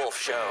Clay Wolf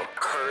Show.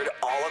 Heard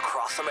all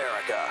across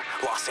America.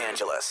 Los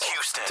Angeles,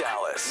 Houston,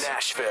 Dallas,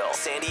 Nashville,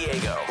 San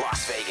Diego,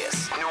 Las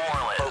Vegas, New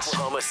Orleans,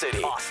 Oklahoma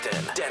City,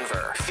 Austin,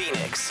 Denver,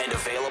 Phoenix, and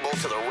available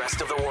to the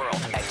rest of the world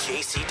at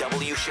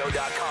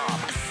jcwshow.com.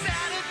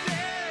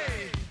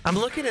 I'm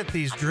looking at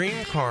these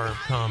dream car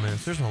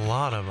comments. There's a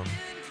lot of them.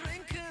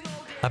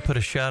 I put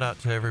a shout out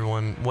to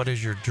everyone. What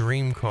is your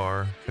dream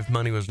car if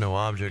money was no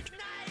object?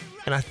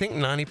 And I think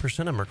 90%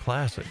 of them are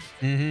classics.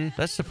 Mm-hmm.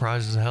 That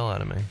surprises the hell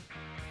out of me.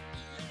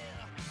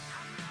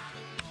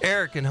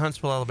 Eric in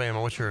Huntsville,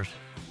 Alabama. What's yours?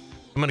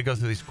 I'm going to go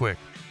through these quick.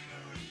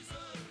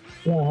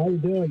 Yeah, how you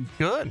doing?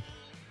 Good.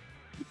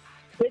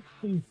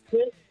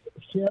 66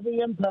 Chevy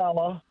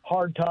Impala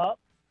hardtop.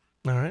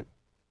 All right.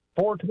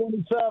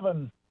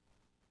 427.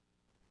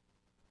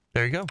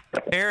 There you go.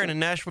 Aaron in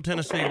Nashville,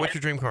 Tennessee. What's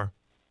your dream car?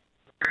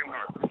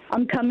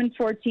 I'm coming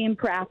for Team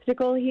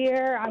Practical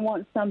here. I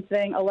want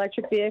something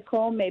electric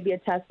vehicle, maybe a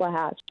Tesla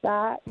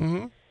hatchback.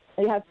 Mm-hmm.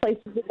 You have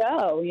places to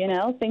go,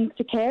 things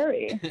to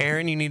carry.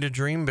 Aaron, you need to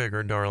dream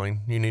bigger,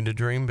 darling. You need to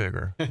dream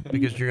bigger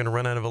because you're going to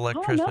run out of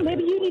electricity. Oh, no,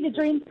 maybe you need to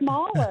dream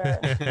smaller.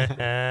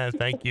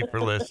 Thank you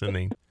for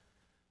listening.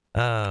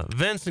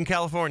 Vince in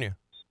California.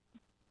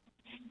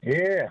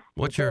 Yeah.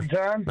 What's your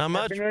time? Not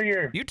much. Happy New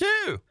Year. You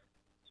too.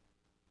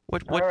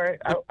 What? All right.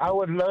 I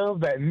would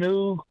love that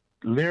new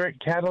Lyric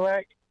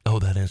Cadillac. Oh,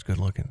 that is good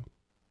looking.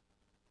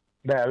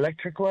 The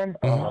electric one?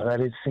 Mm-hmm. Oh, that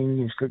is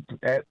seems good.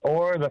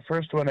 Or the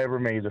first one ever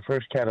made, the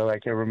first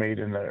Cadillac ever made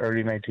in the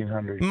early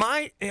 1900s.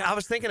 I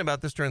was thinking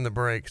about this during the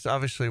breaks.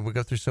 Obviously, we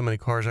go through so many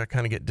cars, I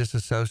kind of get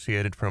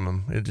disassociated from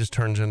them. It just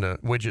turns into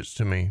widgets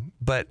to me.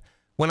 But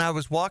when I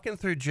was walking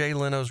through Jay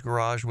Leno's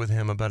garage with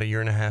him about a year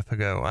and a half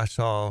ago, I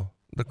saw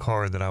the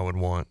car that I would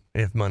want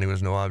if money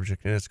was no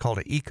object, and it's called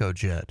an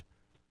EcoJet.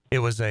 It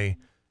was a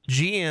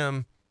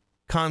GM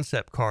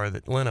concept car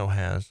that Leno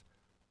has,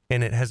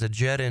 and it has a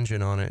jet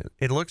engine on it.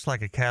 It looks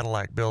like a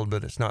Cadillac build,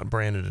 but it's not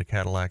branded a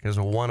Cadillac. It's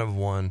a one of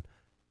one,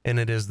 and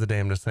it is the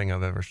damnedest thing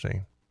I've ever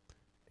seen.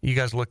 You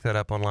guys look that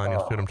up online.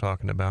 You'll see what I'm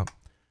talking about.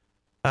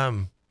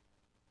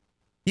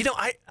 You know,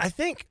 I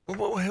think,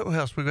 who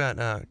else? We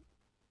got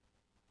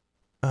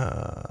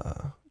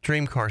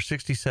Dream Car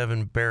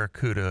 67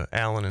 Barracuda,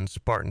 Allen in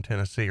Sparta,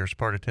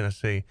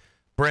 Tennessee.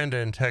 Brenda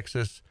in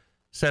Texas,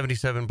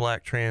 77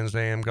 Black Trans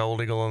Am, Gold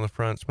Eagle on the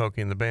front,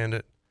 Smokey and the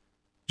Bandit.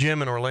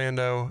 Jim in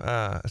Orlando,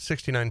 a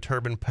 69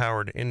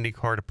 turbine-powered Indy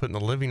car to put in the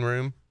living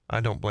room.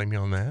 I don't blame you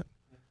on that.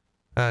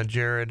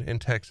 Jared in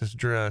Texas,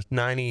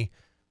 90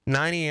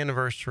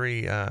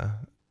 anniversary, a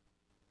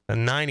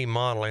 90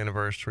 model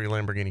anniversary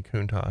Lamborghini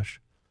Countach.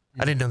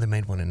 I didn't know they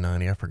made one in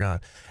 90. I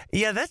forgot.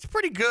 Yeah, that's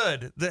pretty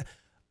good.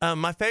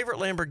 My favorite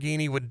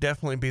Lamborghini would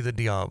definitely be the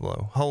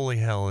Diablo. Holy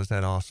hell, is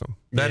that awesome.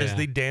 That is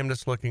the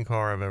damnedest looking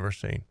car I've ever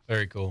seen.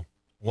 Very cool.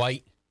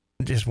 White.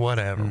 Just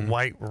whatever.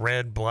 White,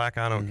 red, black,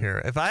 I don't care.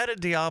 If I had a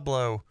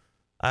Diablo,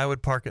 I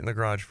would park it in the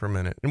garage for a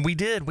minute. And we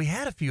did. We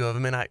had a few of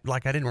them, and I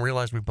didn't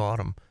realize we bought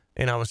them.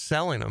 And I was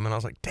selling them, and I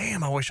was like,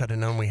 damn, I wish I'd have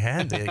known we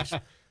had these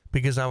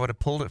because I would have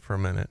pulled it for a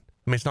minute.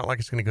 I mean, it's not like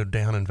it's going to go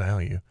down in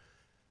value.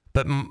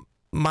 But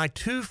my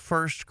two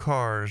first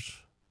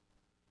cars,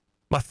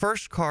 my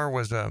first car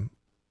was a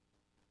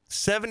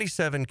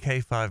 77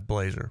 K5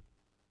 Blazer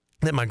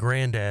that my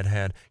granddad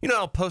had. You know,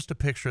 I'll post a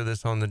picture of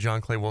this on the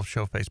John Clay Wolf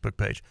Show Facebook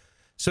page.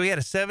 So he had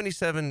a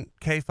 77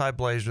 K5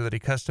 Blazer that he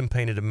custom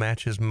painted to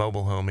match his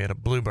mobile home. He had a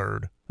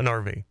Bluebird, an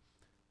RV.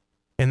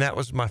 And that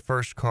was my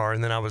first car.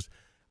 And then I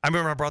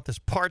remember I brought this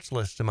parts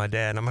list to my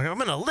dad. And I'm like, I'm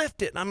going to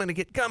lift it. And I'm going to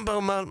get gumbo,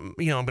 I'm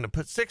going to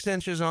put 6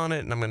 inches on it.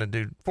 And I'm going to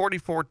do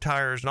 44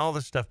 tires and all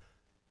this stuff.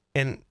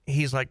 And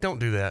he's like, don't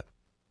do that.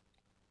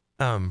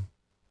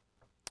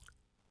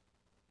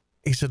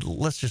 He said,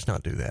 let's just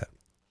not do that.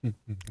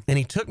 And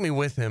he took me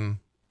with him.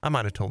 I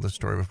might have told this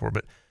story before,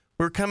 but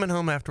we were coming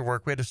home after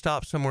work. We had to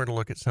stop somewhere to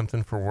look at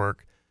something for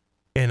work.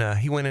 And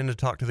he went in to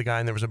talk to the guy,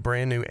 and there was a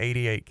brand new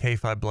 88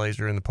 K5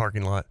 Blazer in the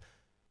parking lot.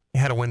 It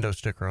had a window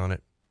sticker on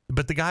it.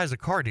 But the guy's a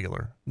car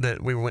dealer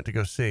that we went to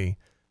go see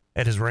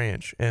at his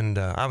ranch. And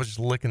I was just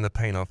licking the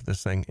paint off of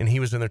this thing. And he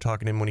was in there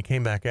talking to him. When he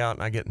came back out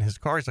and I get in his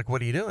car, he's like,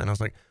 what are you doing? I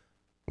was like,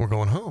 we're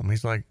going home.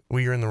 He's like, well,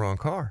 you're in the wrong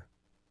car.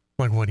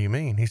 I'm like, what do you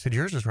mean? He said,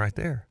 yours is right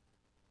there.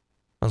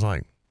 I was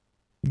like,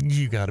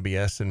 you got to be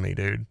S-ing me,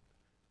 dude.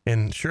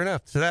 And sure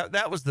enough, so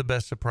that was the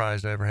best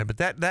surprise I ever had. But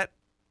that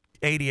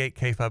 88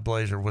 K5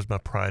 Blazer was my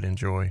pride and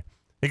joy.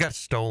 It got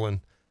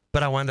stolen,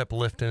 but I wound up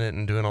lifting it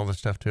and doing all this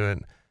stuff to it.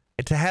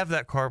 And to have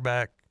that car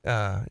back,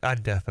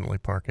 I'd definitely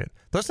park it.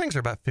 Those things are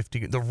about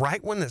 50. The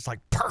right one that's like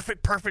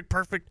perfect.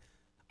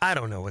 I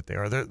don't know what they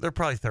are. They're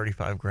probably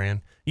 35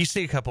 grand. You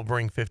see a couple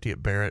bring 50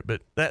 at Barrett,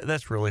 but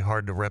that's really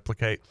hard to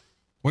replicate.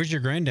 Where's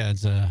your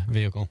granddad's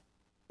vehicle?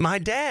 My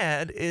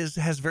dad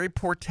has very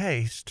poor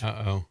taste.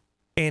 Uh-oh.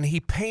 And he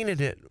painted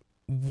it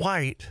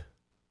white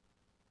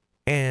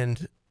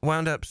and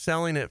wound up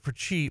selling it for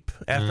cheap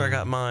after I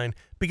got mine.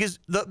 Because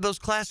those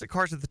classic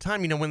cars at the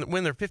time,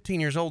 when they're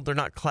 15 years old, they're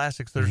not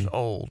classics, they're just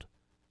old.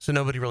 So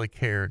nobody really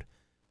cared.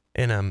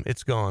 And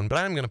it's gone. But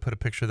I'm going to put a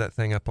picture of that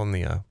thing up on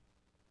the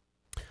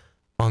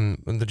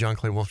John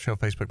Clay Wolf Show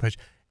Facebook page.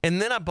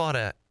 And then I bought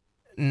a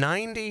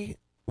 91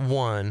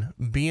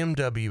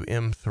 BMW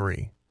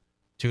M3.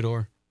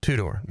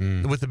 Two-door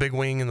with the big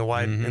wing and the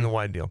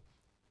wide deal.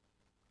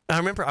 I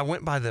remember I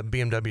went by the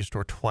BMW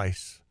store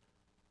twice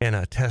and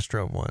I test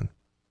drove one.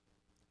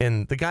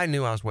 And the guy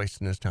knew I was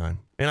wasting his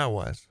time. And I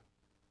was.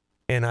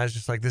 And I was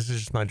just like, this is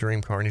just my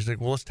dream car. And he's like,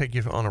 well, let's take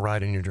you on a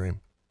ride in your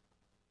dream.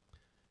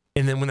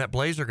 And then when that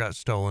Blazer got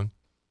stolen,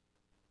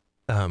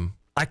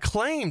 I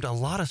claimed a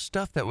lot of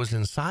stuff that was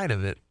inside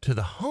of it to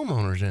the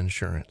homeowner's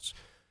insurance.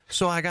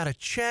 So I got a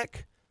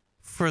check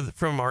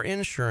from our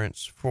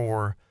insurance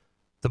for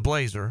the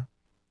Blazer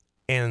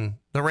and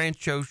the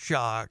Rancho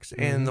shocks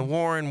and the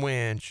Warren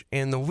winch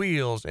and the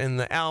wheels and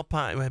the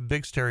Alpine, we had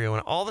big stereo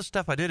and all the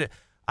stuff I did it.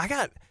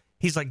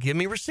 He's like, give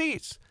me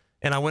receipts.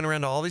 And I went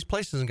around to all these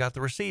places and got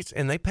the receipts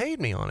and they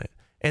paid me on it.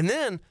 And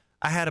then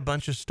I had a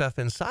bunch of stuff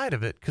inside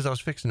of it because I was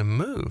fixing to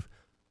move.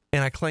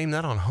 And I claimed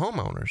that on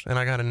homeowners. And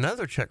I got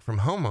another check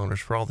from homeowners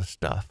for all the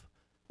stuff.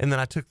 And then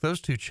I took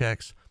those two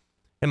checks.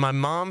 And my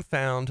mom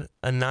found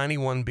a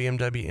 91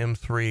 BMW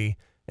M3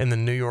 in the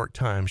New York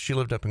Times. She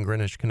lived up in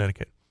Greenwich,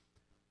 Connecticut.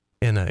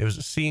 And it was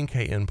a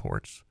C&K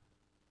Imports.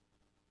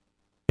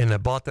 And I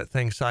bought that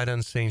thing sight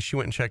unseen. She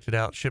went and checked it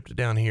out, shipped it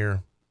down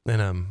here.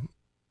 And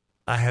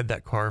I had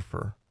that car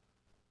for,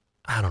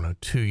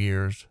 2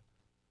 years.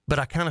 But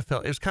I kind of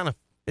felt,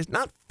 it's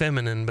not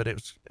feminine, but it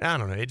was,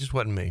 it just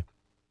wasn't me.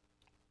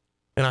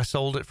 And I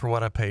sold it for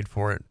what I paid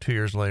for it 2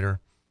 years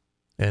later.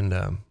 And,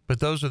 but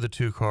those are the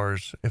two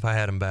cars, if I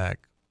had them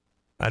back,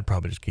 I'd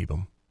probably just keep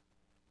them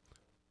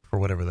for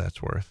whatever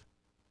that's worth.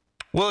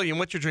 William,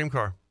 what's your dream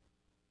car?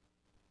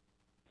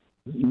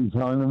 You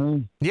talking to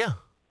me? Yeah.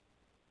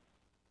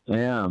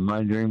 Yeah,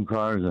 my dream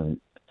car is a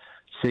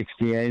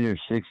 68 or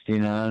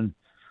 69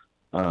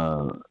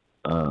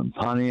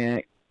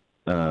 Pontiac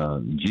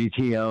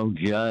GTO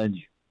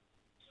Judge.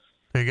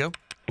 There you go.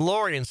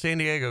 Lori in San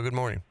Diego, good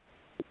morning.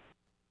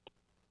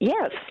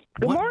 Yes.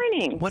 Good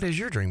morning. What is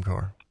your dream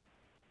car?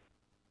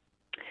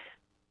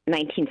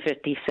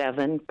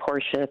 1957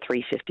 Porsche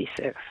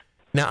 356.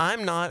 Now,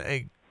 I'm not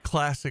a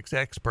classics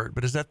expert,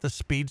 but is that the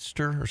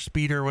Speedster or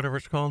Speeder, whatever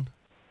it's called?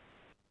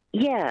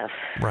 Yes.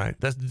 Right.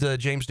 That's the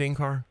James Dean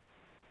car?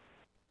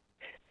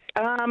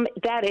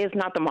 That is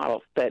not the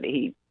model that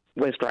he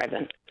was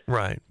driving.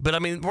 Right. But, I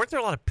mean, weren't there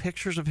a lot of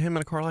pictures of him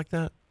in a car like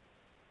that?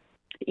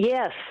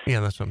 Yes. Yeah,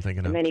 that's what I'm thinking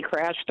of. And then he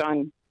crashed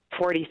on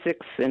 46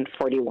 and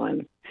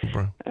 41,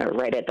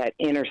 right at that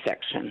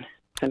intersection,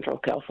 Central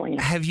California.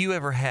 Have you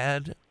ever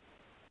had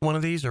one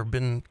of these or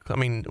been, I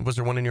mean, was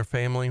there one in your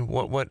family?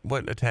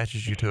 What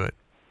attaches you to it?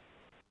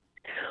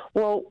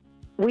 Well,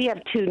 we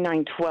have two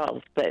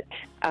 912s, but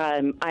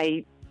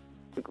I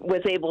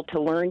was able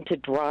to learn to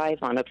drive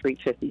on a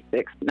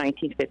 356,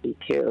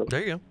 1952. There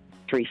you go.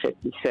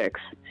 356.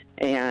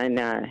 And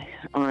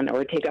on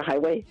Ortega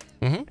Highway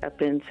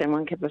up in San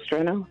Juan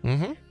Capistrano.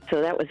 Mm-hmm.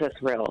 So that was a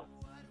thrill.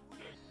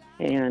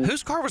 And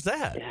whose car was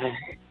that?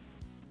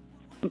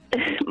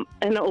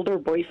 An older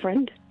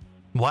boyfriend.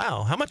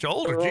 Wow. How much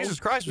older? Earl. Jesus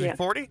Christ. Was he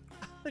 40?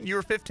 You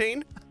were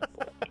 15?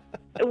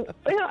 Well,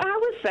 I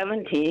was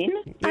 17.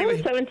 I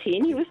was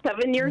 17. He was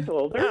 7 years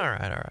older. All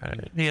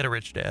right. He had a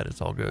rich dad.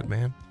 It's all good,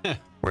 man.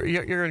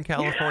 You're in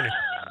California.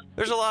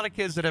 There's a lot of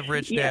kids that have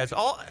rich dads.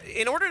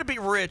 In order to be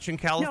rich in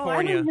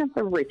California, No, I didn't have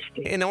a rich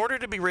dad. In order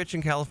to be rich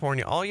in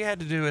California, all you had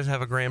to do is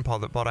have a grandpa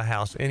that bought a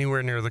house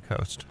anywhere near the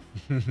coast.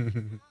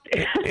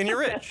 And you're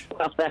rich.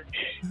 Well, that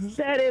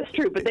is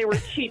true, but they were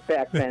cheap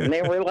back then.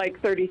 They were like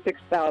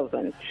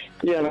 $36,000,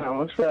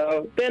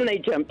 So then they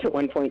jumped to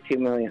 $1.2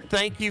 million.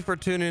 Thank you for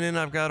tuning in.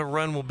 I've got to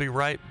run. We'll be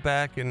right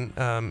back. And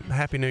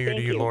Happy New Year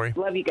to you, Lori.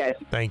 Love you guys.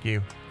 Thank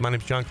you. My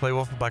name's John Clay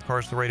Wolf. Buy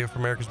cars to the radio for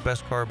America's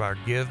Best Car Buyer.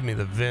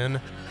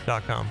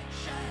 GiveMeTheVin.com.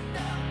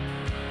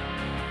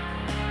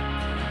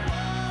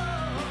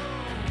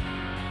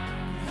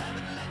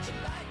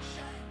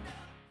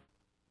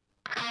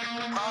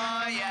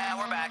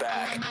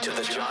 Back to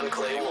the John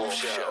Clay Wolf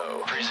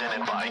Show.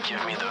 Presented by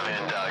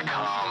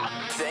GiveMeTheVin.com.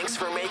 Thanks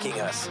for making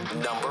us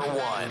number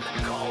one.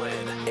 Call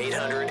in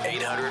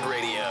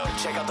 800-800-RADIO.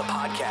 Check out the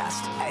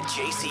podcast at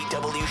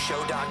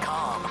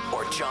jcwshow.com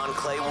or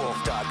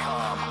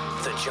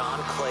johnclaywolf.com. The John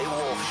Clay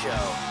Wolf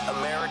Show.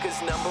 America's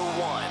number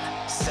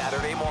one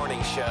Saturday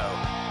morning show.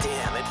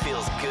 Damn, it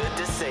feels good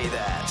to say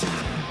that.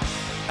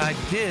 I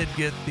did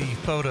get the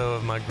photo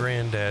of my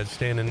granddad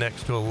standing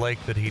next to a lake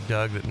that he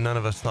dug that none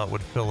of us thought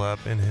would fill up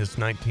in his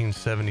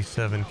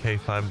 1977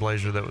 K5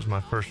 Blazer. That was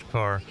my first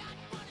car,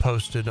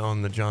 posted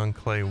on the John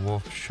Clay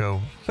Wolf Show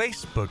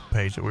Facebook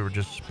page that we were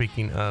just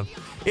speaking of.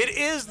 It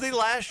is the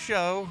last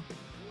show,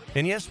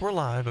 and yes, we're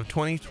live, of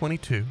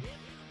 2022.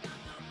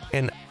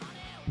 And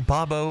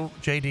Bobo,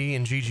 JD,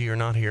 and Gigi are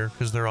not here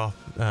because they're off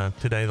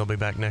today. They'll be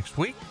back next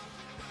week.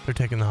 They're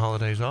taking the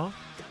holidays off.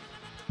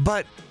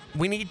 But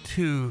we need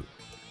to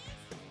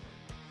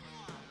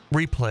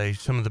replay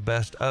some of the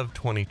best of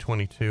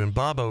 2022, and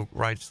Bobo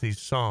writes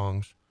these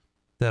songs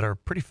that are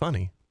pretty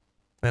funny,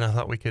 and I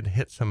thought we could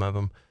hit some of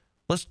them.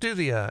 Let's do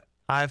the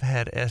I've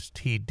Had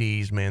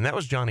STDs, man. That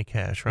was Johnny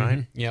Cash, right?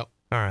 Mm-hmm. Yep.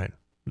 All right.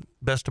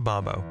 Best of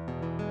Bobo.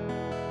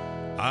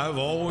 I've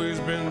always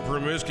been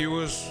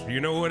promiscuous, you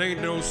know it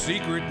ain't no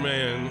secret,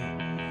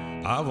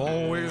 man. I've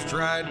always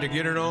tried to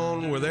get it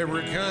on with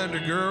every kind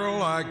of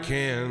girl I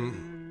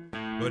can.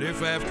 But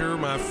if after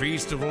my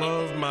feast of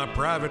love my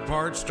private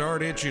parts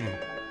start itching,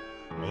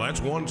 well,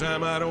 that's one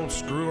time I don't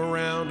screw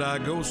around, I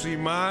go see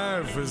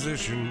my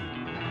physician.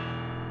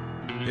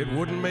 It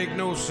wouldn't make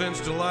no sense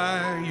to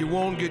lie, you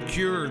won't get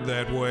cured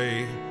that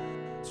way.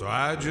 So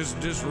I just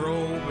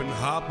disrobe and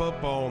hop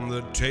up on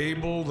the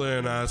table,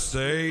 then I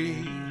say,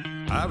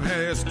 I've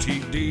had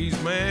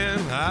STDs, man,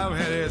 I've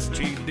had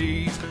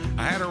STDs.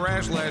 I had a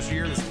rash last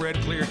year that spread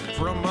clear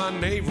from my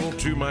navel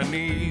to my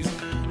knees.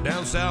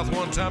 Down south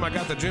one time I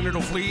got the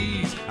genital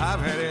fleas.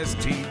 I've had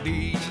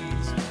STDs.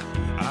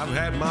 I've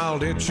had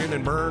mild itching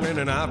and burning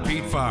and I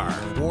peed fire.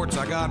 Warts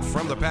I got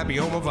from the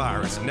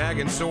papillomavirus.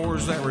 Nagging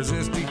sores that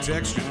resist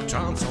detection.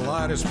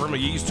 Tonsillitis from a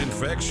yeast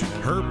infection.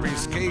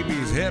 Herpes,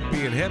 scabies, Hep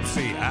B, and Hep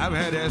C. I've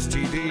had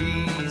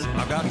STDs.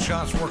 I've gotten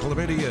shots for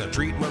chlamydia.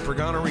 Treatment for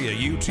gonorrhea.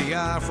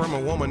 UTI from a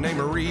woman named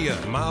Maria.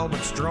 Mild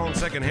but strong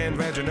secondhand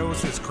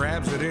vaginosis.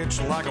 Crabs that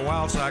itch like a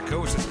wild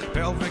psychosis.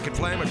 Pelvic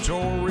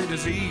inflammatory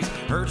disease.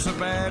 Hurt so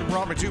bad,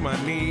 brought me to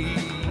my knees.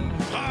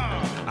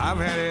 I've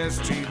had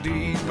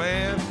STDs,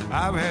 man.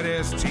 I've had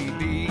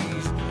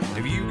STDs.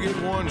 If you get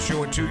one,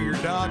 show it to your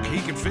doc. He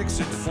can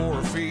fix it for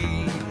a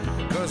fee.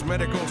 'Cause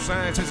medical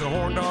science is a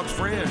horn dog's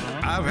friend.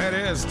 I've had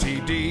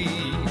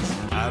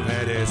STDs. I've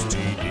had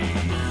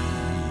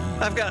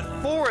STDs. I've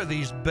got 4 of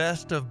these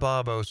best of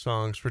Bobo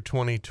songs for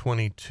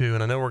 2022,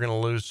 and I know we're going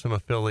to lose some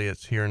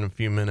affiliates here in a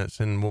few minutes,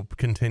 and we'll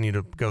continue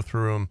to go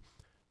through them.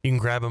 You can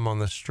grab them on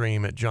the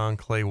stream at John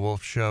Clay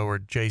Wolf Show or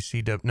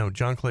JCW, no,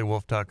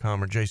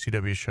 johnclaywolf.com or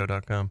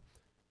jcwshow.com.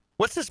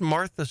 What's this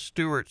Martha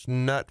Stewart's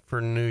nut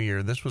for New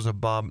Year? This was the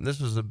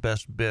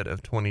best bit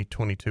of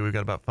 2022. We've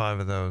got about 5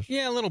 of those.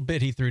 Yeah, a little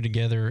bit he threw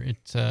together.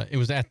 It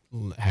was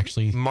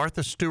actually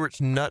Martha Stewart's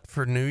nut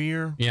for New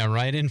Year. Yeah,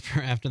 right in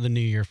for after the New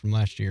Year from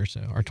last year,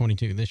 or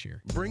 22 this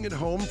year. Bring it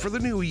home for the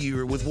new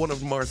year with one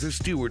of Martha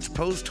Stewart's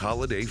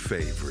post-holiday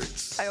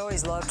favorites. I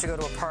always love to go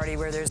to a party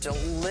where there's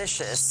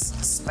delicious,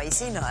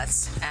 spicy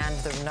nuts, and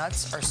the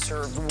nuts are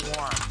served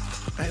warm.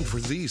 And for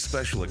these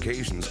special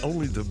occasions,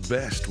 only the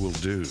best will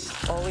do.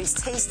 Always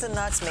taste the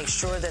nuts, make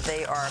sure that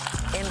they are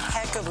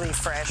impeccably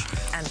fresh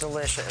and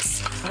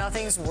delicious.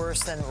 Nothing's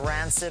worse than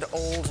rancid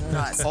old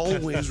nuts.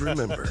 Always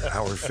remember,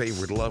 our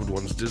favorite loved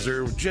ones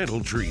deserve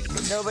gentle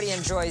treatment. Nobody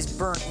enjoys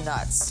burnt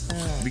nuts.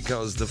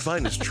 Because the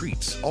finest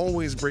treats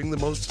always bring the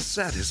most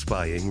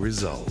satisfying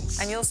results.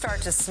 And you'll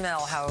start to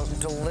smell how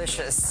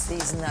delicious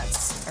these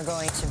nuts are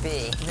going to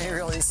be. They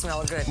really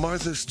smell good.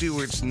 Martha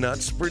Stewart's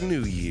Nuts for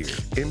New Year.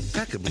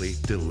 Impeccably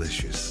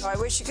delicious. Oh, I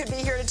wish you could be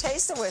here to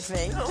taste them with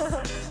me.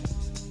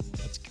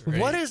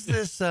 What is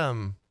this?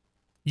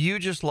 You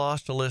just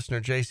lost a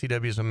listener.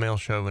 JCW is a male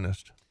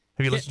chauvinist.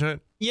 Have you listened to it?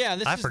 Yeah,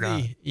 I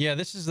forgot.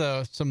 This is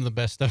some of the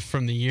best stuff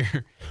from the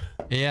year.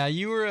 Yeah,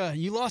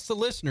 you lost a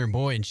listener,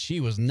 boy, and she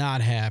was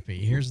not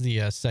happy. Here's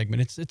the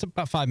segment. It's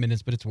about 5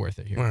 minutes, but it's worth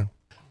it here.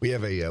 We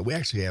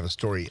actually have a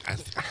story.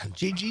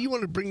 Gigi, you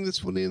want to bring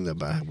this one in?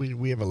 About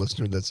we have a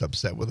listener that's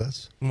upset with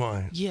us.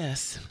 Why?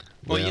 Yes.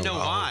 Well, you know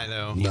why,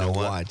 though. You know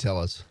why? Tell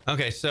us.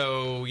 Okay,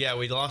 so, yeah,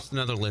 we lost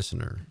another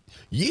listener.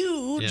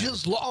 You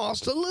just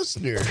lost a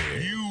listener.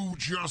 You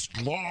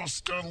just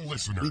lost a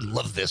listener. We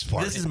love this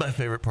part. This is my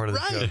favorite part of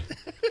the show.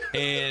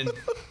 And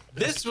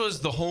this was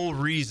the whole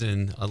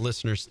reason a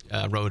listener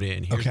wrote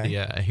in.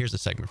 Here's the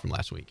segment from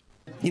last week.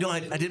 You know, I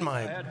did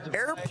my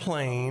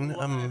airplane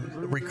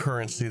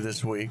recurrency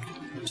this week,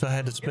 so I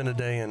had to spend a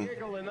day in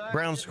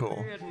ground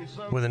school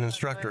with an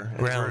instructor.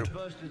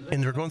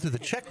 And they're going through the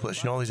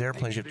checklist. You know, all these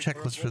airplanes, you have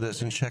checklists for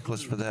this and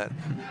checklists for that.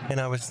 And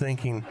I was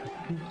thinking,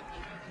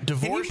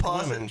 divorced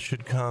women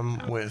should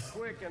come with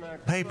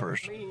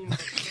papers. Wait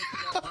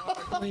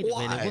a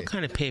minute. What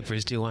kind of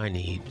papers do I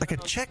need? Like a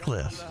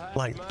checklist.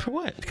 Like for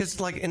what? Because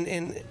like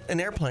in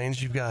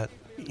airplanes, you've got,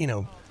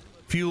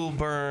 fuel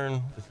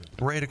burn,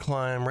 rate of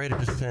climb, rate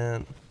of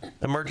descent,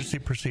 emergency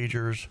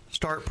procedures,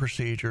 start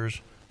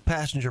procedures,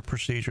 passenger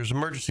procedures,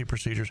 emergency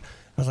procedures.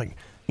 I was like,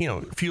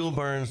 fuel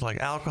burns, like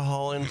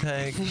alcohol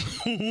intake.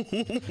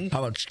 How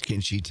much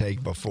can she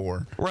take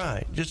before?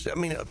 Right. Just,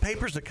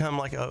 papers that come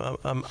like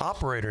an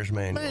operator's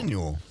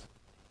manual.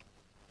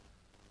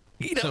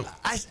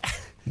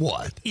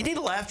 What? You need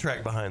a laugh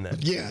track behind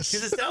that. Yes.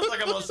 Because it sounds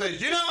like I'm going to say,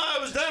 I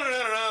was down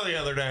the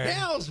other day.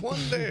 Yeah, it was one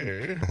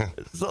day.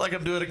 It's not like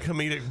I'm doing a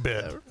comedic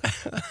bit.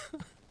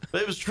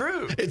 But it was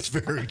true. It's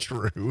very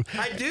true.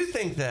 I do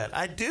think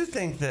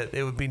that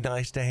it would be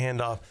nice to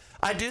hand off.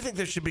 I do think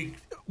there should be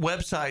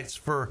websites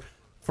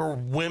for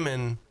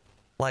women,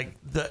 like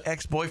the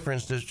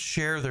ex-boyfriends, to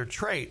share their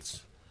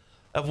traits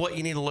of what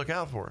you need to look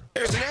out for.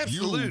 There's an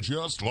absolute. You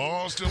just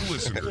lost a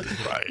listener.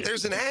 Right.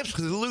 There's an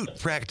absolute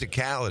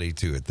practicality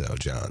to it, though,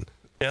 John.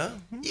 Yeah?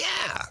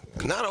 Yeah.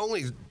 Not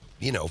only,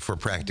 for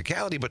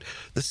practicality, but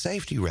the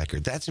safety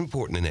record. That's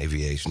important in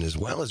aviation as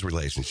well as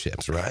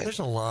relationships, right? There's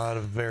a lot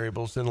of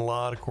variables and a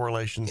lot of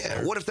correlations. Yeah.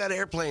 There. What if that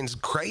airplane's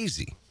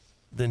crazy?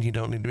 Then you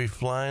don't need to be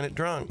flying it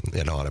drunk.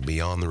 It ought to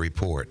be on the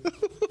report.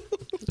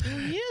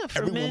 Yeah,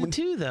 for men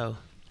too, though.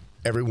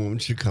 Every woman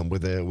should come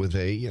with a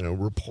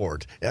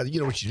report. You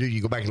know what you do?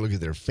 You go back and look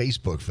at their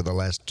Facebook for the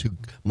last 2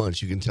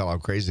 months. You can tell how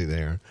crazy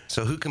they are.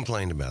 So who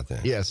complained about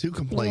that? Yes, who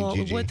complained, Well,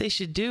 Gigi? what they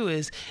should do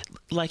is,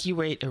 like you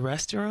rate a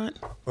restaurant,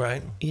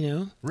 right?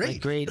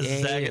 Like grade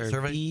A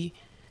or B.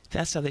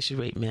 That's how they should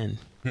rate men.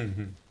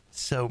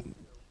 So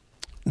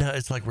now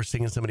it's like we're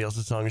singing somebody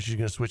else's song, and she's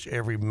going to switch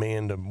every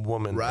man to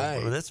woman. Right.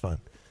 Well, that's fine.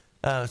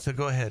 So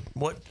go ahead.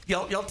 What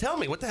y'all tell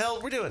me? What the hell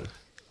we're doing?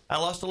 I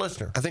lost a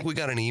listener. I think we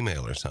got an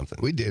email or something.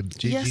 We did.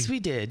 Gigi. Yes,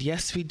 we did.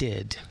 Yes, we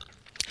did.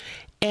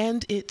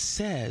 And it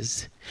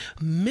says,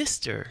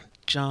 Mr.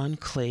 John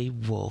Clay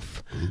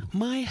Wolf,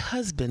 my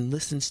husband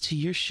listens to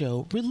your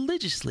show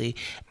religiously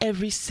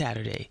every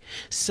Saturday.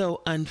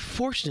 So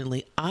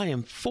unfortunately, I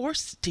am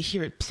forced to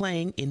hear it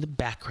playing in the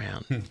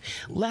background.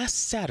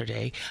 Last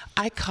Saturday,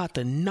 I caught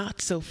the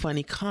not so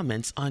funny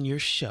comments on your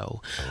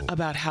show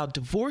about how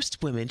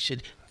divorced women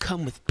should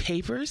come with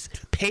papers.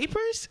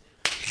 Papers?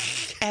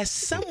 As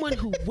someone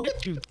who went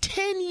through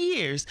 10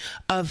 years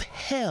of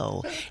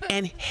hell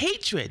and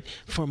hatred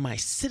for my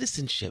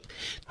citizenship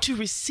to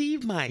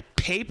receive my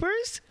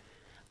papers,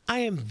 I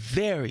am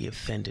very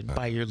offended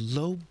by your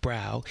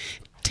lowbrow,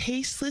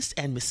 tasteless,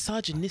 and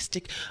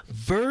misogynistic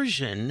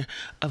version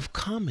of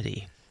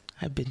comedy.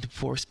 I've been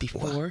divorced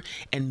before,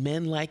 and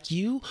men like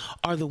you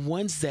are the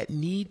ones that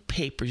need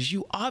papers.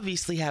 You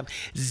obviously have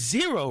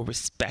zero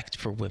respect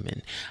for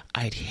women.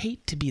 I'd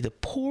hate to be the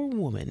poor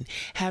woman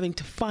having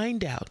to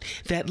find out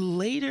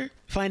later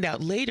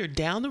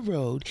down the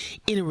road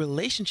in a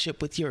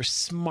relationship with your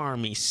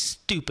smarmy,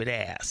 stupid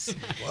ass.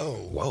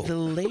 Whoa. The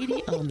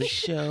lady on the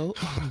show,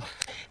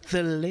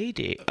 the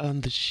lady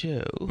on the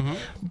show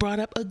brought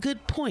up a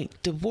good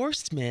point.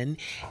 Divorced men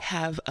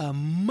have a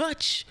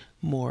much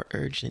more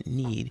urgent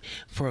need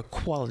for a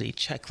quality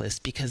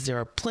checklist because there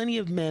are plenty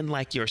of men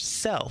like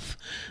yourself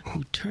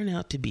who turn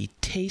out to be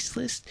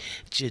tasteless,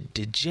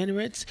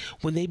 degenerates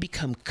when they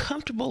become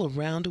comfortable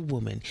around a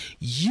woman.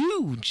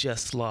 You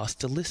just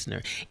lost a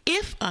listener.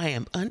 If I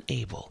am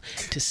unable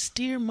to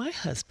steer my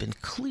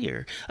husband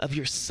clear of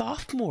your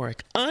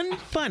sophomoric,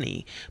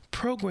 unfunny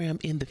program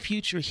in the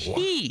future,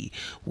 he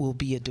will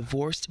be a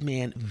divorced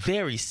man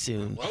very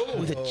soon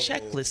with a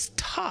checklist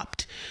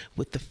topped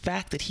with the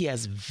fact that he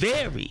has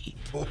very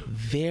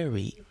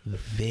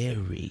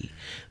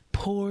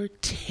poor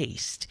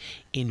taste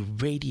in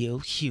radio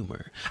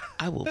humor.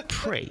 I will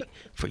pray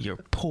for your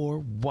poor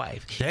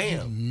wife.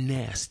 Damn. You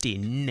nasty,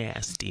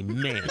 nasty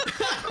man.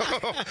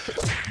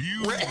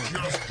 You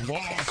just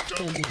lost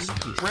a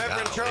listener.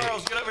 Reverend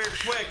Charles, get over here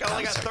quick. I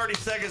only got 30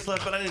 seconds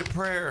left, but I need a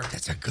prayer.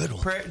 That's a good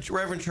one.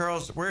 Reverend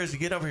Charles, where is he?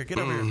 Get over here. Get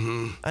over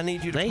here. I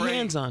need you to Lay pray.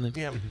 hands on him.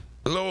 Yeah.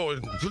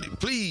 Lord,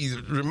 please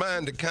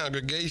remind the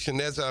congregation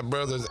that's our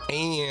brothers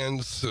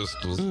and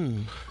sisters.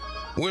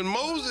 When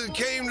Moses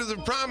came to the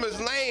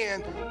promised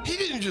land, he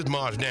didn't just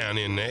march down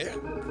in there.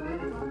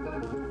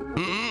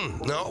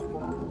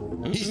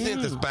 No. He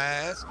sent the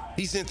spies.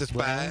 He sent the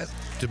spies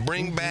to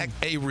bring back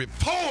a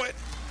report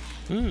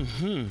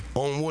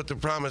on what the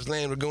promised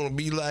land was going to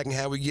be like and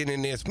how we get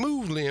in there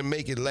smoothly and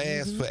make it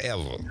last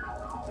forever.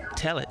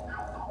 Tell it.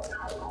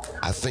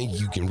 I think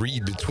you can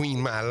read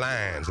between my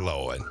lines,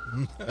 Lord.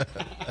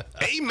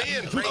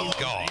 Amen. Praise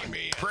God.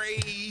 Amen.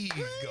 Praise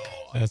God.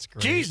 That's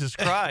great. Jesus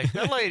Christ.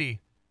 That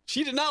lady.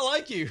 She did not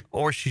like you.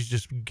 Or she's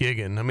just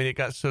gigging. I mean, it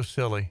got so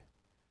silly.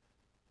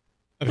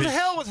 What the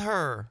hell with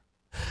her?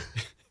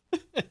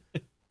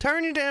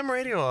 Turn your damn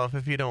radio off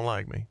if you don't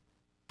like me.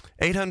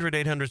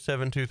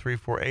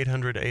 800-800-7234,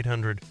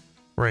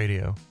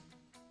 800-800-radio.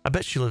 I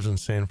bet she lives in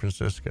San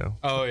Francisco.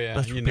 Oh, yeah.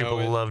 That's where people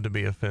love to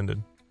be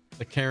offended.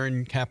 The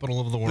Karen capital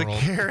of the world. The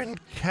Karen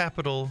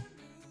capital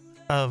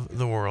of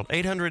the world.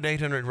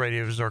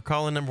 800-800-radio is our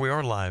call-in number. We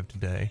are live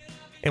today.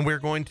 And we're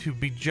going to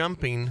be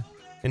jumping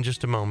in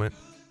just a moment.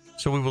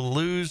 So we will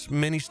lose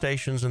many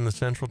stations in the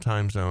central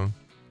time zone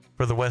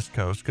for the West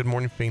Coast. Good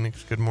morning,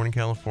 Phoenix. Good morning,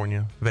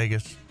 California,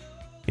 Vegas.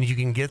 And you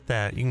can get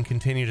that. You can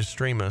continue to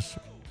stream us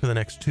for the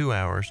next 2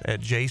 hours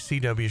at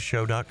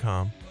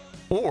jcwshow.com.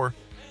 Or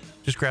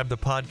just grab the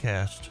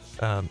podcast.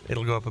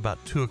 It'll go up about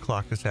 2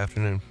 o'clock this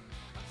afternoon.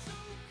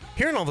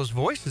 Hearing all those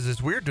voices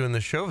is weird doing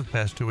this show the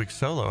past 2 weeks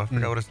solo. I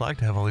forgot what it's like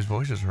to have all these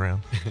voices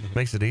around.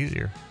 Makes it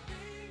easier.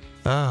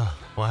 Oh,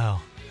 wow.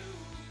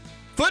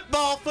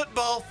 Football.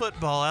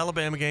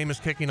 Alabama game is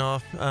kicking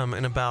off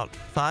in about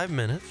 5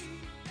 minutes.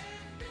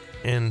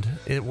 And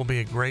it will be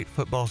a great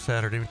football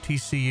Saturday with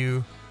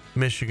TCU,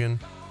 Michigan,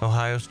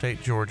 Ohio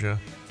State, Georgia,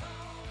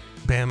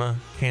 Bama,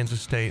 Kansas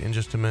State in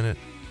just a minute.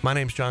 My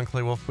name's John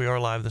Clay Wolf. We are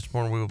live this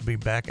morning. We will be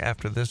back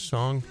after this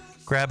song.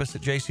 Grab us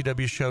at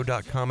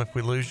jcwshow.com if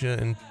we lose you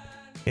in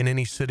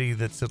any city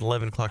that's at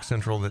 11 o'clock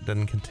Central that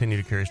doesn't continue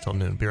to carry us till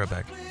noon. Be right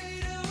back.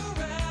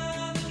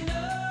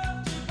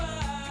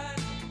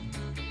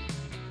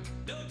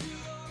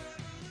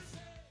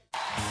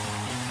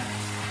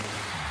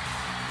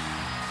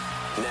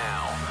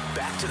 Now,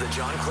 back to the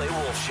John Clay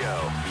Wolf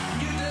Show.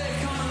 New day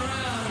coming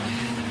around.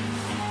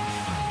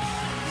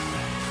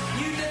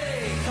 New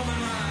day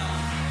coming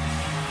around.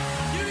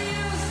 New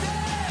Year's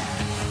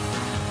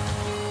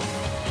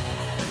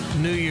Day.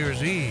 New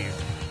Year's Eve,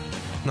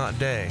 not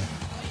day.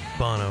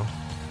 Bono.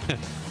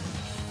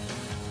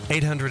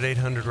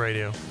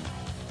 800-800-radio. Do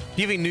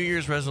you have any New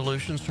Year's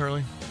resolutions,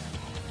 Turley?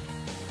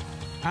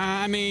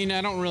 I mean,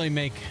 I don't really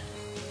make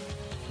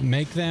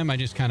them. I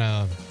just kind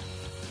of...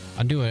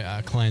 I do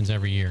a cleanse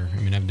every year. I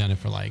mean, I've done it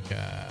for like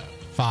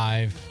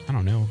 5, I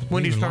don't know.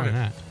 When do you start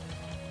it?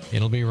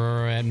 It'll be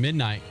at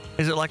midnight.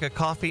 Is it like a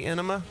coffee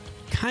enema?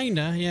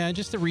 Kinda, yeah.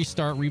 Just to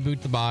restart,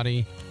 reboot the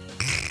body.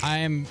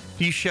 Do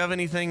you shove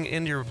anything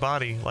into your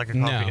body like a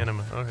coffee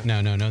enema? Okay.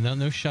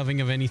 No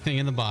shoving of anything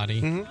in the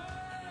body. Mm-hmm.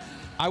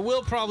 I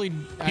will probably...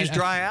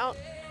 dry out?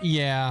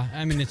 Yeah,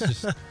 I mean, it's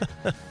just...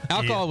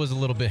 alcohol was a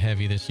little bit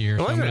heavy this year.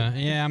 So I'm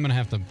gonna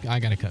have to... I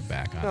gotta cut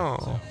back on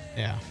it. So,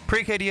 yeah.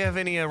 Pre-K, do you have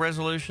any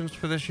resolutions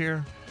for this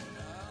year?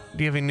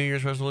 Do you have any New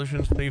Year's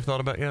resolutions that you've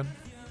thought about yet?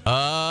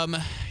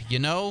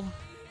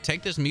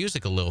 Take this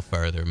music a little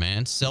further,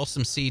 man. Sell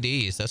some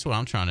CDs. That's what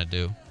I'm trying to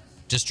do.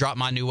 Just dropped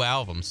my new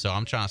album, so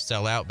I'm trying to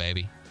sell out,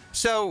 baby.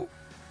 So,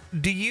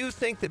 do you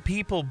think that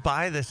people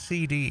buy the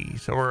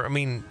CDs?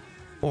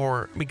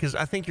 Or because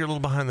I think you're a little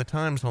behind the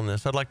times on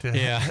this. I'd like to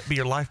be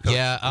your life coach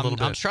a little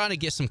bit. I'm trying to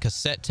get some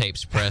cassette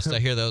tapes pressed. I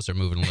hear those are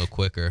moving a little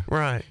quicker.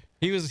 Right.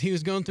 He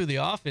was going through the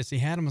office. He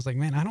had them. I was like,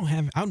 man, I don't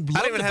even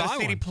have a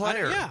CD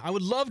player. I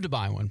would love to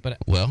buy one. But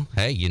well,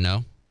 hey,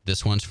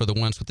 this one's for the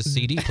ones with the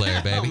CD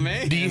player, baby. Oh,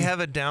 man. Do you have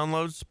a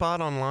download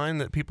spot online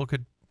that people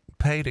could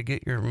pay to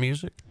get your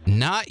music?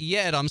 Not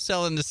yet. I'm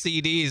selling the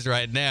CDs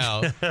right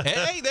now.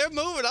 Hey, they're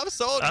moving. I'm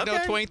sold,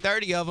 20,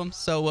 30 of them.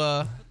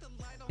 So,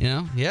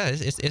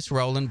 it's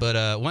rolling.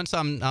 But once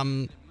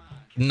I'm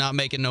not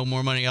making no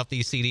more money off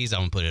these CDs, I'm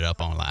going to put it up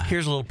online.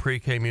 Here's a little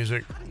pre-K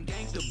music.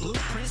 The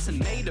blueprints and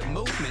made a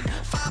movement.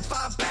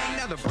 5-5 bang,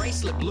 now the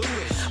bracelet blew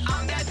it.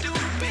 I'm that dude,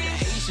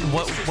 big Asian.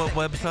 What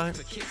website?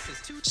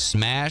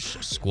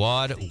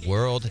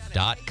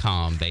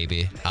 SmashSquadWorld.com,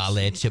 baby. I'll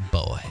let your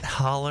boy.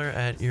 Holler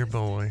at your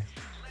boy.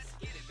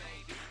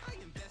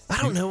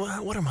 I don't know.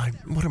 What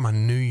are my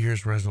New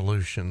Year's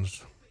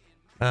resolutions?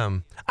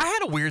 I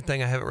had a weird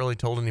thing I haven't really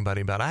told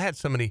anybody about. I had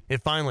somebody,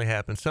 it finally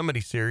happened,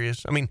 somebody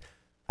serious. I mean,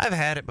 I've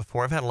had it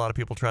before. I've had a lot of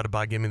people try to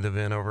buy Gimme the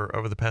VIN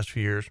over the past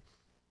few years.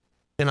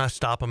 And I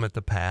stop them at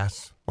the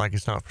pass. Like,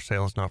 it's not for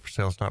sale, it's not for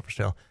sale, it's not for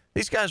sale.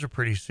 These guys are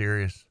pretty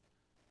serious.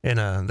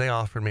 And they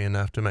offered me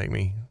enough to make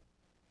me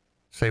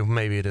say, well,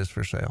 maybe it is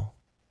for sale.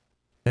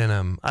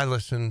 And I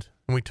listened,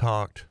 and we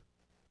talked,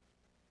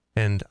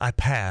 and I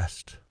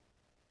passed.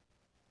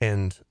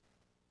 And,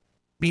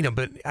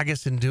 but I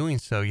guess in doing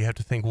so, you have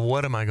to think,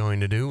 what am I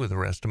going to do with the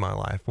rest of my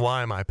life?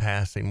 Why am I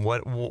passing?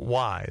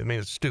 Why? I mean,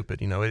 it's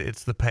stupid,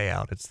 it's the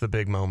payout. It's the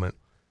big moment.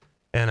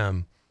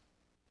 And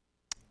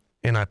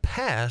I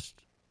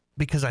passed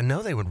because I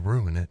know they would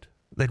ruin it.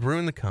 They'd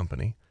ruin the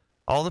company.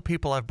 All the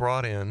people I've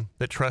brought in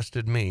that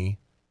trusted me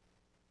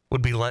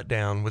would be let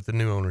down with the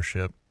new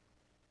ownership.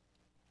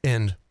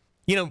 And,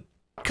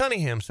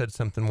 Cunningham said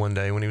something one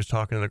day when he was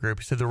talking to the group.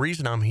 He said, the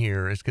reason I'm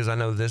here is because I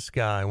know this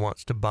guy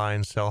wants to buy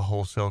and sell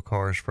wholesale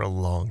cars for a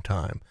long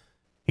time.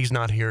 He's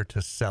not here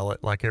to sell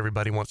it like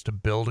everybody wants to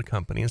build a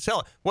company and sell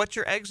it. What's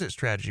your exit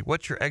strategy?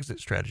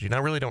 And I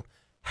really don't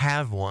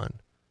have one.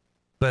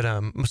 But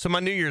so my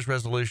New Year's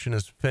resolution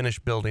is finish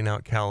building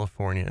out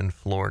California and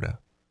Florida.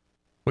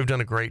 We've done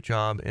a great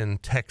job in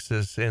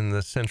Texas, in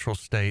the central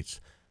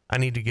states. I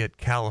need to get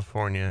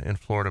California and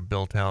Florida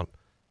built out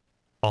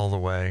all the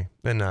way.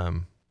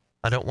 And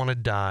I don't want to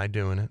die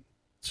doing it,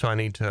 so I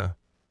need to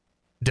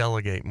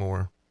delegate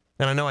more.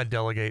 And I know I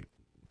delegate.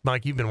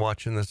 Mike, you've been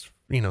watching this,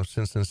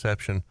 since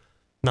inception,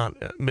 not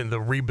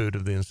the reboot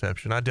of the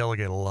inception. I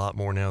delegate a lot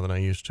more now than I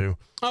used to.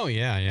 Oh,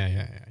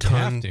 yeah.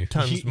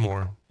 Tons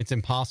more. It's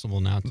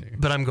impossible not to.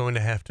 But I'm going to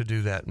have to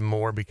do that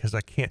more because I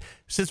can't.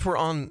 Since we're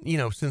on,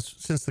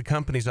 since the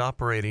company's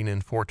operating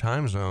in 4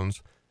 time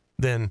zones,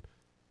 then,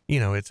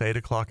 it's 8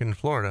 o'clock in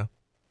Florida.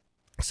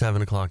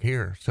 7 o'clock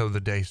here. So the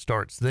day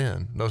starts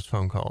then, those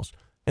phone calls.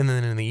 And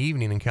then in the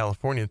evening in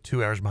California,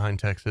 2 hours behind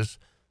Texas,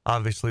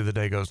 obviously the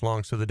day goes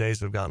long. So the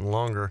days have gotten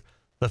longer.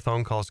 The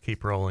phone calls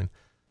keep rolling.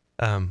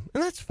 And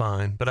that's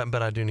fine.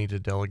 But I do need to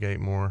delegate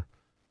more.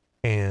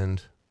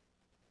 And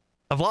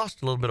I've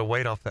lost a little bit of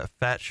weight off that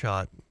fat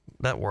shot.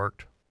 That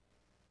worked.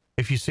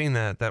 If you've seen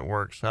that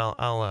works.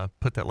 I'll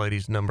put that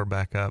lady's number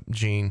back up.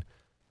 Jean,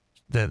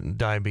 that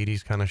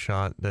diabetes kind of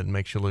shot that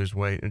makes you lose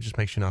weight. It just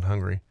makes you not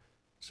hungry.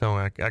 So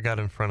I got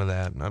in front of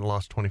that, and I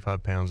lost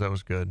 25 pounds. That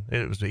was good.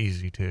 It was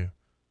easy, too.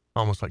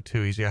 Almost like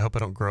too easy. I hope I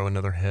don't grow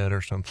another head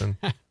or something.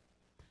 I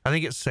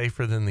think it's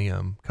safer than the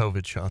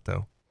COVID shot,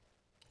 though.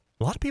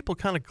 A lot of people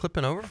kind of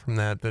clipping over from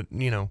that,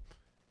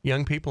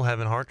 young people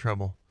having heart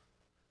trouble.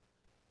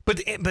 But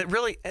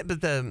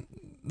the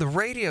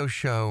radio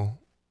show,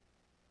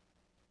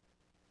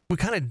 we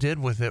kind of did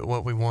with it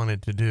what we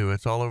wanted to do.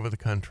 It's all over the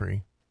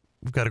country.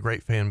 We've got a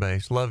great fan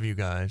base. Love you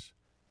guys.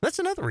 That's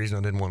another reason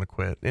I didn't want to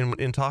quit.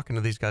 In talking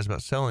to these guys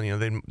about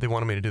selling, they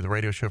wanted me to do the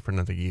radio show for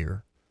another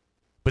year.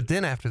 But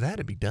then after that,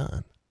 it'd be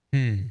done.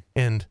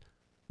 And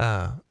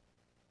I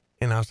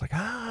was like,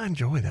 I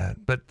enjoy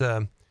that. But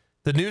the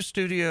new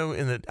studio,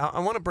 I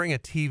want to bring a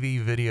TV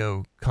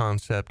video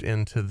concept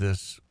into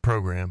this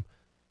program.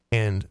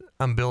 And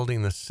I'm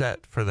building the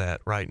set for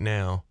that right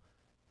now.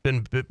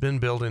 Been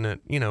building it,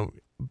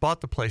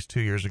 bought the place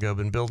 2 years ago,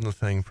 been building the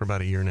thing for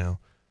about a year now.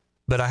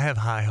 But I have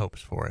high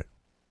hopes for it.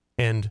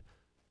 And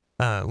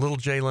little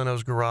Jay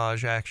Leno's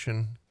garage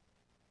action,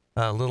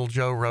 little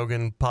Joe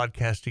Rogan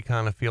podcasty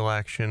kind of feel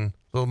action,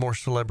 a little more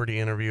celebrity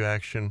interview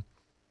action.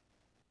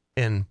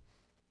 And,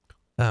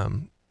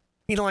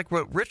 like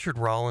what Richard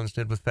Rollins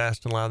did with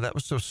Fast and Loud, that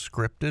was so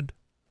scripted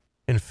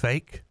and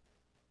fake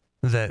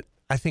that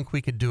I think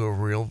we could do a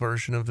real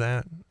version of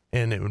that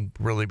and it would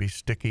really be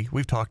sticky.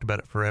 We've talked about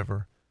it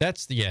forever.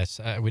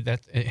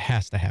 It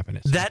has to happen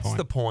at some point. That's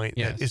the point.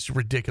 Yes. It's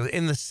ridiculous.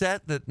 In the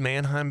set that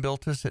Mannheim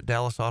built us at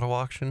Dallas Auto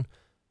Auction,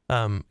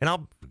 and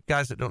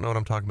guys that don't know what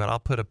I'm talking about, I'll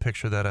put a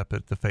picture of that up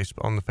at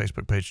on the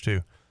Facebook page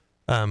too,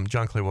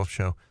 John Clay Wolf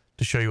Show,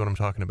 to show you what I'm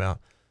talking about.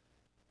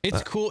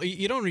 It's cool.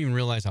 You don't even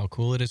realize how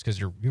cool it is because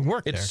you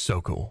work there. It's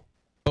so cool.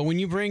 But when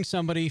you bring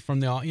somebody from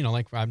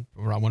like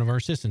one of our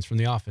assistants from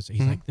the office, he's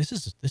like,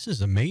 "This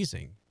is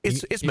amazing."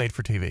 It's made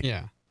for TV.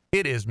 Yeah,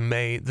 it is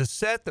made. The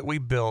set that we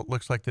built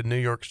looks like the New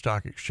York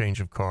Stock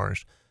Exchange of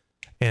cars,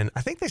 and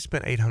I think they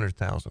spent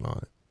 $800,000 on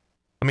it.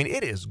 I mean,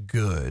 it is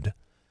good,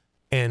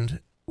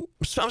 and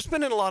so I'm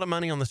spending a lot of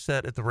money on the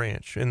set at the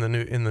ranch in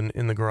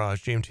the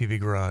garage, GMTV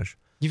garage.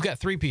 You've got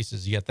 3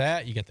 pieces. You got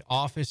that, you got the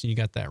office, and you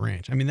got that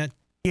ranch. I mean that.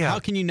 Yeah. How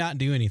can you not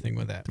do anything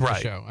with that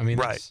show? I mean,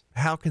 right.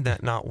 How can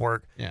that not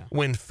work? Yeah.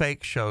 When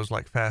fake shows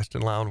like Fast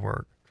and Loud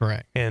work.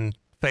 Correct. And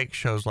fake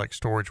shows like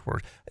Storage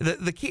Wars.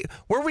 The key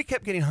where we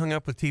kept getting hung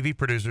up with TV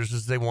producers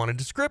is they wanted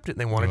to script it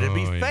and they wanted it to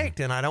be faked,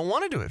 and I don't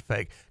want to do it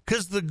fake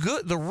because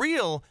the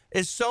real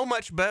is so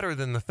much better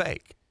than the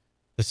fake.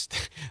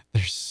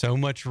 There's so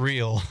much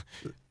real.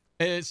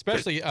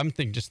 Especially, I'm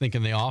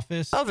thinking The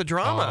Office. Oh, the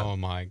drama. Oh,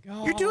 my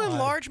God. You're doing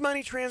large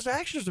money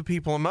transactions with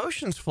people.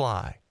 Emotions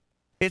fly.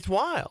 It's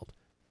wild.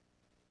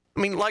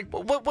 I mean, like,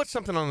 what's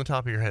something on the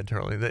top of your head,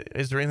 Charlie?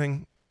 Is there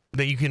anything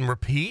that you can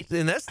repeat?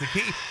 And that's the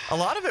key. A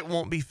lot of it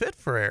won't be fit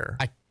for air.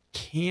 I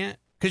can't.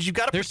 Because you've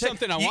got to There's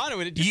something I want to,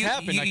 and it just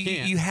happened. I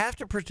can't. You have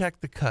to protect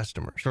the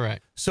customers.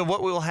 Correct. So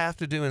what we'll have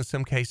to do in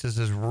some cases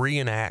is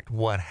reenact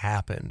what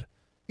happened.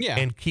 Yeah.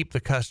 And keep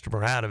the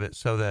customer out of it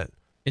so that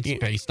it's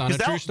based on a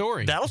true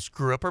story. That'll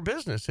screw up our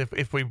business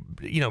if we,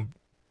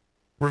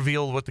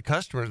 reveal what the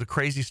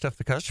crazy stuff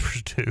the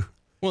customers do.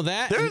 Well,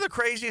 they're the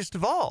craziest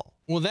of all.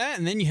 Well,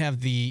 and then you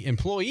have the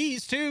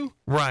employees too.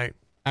 Right.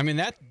 I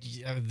mean,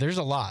 there's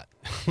a lot,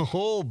 a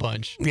whole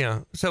bunch.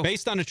 Yeah. So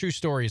based on a true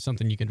story is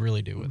something you could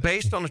really do with it.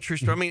 Based on a true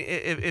story. I mean,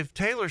 if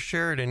Taylor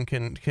Sheridan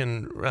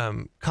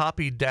can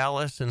copy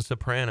Dallas and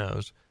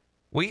Sopranos,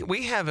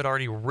 we have it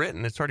already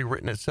written. It's already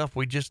written itself.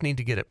 We just need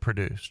to get it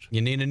produced.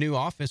 You need a new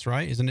Office,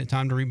 right? Isn't it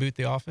time to reboot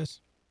The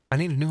Office? I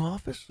need a new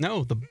Office?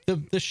 No, the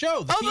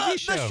show, the TV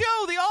show. The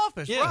show, The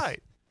Office, yes.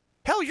 Right.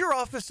 Hell, your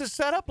office is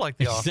set up like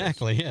The Office.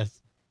 Exactly,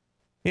 yes.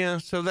 Yeah,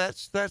 so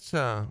that's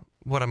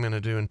what I'm going to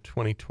do in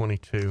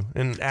 2022.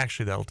 And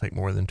actually, that'll take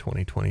more than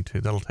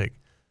 2022. That'll take...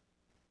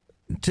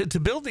 To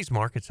build these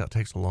markets out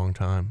takes a long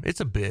time.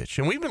 It's a bitch.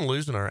 And we've been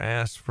losing our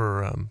ass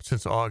for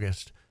since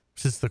August,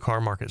 since the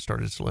car market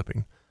started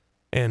slipping.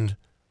 And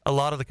a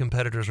lot of the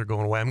competitors are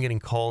going away. I'm getting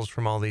calls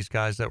from all these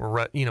guys that were,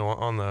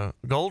 on the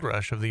gold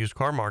rush of the used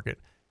car market,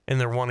 and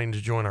they're wanting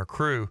to join our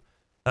crew.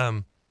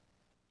 But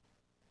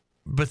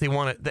they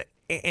want it.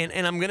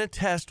 And I'm going to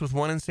test with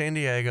one in San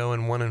Diego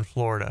and one in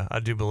Florida. I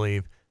do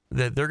believe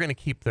that they're going to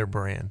keep their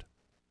brand.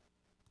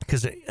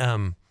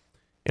 And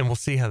we'll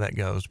see how that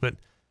goes. But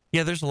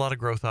yeah, there's a lot of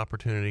growth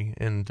opportunity,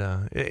 and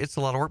it's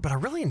a lot of work. But I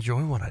really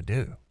enjoy what I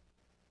do.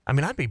 I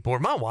mean, I'd be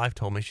bored. My wife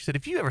told me, she said,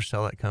 if you ever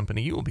sell that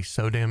company, you will be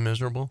so damn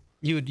miserable.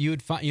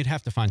 You'd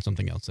have to find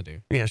something else to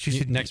do. Yeah, she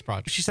said next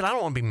project. She said, I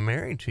don't want to be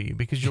married to you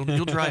because you'll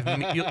drive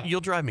me you'll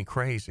drive me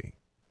crazy.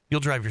 You'll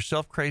drive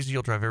yourself crazy.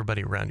 You'll drive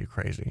everybody around you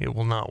crazy. It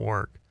will not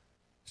work.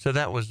 So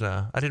that was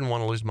I didn't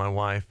want to lose my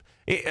wife.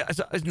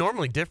 It's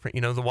normally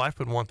different, the wife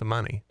would want the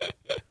money,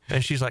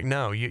 and she's like,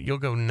 no, you'll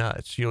go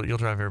nuts. You'll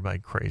drive everybody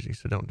crazy.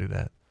 So don't do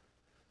that.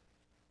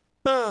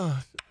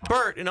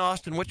 Bert in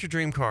Austin, what's your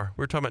dream car?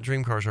 We were talking about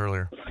dream cars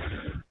earlier.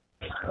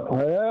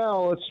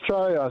 Well, let's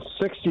try a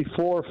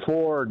 64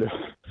 Ford.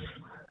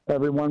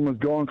 Everyone was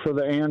going for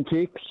the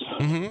antiques.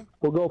 Mm-hmm.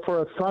 We'll go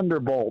for a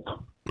Thunderbolt.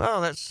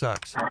 Oh, that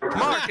sucks.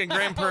 Mark in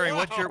Grand Prairie,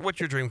 what's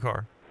your dream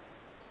car?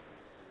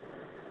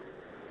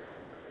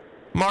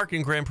 Mark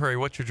in Grand Prairie,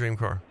 what's your dream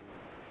car?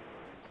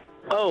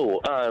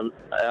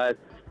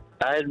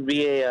 I'd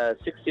be a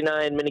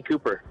 69 Mini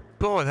Cooper.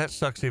 Boy, that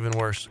sucks even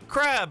worse.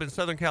 Crab in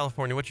Southern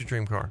California, what's your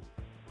dream car?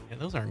 Yeah,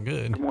 those aren't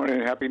good. Good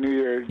morning. Happy New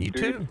Year. You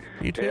too.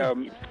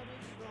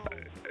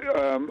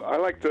 I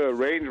like the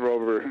Range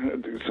Rover.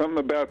 Something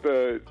about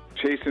the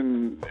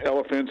chasing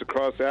elephants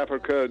across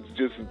Africa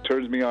just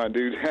turns me on,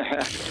 dude.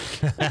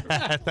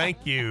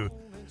 Thank you.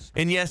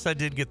 And yes, I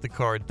did get the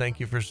card. Thank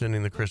you for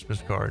sending the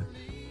Christmas card.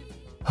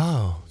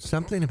 Oh,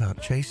 something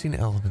about chasing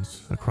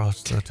elephants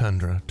across the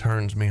tundra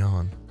turns me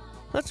on.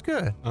 That's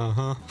good.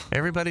 Uh-huh.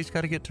 Everybody's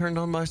got to get turned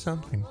on by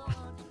something.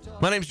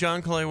 My name's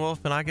John Clay Wolf,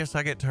 and I guess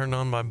I get turned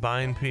on by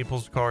buying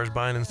people's cars,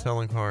 buying and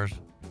selling cars.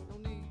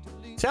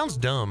 Sounds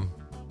dumb,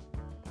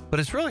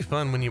 but it's really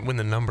fun when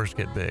the numbers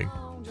get big.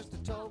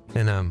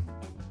 And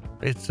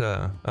it's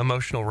a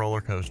emotional roller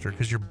coaster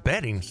because you're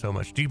betting so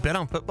much. Do you bet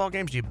on football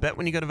games? Do you bet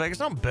when you go to Vegas?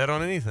 I don't bet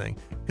on anything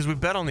because we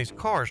bet on these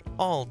cars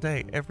all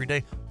day, every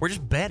day. We're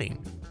just betting.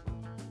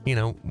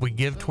 We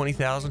give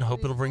 20,000,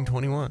 hope it'll bring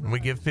 21. We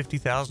give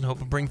 50,000, hope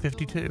it'll bring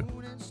 52.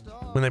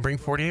 When they bring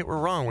 48, we're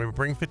wrong. When we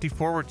bring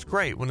 54, it's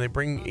great. When they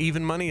bring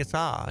even money, it's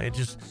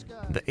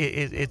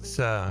it's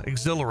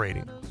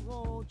exhilarating.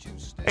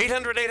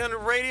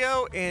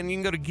 800-800-RADIO, and you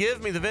can go to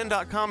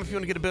GiveMeTheVin.com if you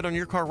want to get a bid on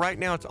your car right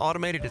now. It's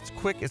automated, it's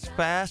quick, it's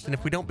fast, and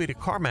if we don't beat a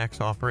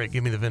CarMax offer at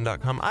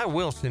GiveMeTheVin.com, I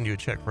will send you a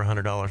check for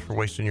 $100 for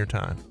wasting your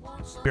time.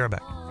 Be right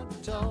back.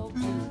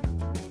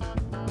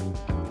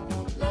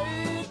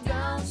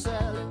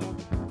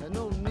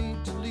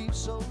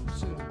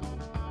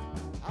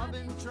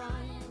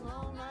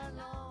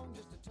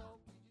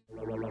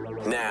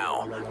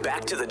 Now,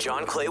 back to the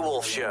John Clay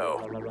Wolf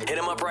Show. Hit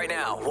him up right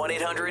now,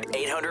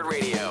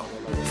 1-800-800-RADIO.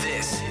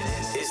 This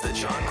is the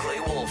John Clay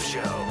Wolf Show.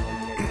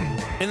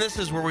 And this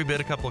is where we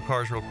bid a couple of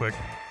cars real quick.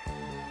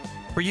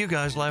 For you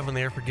guys, live on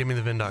the air for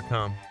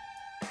GiveMeTheVin.com.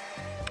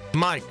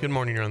 Mike, good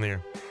morning, you're on the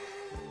air.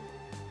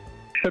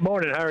 Good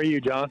morning, how are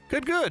you, John?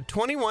 Good.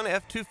 21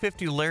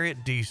 F-250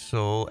 Lariat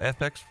diesel,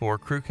 FX4,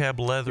 crew cab,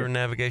 leather,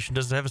 navigation.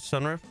 Does it have a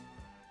sunroof?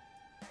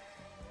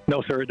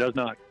 No, sir, it does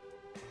not.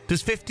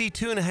 Does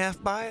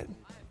 52.5 buy it?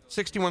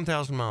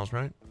 61,000 miles,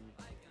 right?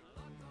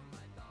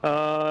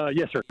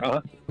 Yes, sir.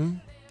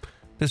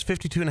 Does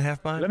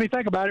 52.5 buy it? Let me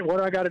think about it. What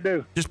do I got to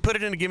do? Just put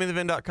it into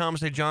GimmeTheVin.com and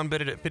say John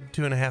bid it at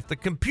 52.5. The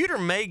computer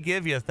may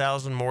give you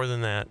 $1,000 more than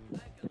that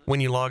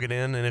when you log it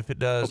in, and if it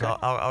does, Okay.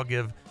 I'll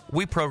give.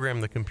 We program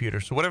the computer,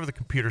 so whatever the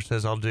computer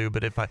says, I'll do.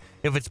 But if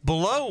it's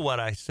below what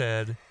I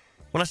said,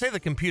 when I say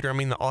the computer, I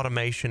mean the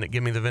automation at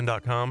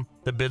GimmeTheVin.com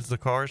that bids the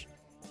cars.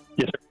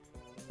 Yes,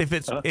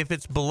 sir. If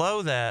it's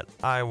below that,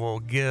 I will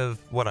give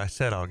what I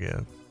said I'll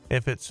give.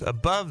 If it's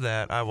above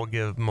that, I will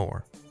give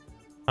more.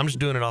 I'm just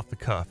doing it off the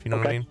cuff. You know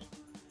what I mean?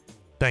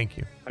 Thank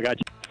you. I got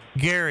you.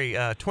 Gary,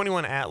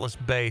 21 Atlas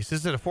base.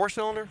 Is it a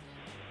 4-cylinder?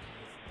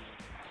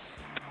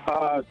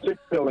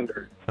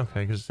 6-cylinder.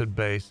 Okay, because it said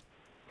base.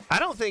 I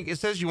don't think it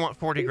says you want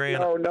 40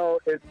 grand. No,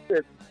 it's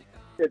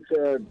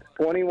a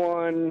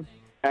 21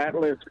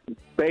 Atlas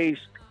base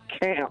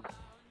camp.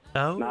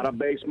 Oh, not a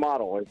base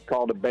model. It's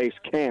called a base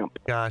camp.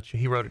 Gotcha.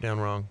 He wrote it down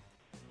wrong.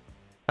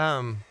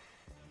 I'm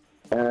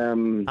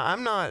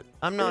not.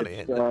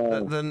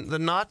 The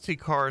Nazi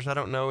cars. I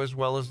don't know as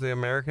well as the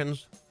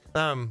Americans.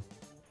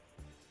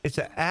 It's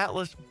an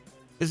Atlas.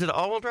 Is it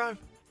all-wheel drive?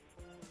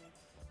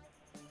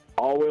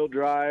 All-wheel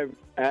drive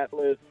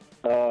Atlas,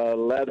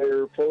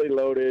 leather, fully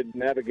loaded,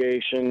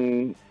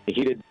 navigation,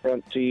 heated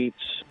front seats.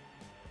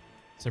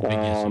 It's a big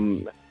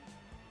SUV.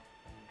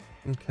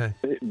 Okay.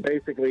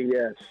 Basically,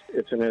 yes,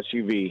 it's an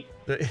SUV.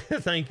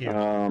 Thank you.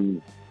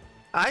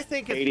 I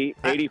think it's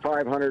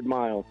 8,500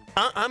 miles.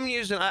 I'm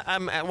using.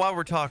 I'm while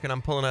we're talking,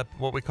 I'm pulling up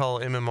what we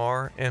call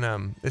MMR,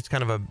 and it's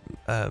kind of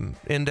a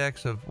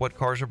index of what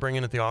cars are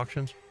bringing at the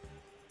auctions.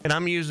 And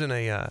I'm using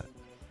a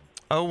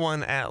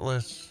 01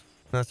 Atlas.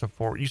 That's a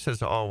 4. You said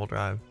it's an all-wheel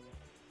drive.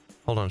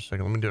 Hold on a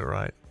second. Let me do it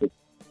right. It's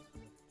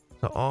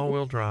an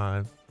all-wheel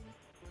drive,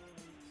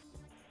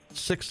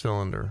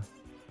 6-cylinder.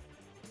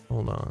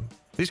 Hold on.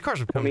 These cars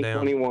have come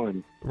down.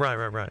 2021.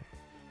 Right.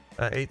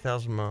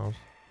 8,000 miles.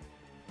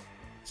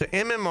 So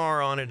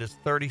MMR on it is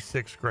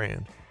 36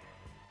 grand.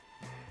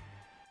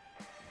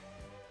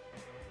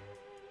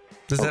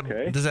 Does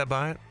that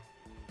buy it?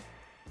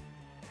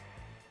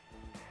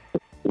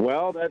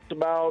 Well, that's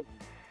about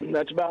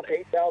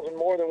 8,000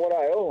 more than what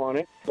I owe on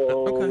it.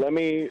 So let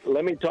me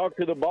talk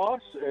to the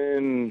boss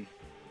and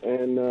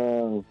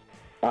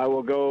I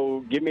will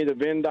go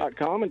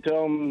GimmeTheVin.com and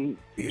tell him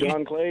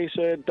John Clay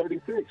said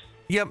 36.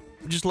 Yep,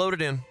 just load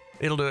it in.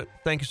 It'll do it.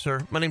 Thank you,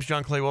 sir. My name's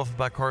John Clay Wolf of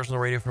Buy Cars on the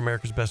Radio for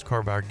America's Best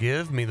Car Buyer.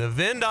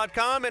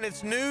 GiveMeTheVin.com, and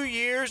it's New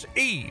Year's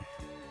Eve.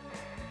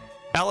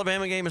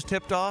 Alabama game is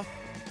tipped off.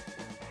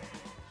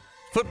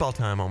 Football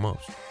time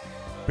almost.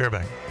 Be right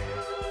back.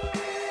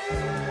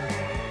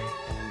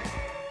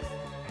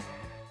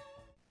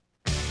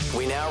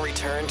 We now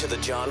return to the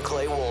John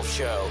Clay Wolf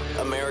Show,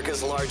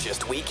 America's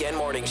largest weekend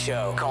morning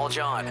show. Call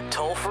John,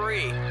 toll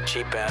free.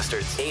 Cheap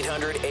bastards.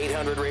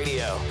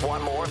 800-800-radio.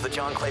 Want more of the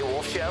John Clay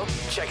Wolf Show?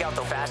 Check out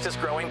the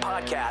fastest growing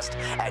podcast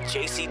at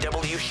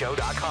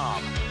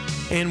jcwshow.com.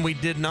 And we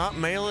did not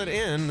mail it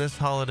in this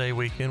holiday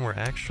weekend. We're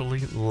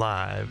actually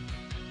live.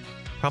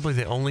 Probably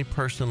the only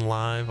person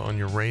live on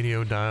your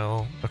radio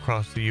dial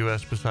across the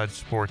U.S. besides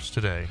sports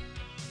today.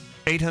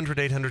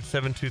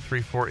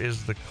 800-800-7234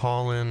 is the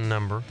call-in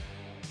number.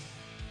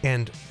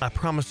 And I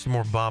promised some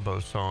more Bobo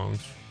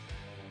songs.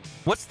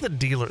 What's the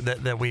dealer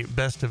that we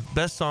best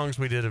songs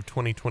we did of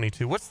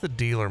 2022? What's the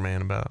Dealer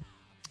Man about?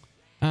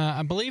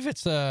 I believe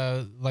it's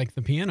like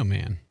the Piano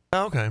Man.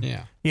 Oh, okay.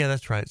 Yeah,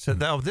 that's right. So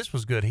this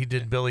was good. He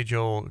did Billy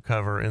Joel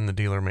cover in the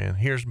Dealer Man.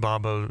 Here's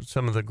Bobo,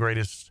 some of the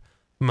greatest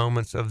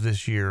moments of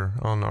this year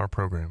on our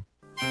program.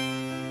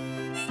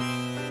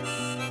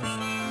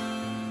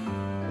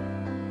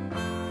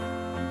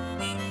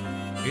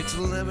 It's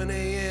 11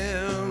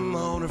 a.m.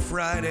 on a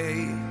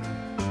Friday.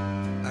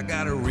 I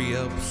got a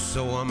re-up,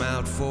 so I'm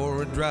out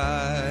for a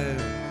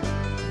drive.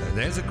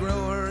 There's a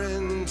grower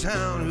in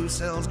town who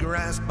sells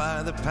grass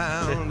by the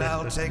pound.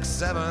 I'll take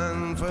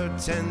 7 for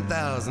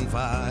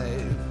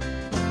 10,005.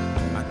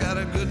 I got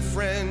a good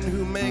friend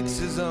who makes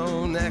his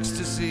own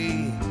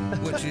ecstasy,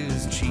 which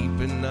is cheap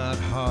and not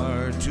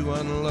hard to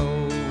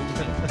unload.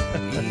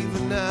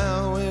 Even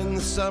now in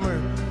the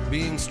summer,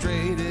 being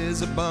straight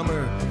is a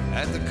bummer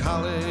at the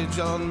college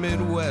on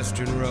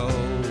Midwestern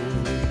Road.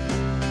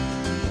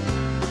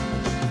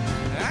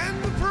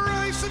 And the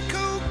price of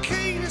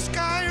cocaine is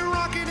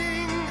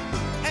skyrocketing,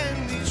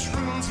 and these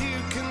shrooms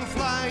here can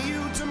fly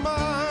you to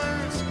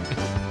Mars.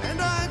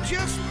 And I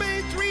just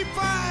made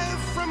 3.5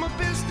 from a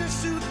business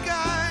suit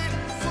guy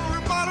for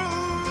a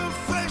bottle of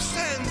fresh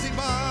Zanzibars.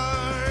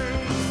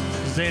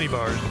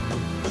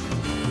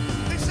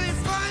 They say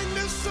find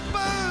us a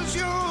buzz,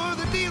 you're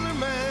the dealer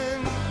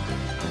man.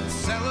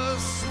 Sell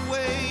us a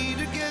way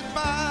to get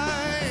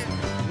by.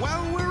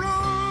 Well, we're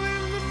all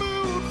in the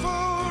mood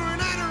for an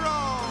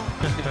Adderall.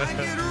 I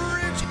get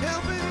rich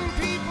helping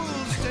people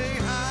stay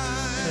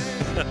high.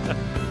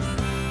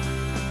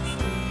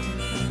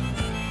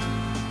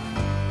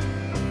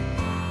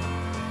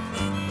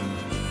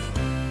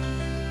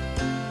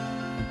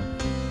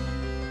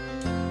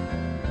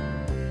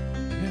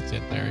 That's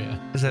it there, yeah.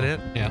 Is that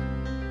it? Yeah.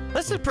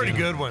 That's a pretty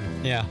good one.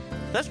 Yeah.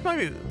 That's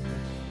maybe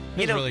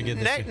It was really good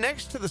this year.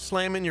 Next to the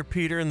slamming your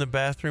Peter in the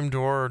bathroom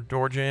door or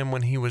door jam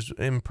when he was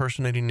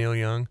impersonating Neil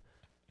Young.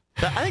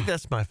 I think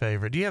that's my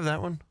favorite. Do you have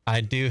that one?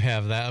 I do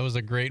have that. It was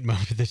a great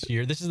moment this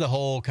year. This is the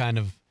whole kind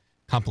of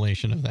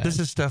compilation of that. This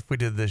is stuff we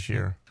did this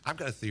year. I've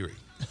got a theory.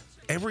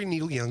 Every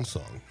Neil Young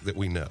song that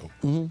we know,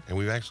 Mm-hmm. and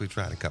we've actually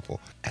tried a couple,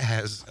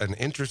 has an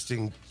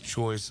interesting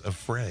choice of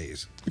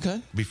phrase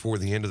before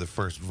the end of the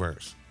first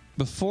verse.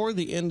 Before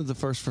the end of the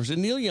first verse.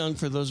 And Neil Young,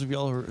 for those of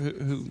y'all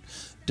who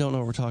don't know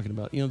what we're talking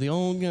about, the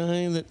old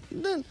guy that,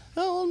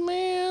 old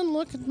man,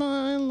 look at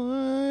my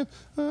life.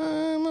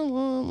 I'm a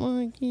lot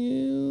like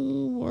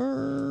you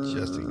were.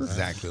 Just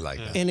exactly like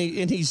that. And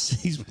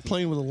he's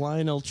playing with a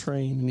Lionel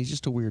train, and he's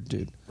just a weird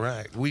dude.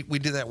 Right. We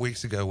did that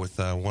weeks ago with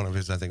one of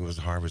his, I think it was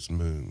Harvest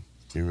Moon.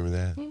 Do you remember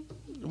that?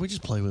 We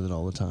just play with it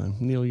all the time.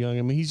 Neil Young,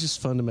 I mean, he's just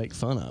fun to make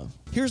fun of.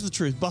 Here's the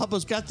truth.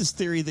 Bobo's got this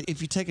theory that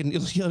if you take a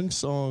Neil Young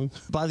song,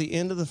 by the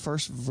end of the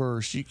first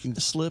verse, you can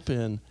slip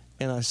in,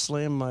 and I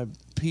slam my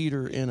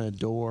Peter in a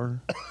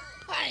door,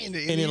 and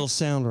it'll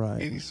sound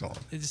right. Any song.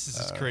 This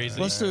is crazy.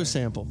 Let's do a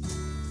sample.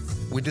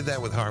 We did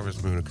that with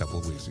Harvest Moon a couple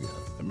of weeks ago.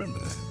 I remember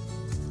that.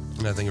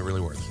 And I think it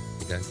really works.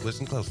 Okay,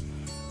 listen closely.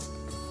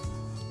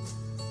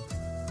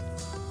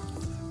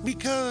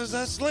 Because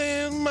I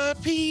slammed my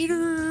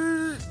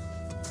Peter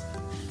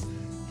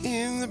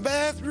in the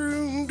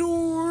bathroom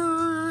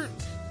door,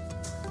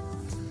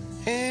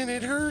 and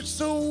it hurt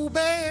so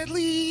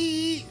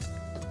badly.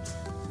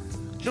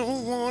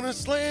 Don't want to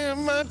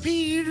slam my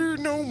Peter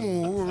no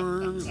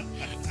more.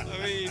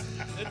 I mean,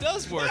 it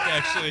does work,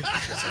 actually.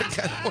 It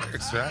kind of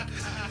works, right?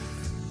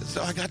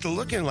 So I got to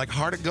looking like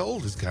Heart of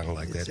Gold is kind of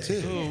like that,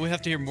 too. Oh, we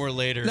have to hear more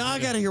later. No, I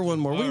got to hear one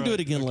more. We can do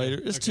it again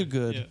later. It's too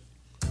good. Yeah.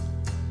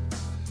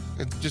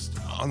 And just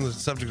on the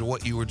subject of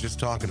what you were just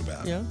talking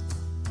about. Yeah.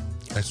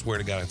 I swear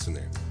to God, it's in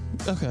there.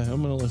 Okay,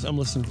 I'm gonna listen. I'm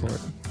listening for it.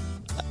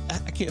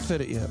 I can't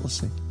fit it yet. Let's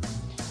see.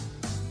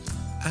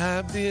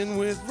 I've been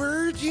with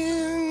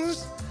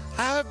virgins.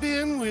 I've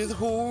been with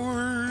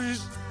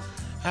whores.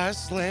 I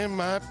slammed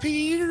my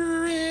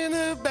Peter in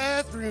a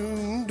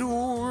bathroom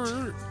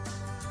door.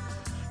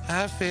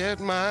 I fed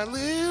my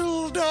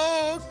little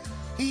dog.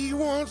 He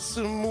wants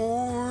some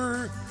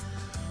more.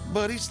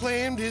 But he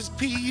slammed his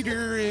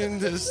Peter in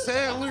the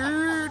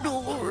cellar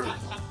door.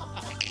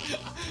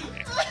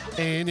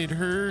 And it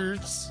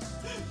hurts.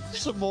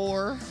 Some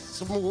more.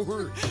 Some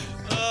more.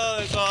 Oh,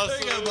 that's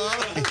awesome. There you go,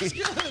 Bob. That's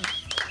good.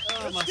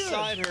 Oh, my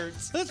side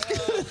hurts. That's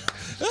good.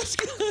 That's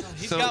good.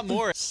 He's got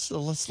more.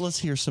 So let's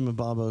hear some of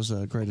Bobo's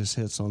greatest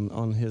hits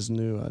on his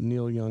new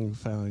Neil Young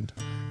find.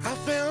 I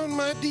found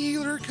my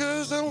dealer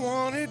cause I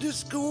wanted to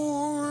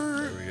score.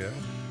 There we go.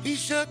 He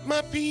shut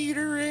my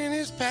Peter in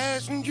his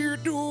passenger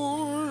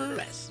door.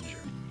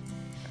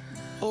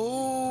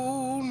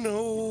 Oh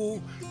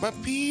no, my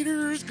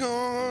Peter's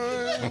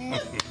gone.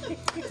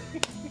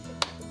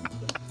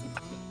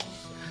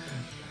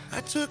 I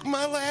took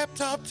my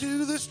laptop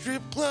to the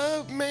strip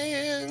club,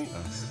 man.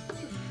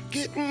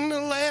 Getting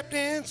a lap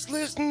dance,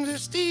 listening to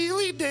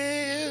Steely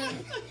Dan.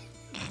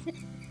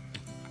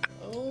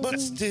 But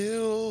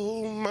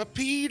still, my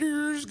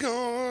Peter's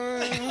gone.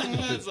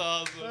 That's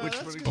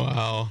awesome.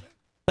 Wow.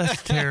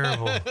 That's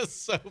terrible. That's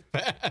so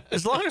bad.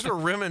 As long as we're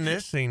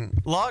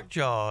reminiscing,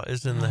 Lockjaw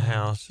is in the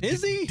house.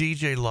 Is he?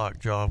 DJ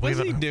Lockjaw. What's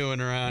he doing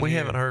around We here?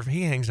 haven't heard.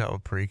 He hangs out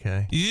with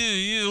Pre-K.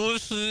 Yeah,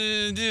 what's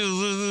the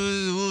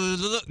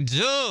deal?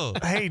 Joe.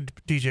 Hey,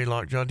 DJ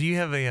Lockjaw, do you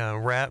have a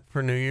rap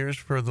for New Year's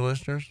for the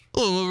listeners?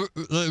 Oh,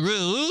 like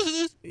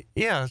resolutions?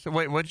 Yeah. So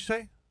wait, what'd you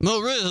say?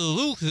 No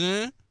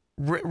resolution.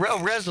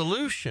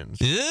 Resolutions.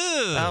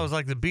 Yeah. I was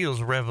like the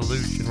Beatles'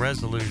 Revolution.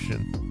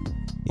 Resolution.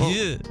 Well,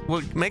 yeah.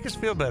 Well, make us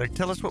feel better.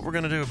 Tell us what we're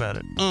going to do about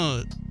it.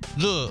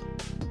 Look,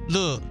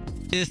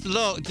 it's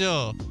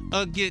Lockjaw.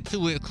 I'll get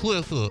to it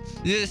quicker.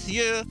 This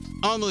year,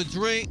 I'ma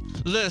drink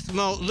less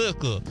malt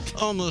liquor.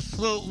 I'ma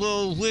smoke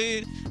more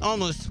weed.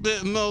 I'ma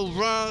spit more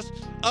rhymes.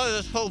 I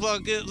just hope I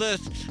get less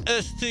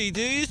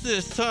STDs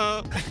this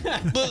time.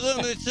 But let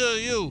me tell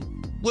you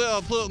where I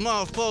put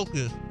my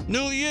focus.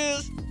 New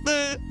Year's,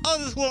 man, I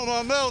just want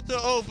my mouth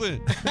to open.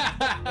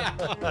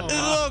 It's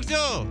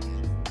Lockjaw.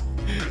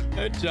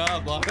 Good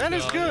job, Lockjaw. That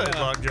is good,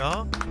 Yeah.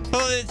 Lockjaw.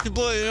 Holler at your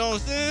boy, you know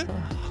what I'm saying?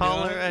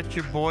 Holler at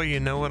your boy, you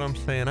know what I'm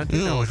saying. I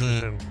do know what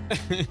you're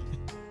saying.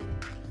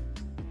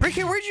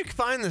 Ricky, where'd you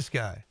find this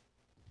guy?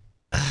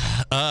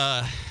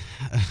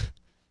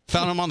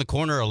 Found him on the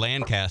corner of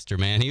Lancaster,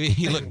 man.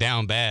 He looked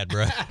down bad,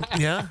 bro.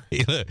 Yeah?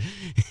 He looked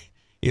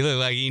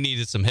like he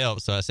needed some help.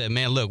 So I said,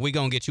 man, look, we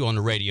gonna get you on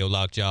the radio,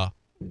 Lockjaw.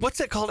 What's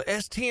that called?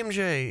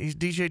 STMJ. He's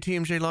DJ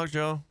TMJ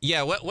Lockjaw.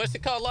 Yeah, what's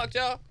it called,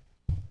 Lockjaw?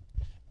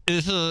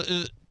 It's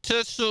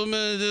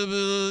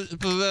testosterone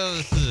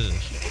paralysis.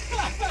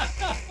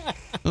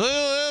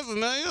 Whatever,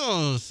 man. You know what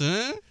I'm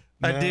saying?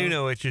 I do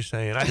know what you're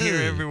saying. I hear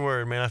every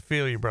word, man. I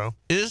feel you, bro.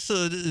 It's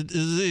a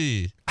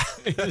disease.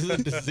 It's a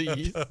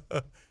disease.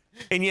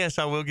 And yes,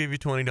 I will give you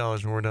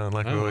 $20 when we're done,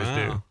 like we always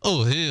do.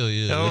 Oh, hell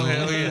yeah. Oh,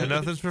 hell yeah.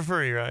 Nothing's for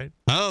free, right?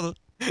 Holla.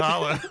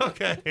 Holla.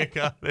 Okay,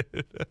 got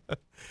it.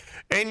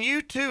 And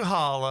you too,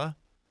 Holla.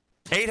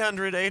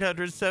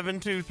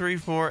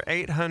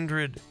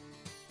 800-800-7234,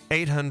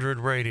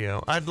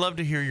 800-800-radio. I'd love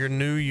to hear your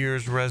New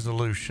Year's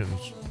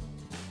resolutions.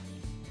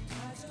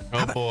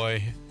 Oh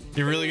boy,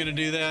 you're really gonna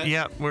do that?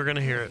 Yeah, we're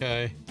gonna hear it.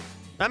 Okay.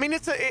 I mean,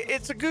 it's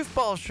a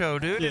goofball show,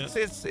 dude. Yeah.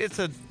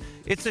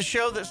 It's a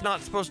show that's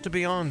not supposed to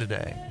be on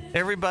today.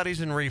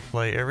 Everybody's in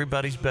replay.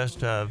 Everybody's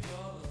best of.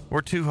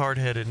 We're too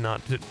hard-headed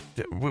not to.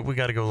 We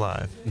got to go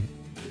live.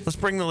 Let's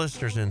bring the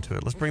listeners into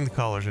it. Let's bring the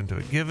callers into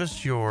it. Give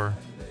us your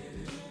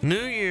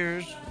New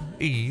Year's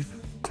Eve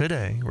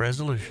today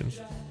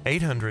resolutions.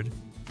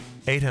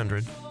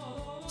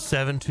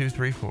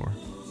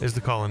 800-800-7234 is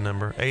the call-in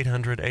number.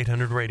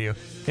 800-800-radio.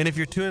 And if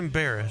you're too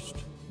embarrassed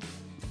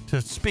to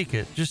speak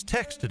it, just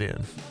text it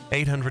in.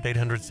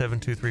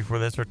 800-800-7234.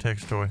 That's our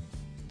text toy.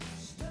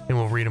 And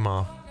we'll read them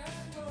off.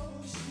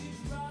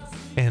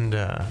 And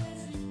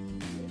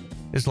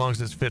as long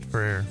as it's fit for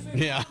air.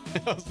 Yeah.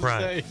 I was gonna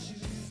Right. say.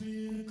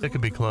 It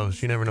could be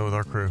close. You never know with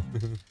our crew.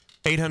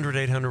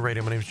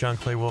 800-800-radio. My name is John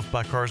Clay Wolf.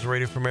 Buy cars, the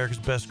radio for America's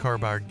best car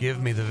buyer.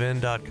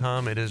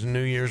 GiveMeTheVin.com. It is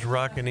New Year's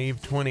Rockin'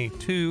 Eve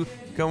 22,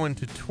 going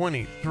to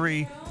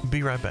 23.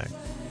 Be right back.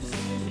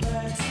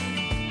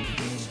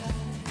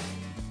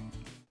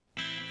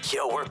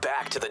 Yo, we're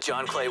back to the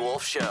John Clay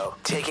Wolf Show,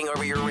 taking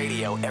over your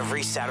radio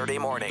every Saturday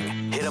morning.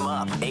 Hit them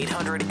up,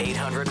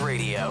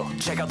 800-800-radio.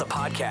 Check out the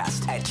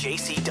podcast at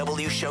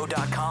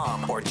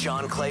jcwshow.com or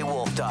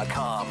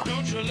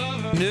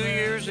johnclaywolf.com. New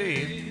Year's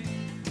Eve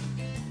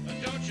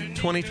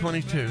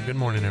 2022. Good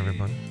morning,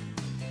 everybody.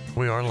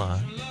 We are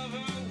live.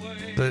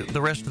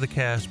 The rest of the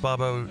cast,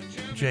 Bobo,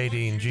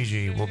 JD, and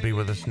Gigi, will be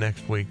with us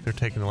next week. They're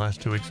taking the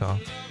last 2 weeks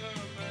off.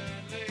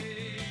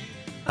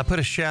 I put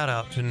a shout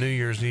out to New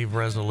Year's Eve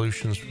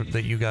resolutions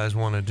that you guys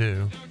want to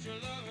do.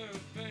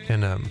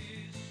 And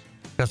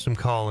got some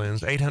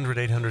call-ins.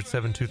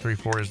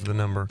 800-800-7234 is the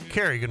number.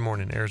 Carrie, good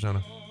morning,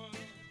 Arizona.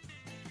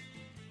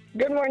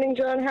 Good morning,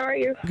 John. How are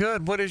you?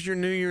 Good. What is your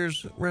New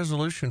Year's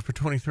resolution for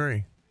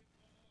 23?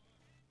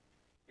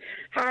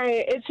 Hi.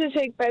 It's to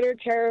take better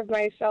care of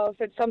myself.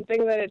 It's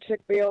something that it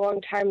took me a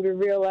long time to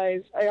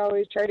realize. I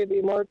always try to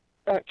be more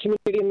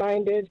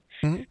community-minded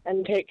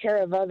and take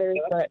care of others,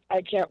 but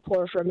I can't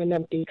pour from an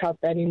empty cup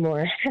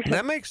anymore.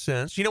 That makes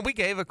sense. You know, we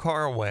gave a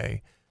car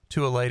away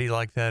to a lady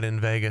like that in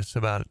Vegas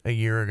about a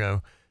year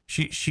ago.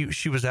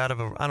 She was out of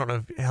I don't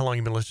know how long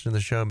you've been listening to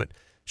the show, but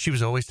she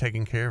was always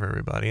taking care of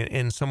everybody.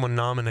 And someone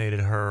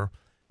nominated her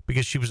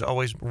because she was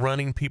always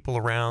running people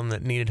around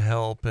that needed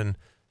help, and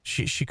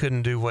she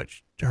couldn't do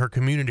her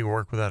community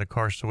work without a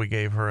car, so we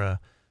gave her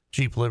a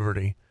Jeep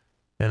Liberty.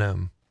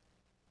 And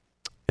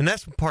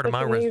that's part of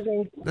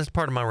that's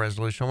part of my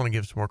resolution. I want to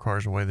give some more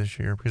cars away this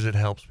year because it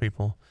helps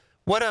people.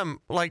 What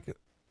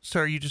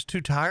so are you just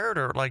too tired,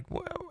 or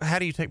how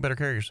do you take better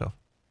care of yourself?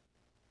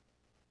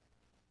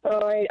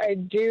 Oh, I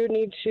do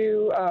need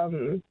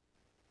to.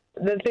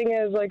 The thing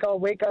is, I'll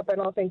wake up and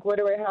I'll think, what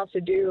do I have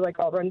to do?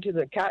 I'll run to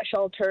the cat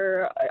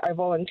shelter. I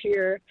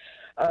volunteer.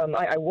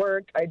 I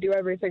work. I do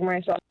everything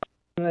myself.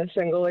 I'm a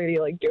single lady,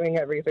 doing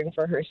everything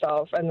for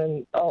herself, and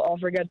then I'll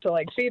forget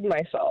to feed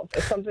myself.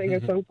 It's something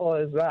as simple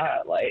as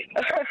that.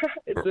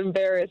 It's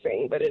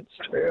embarrassing, but it's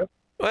true.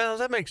 Well,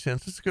 that makes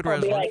sense. It's a good I'll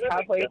resolution. be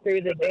halfway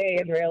through the day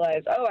and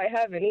realize, I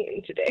haven't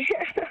eaten today.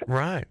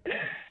 Right.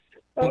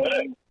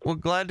 Well,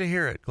 glad to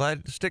hear it.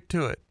 Glad to stick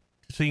to it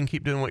so you can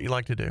keep doing what you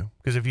like to do.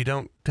 Because if you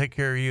don't take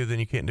care of you, then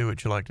you can't do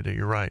what you like to do.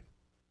 You're right.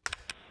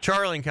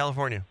 Charlie in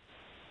California.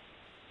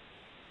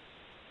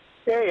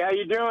 Hey, how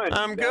you doing?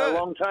 I'm good.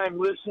 Long-time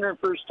listener,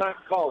 first-time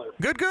caller.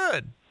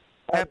 Good.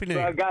 Happy New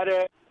Year. I got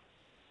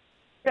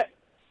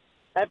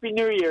Happy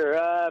New Year.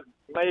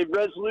 My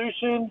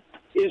resolution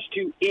is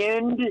to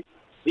end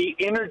the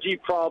energy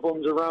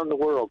problems around the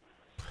world,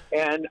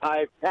 and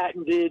I've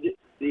patented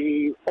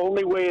the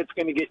only way it's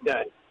going to get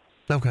done.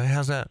 Okay,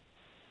 how's that?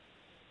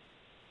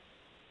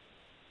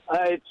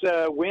 It's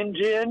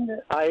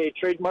WinGen. I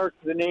trademarked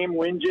the name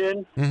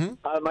WinGen.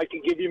 I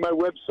can give you my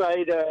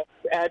website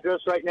address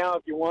right now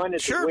if you want.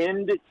 It's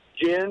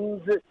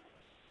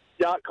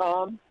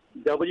windgens.com,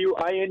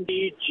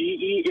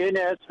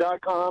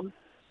 WINDGENS.com.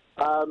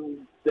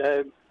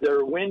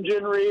 They're wind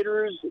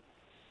generators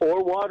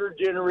or water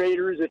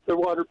generators if they're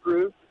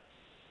waterproof.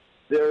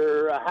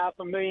 They're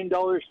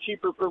 $500,000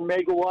 cheaper per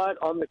megawatt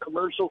on the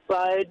commercial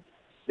side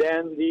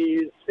than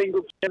the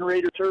single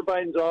generator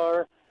turbines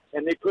are.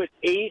 And they put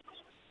 8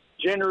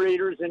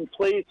 generators in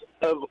place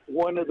of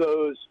one of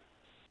those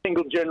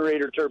single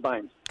generator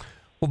turbines.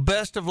 Well,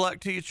 best of luck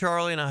to you,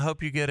 Charlie, and I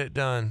hope you get it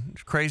done.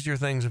 Crazier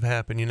things have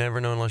happened. You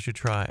never know unless you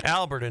try.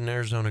 Albert in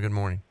Arizona, good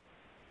morning.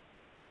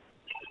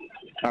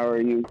 How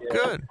are you?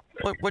 Good.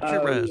 What's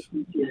your res?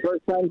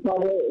 First time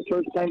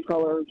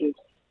caller. Just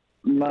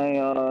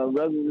my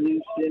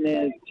resolution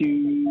is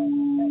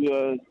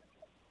to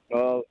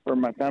for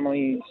my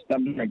family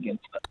stop drinking.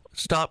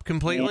 Stop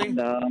completely?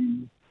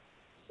 And,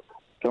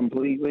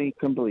 completely.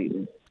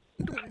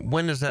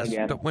 When does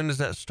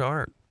that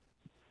start?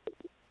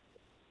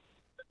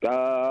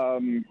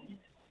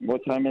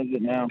 What time is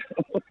it now?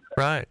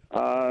 Right.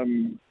 Are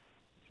you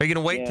going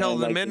to wait till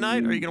like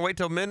midnight? Are you going to wait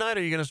till midnight, or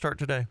are you going to start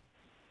today?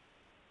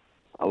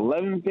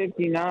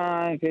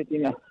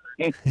 11:59,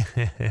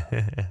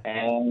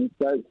 and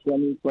start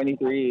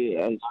 2023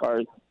 as far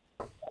as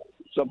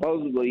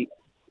supposedly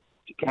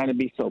to kind of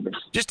be sober.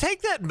 Just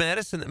take that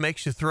medicine that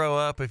makes you throw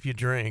up if you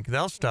drink.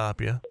 They'll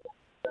stop you.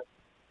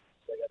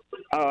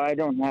 Oh, I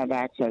don't have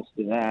access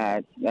to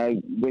that.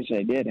 I wish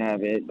I did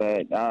have it,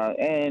 but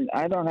and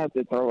I don't have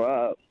to throw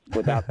up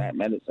without that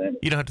medicine.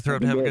 You don't have to throw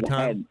up to have a good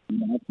time?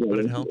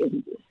 Would it help?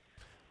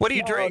 What do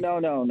you drink?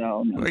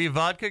 No. Are you a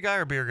vodka guy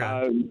or beer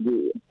guy?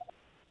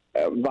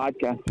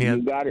 Vodka. Yeah.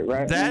 You got it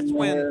right. That's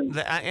when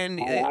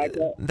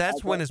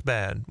that's when it's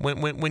bad.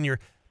 When you're,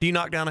 do you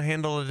knock down a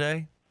handle a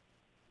day?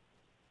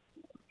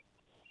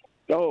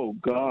 Oh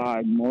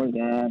God, more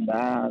than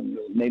that,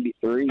 maybe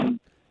 3.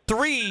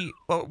 3.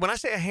 Well, when I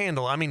say a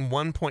handle, I mean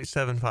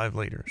 1.75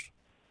 liters.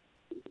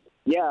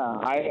 Yeah,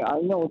 I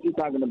know what you're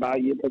talking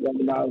about. You're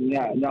talking about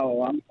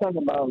I'm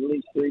talking about at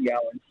least 3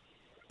 gallons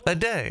a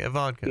day of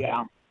vodka.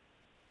 Yeah.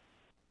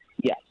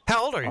 Yes.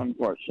 How old are you?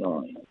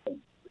 Unfortunately,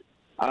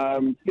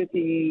 I'm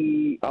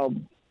 50.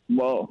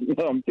 Well,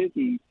 I'm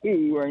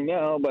 52 right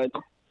now, but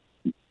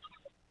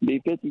be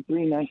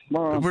 53 next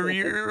month.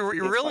 You're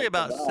really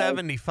about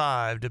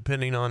 75,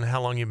 depending on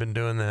how long you've been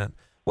doing that.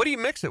 What do you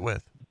mix it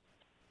with?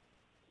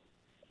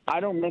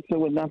 I don't mix it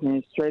with nothing.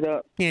 It's straight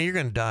up. Yeah, you're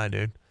gonna die,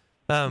 dude.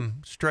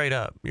 Straight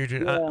up. You're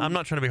just, I'm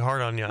not trying to be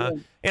hard on you,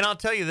 and I'll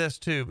tell you this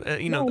too.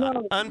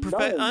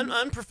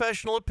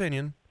 Unprofessional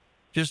opinion.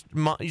 Just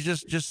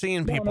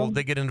seeing people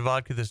that get into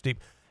vodka this deep.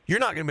 You're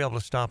not going to be able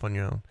to stop on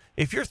your own.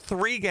 If you're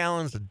 3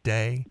 gallons a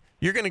day,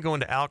 you're going to go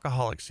into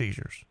alcoholic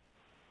seizures.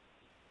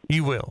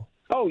 You will.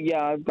 Oh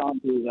yeah, I've gone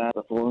through that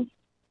before.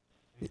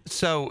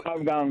 So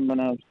I've gone when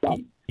I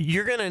stopped.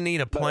 You're going to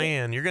need a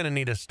plan. You're going to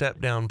need a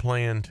step-down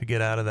plan to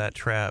get out of that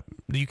trap.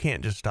 You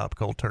can't just stop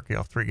cold turkey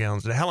off 3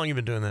 gallons a day. How long have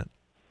you been doing that?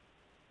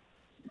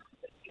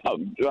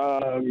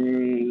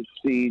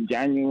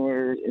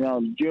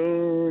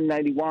 June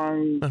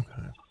 91. Okay.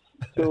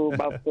 So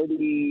about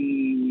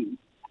 32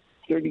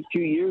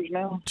 years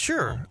now.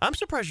 Sure. I'm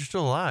surprised you're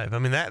still alive. I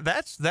mean,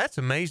 that's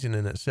amazing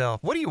in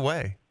itself. What do you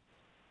weigh?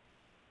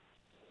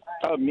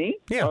 Me?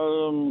 Yeah.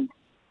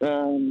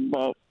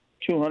 About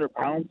 200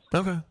 pounds.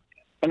 Okay.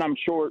 And I'm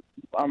short.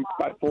 I'm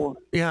 5'4".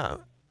 Yeah.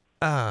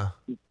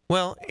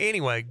 Well,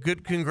 anyway,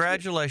 good.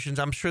 Congratulations.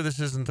 I'm sure this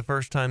isn't the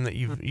first time that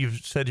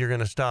you've said you're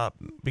going to stop,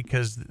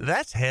 because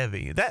that's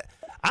heavy.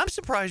 I'm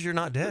surprised you're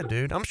not dead,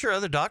 dude. I'm sure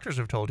other doctors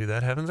have told you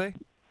that, haven't they?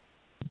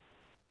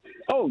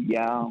 Oh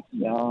yeah.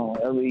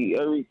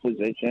 Every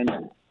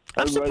physician.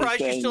 I'm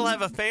surprised you still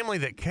have a family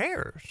that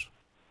cares.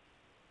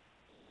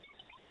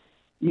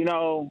 You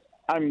know,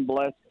 I'm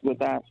blessed with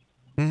that.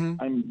 Mm-hmm.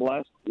 I'm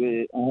blessed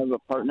with. I have a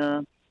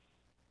partner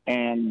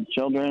and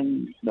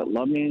children that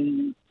love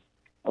me.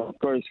 Of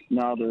course,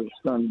 now they're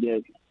starting to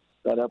get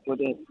fed up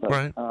with it. But,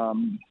 right.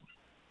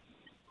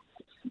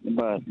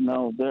 But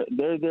no,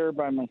 they're there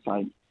by my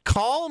side.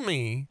 Call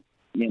me.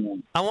 You know.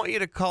 I want you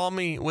to call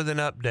me with an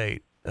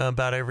update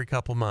about every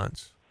couple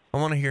months. I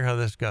want to hear how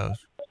this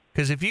goes.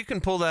 Because if you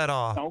can pull that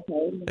off,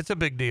 it's a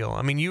big deal.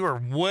 I mean, you are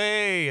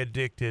way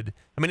addicted.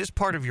 I mean, it's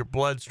part of your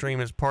bloodstream.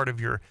 It's part of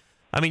your...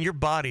 I mean, your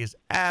body is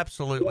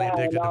absolutely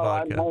addicted to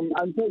vodka.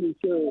 I'm pretty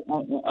sure.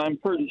 I'm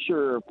pretty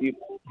sure if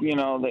you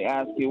know they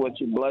ask you what's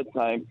your blood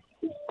type,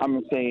 I'm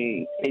gonna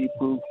say A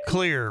proof.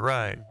 Clear,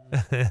 right?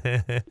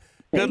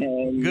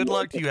 Good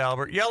luck to you,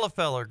 Albert. Yellow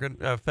feather.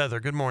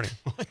 Good morning.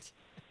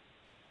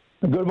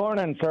 Good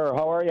morning, sir.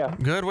 How are you?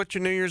 Good. What's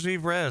your New Year's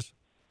Eve res?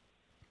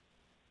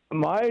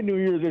 My New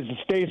Year's is to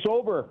stay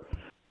sober.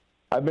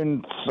 I've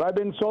been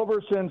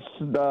sober since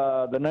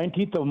the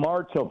 19th of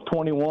March of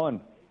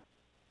 21.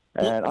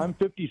 And I'm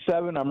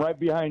 57. I'm right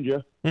behind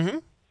you. Mm-hmm.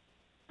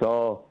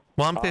 So.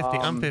 Well, I'm 50.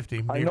 I'm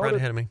 50. You're right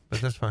ahead of me, but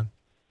that's fine.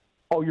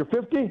 Oh, you're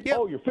 50? Yeah.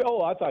 Oh, you're 50.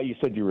 Oh, I thought you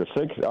said you were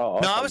 60. Oh,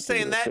 no, I was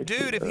saying that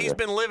dude, if he's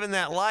been living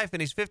that life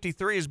and he's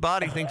 53, his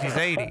body thinks he's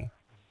 80.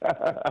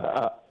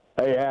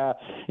 Yeah.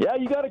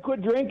 You got to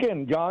quit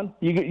drinking, John.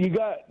 You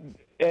got,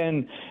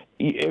 and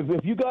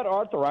if you got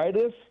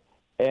arthritis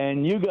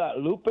and you got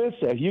lupus,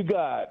 if you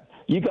got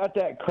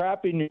that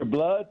crap in your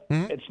blood,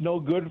 it's no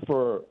good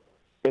for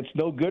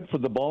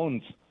the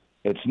bones.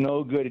 It's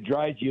no good. It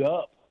dries you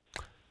up.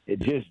 It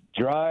just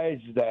dries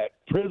that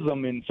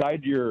prism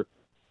inside your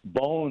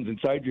bones,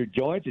 inside your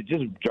joints. It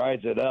just dries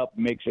it up,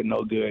 makes it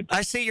no good.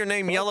 I see your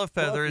name, Yellow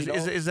Feather.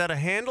 Is that a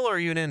handle, or are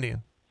you an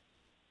Indian?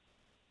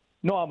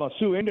 No, I'm a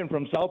Sioux Indian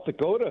from South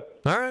Dakota.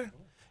 All right.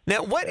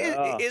 Now,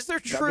 is there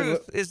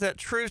truth? Is that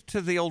truth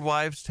to the old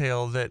wives'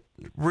 tale that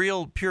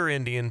real pure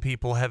Indian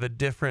people have a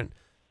different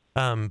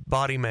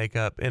body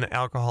makeup and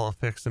alcohol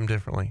affects them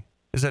differently?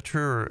 Is that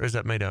true, or is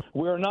that made up?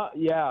 We're not.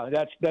 Yeah,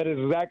 that is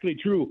exactly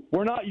true.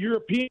 We're not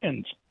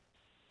Europeans.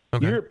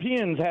 Okay.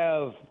 Europeans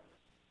have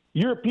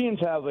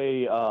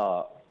a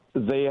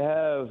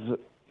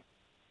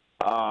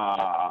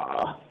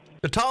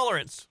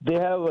tolerance. They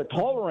have a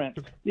tolerance.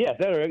 Yeah,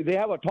 they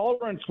have a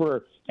tolerance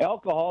for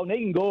alcohol, and they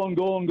can go and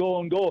go and go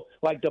and go.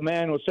 Like the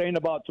man was saying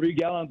about 3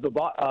 gallons of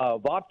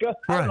vodka.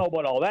 I don't know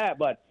about all that,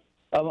 but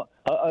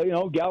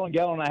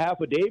gallon and a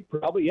half a day,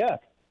 probably, yeah.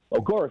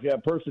 Of course,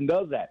 that person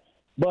does that.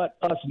 But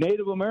us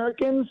Native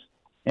Americans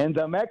and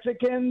the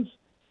Mexicans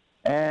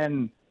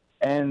and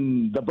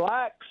the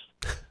blacks,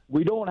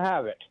 we don't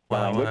have it.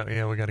 Wow,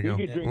 yeah, we got to go.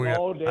 You can drink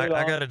all day long.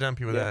 I got to dump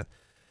you with that.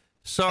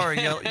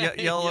 Sorry,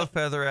 Yellow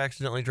Feather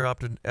accidentally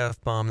dropped an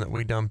F-bomb that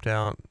we dumped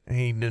out.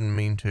 He didn't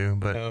mean to,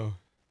 but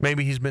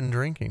maybe he's been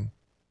drinking.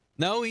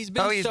 No, he's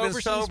been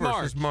sober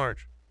since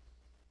March.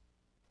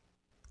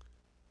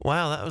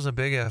 Wow, that was a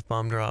big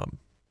F-bomb drop.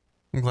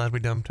 I'm glad we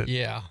dumped it.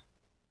 Yeah.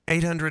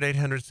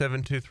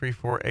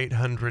 800-800-7234,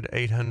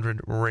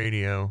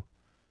 800-800-RADIO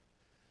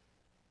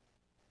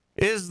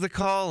is the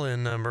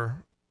call-in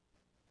number.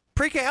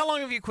 Pre-K, how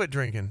long have you quit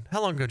drinking?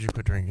 How long ago did you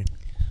quit drinking?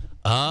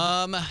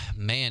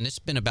 Man, it's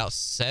been about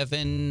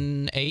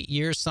 7-8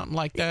 years, something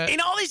like that. And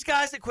all these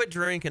guys that quit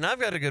drinking, I've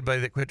got a good buddy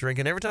that quit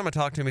drinking. Every time I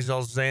talk to him, he's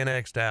all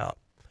Xanaxed out.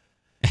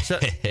 So,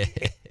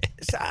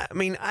 I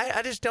mean,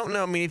 I just don't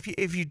know. I mean,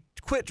 if you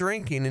quit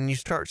drinking and you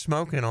start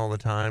smoking all the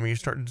time, you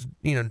start,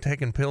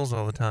 taking pills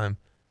all the time,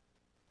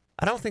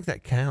 I don't think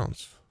that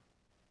counts.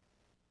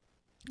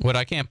 What,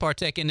 I can't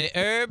partake in the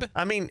herb?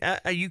 I mean,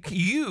 you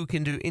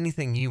can do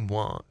anything you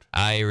want.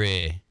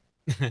 Irie.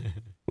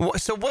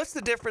 So what's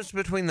the difference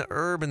between the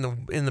herb and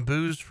the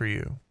booze for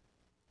you?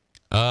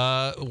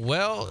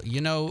 Well,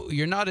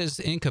 you're not as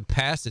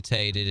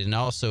incapacitated, and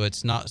also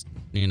it's not,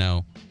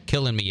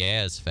 killing me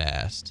as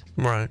fast.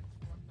 Right.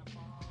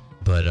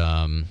 But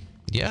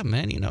yeah,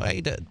 man, hey,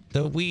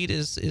 the weed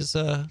is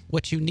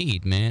what you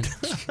need, man.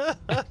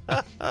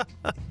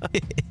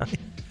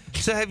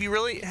 So have you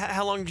really?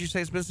 How long did you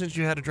say it's been since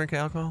you had a drink of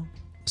alcohol?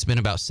 It's been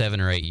about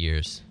 7 or 8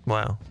 years.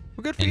 Wow. Well,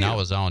 good for you. And I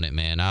was on it,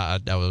 man. I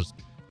was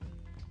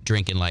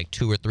drinking like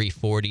 2 or 3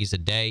 40s a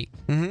day.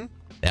 Mm-hmm.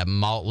 That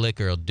malt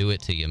liquor will do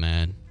it to you,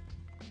 man.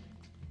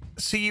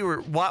 See,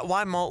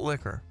 why malt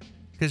liquor?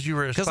 Because you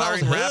were an I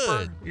aspiring was rapper.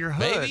 hood, You're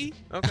hood. baby.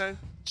 Okay.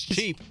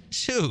 Cheap.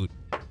 Shoot.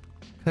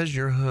 Because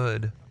you're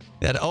hood.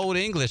 That old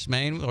English,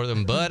 man, or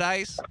them Bud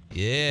Ice.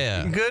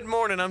 Yeah. Good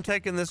morning. I'm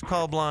taking this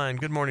call blind.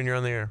 Good morning. You're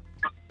on the air.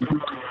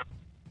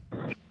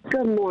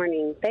 Good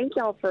morning. Thank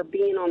y'all for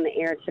being on the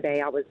air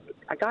today.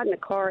 I got in the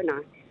car and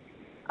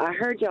I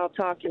heard y'all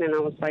talking, and I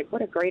was like,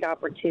 what a great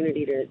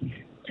opportunity to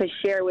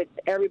share with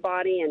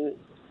everybody and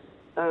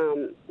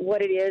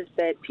what it is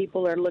that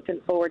people are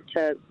looking forward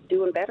to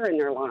doing better in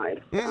their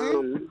lives.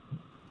 Mm-hmm.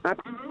 I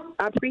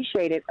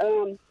appreciate it.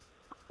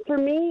 For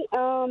me,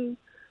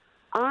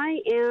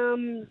 I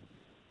am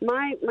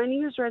my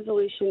New Year's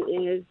resolution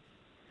is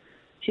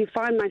to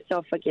find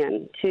myself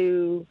again,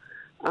 to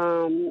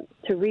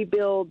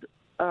rebuild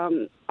me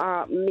and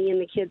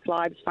the kids'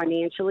 lives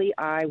financially.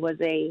 I was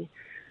a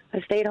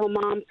stay-at-home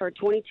mom for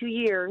 22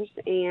 years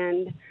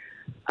and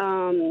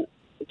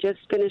just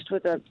finished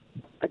with a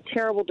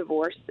terrible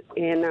divorce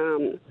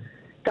and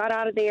got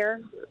out of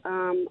there.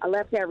 I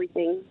left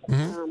everything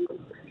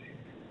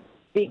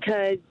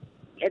because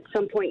at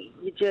some point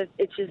it's just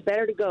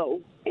better to go.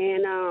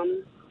 And I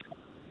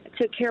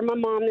took care of my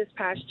mom this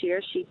past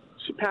year. She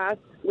passed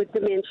with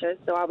dementia,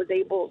 so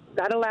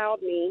that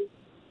allowed me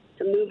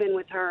to move in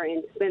with her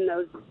and spend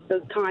those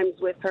times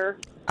with her.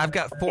 I've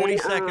got 40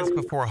 seconds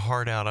before a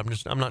hard out.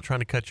 I'm not trying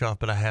to cut you off,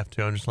 but I have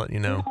to. I'm just letting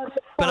you know.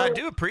 But I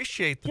do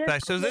appreciate the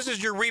fact. So this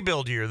is your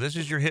rebuild year. This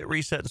is your hit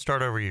reset and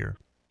start over year.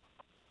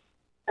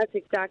 That's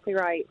exactly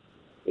right.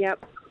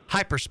 Yep.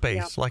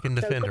 Hyperspace, like in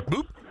Defender.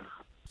 Boop.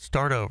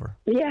 Start over.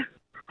 Yeah.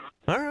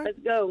 All right. Let's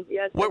go.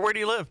 Yes. Where do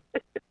you live?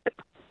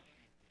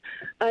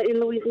 In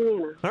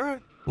Louisiana. All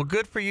right. Well,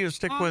 good for you.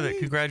 Stick with it.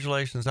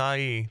 Congratulations,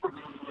 IE.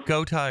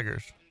 Go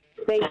Tigers.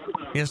 Thank you.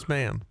 Yes,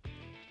 ma'am.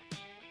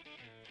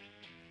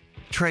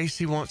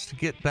 Tracy wants to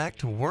get back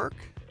to work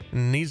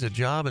and needs a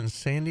job in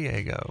San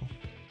Diego.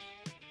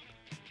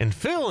 And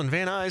Phil in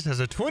Van Nuys has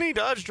a 20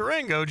 Dodge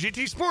Durango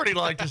GT Sport he'd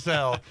like to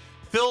sell.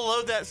 Phil,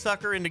 load that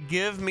sucker into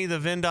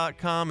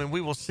GiveMeTheVin.com, and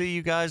we will see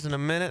you guys in a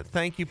minute.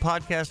 Thank you.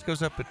 Podcast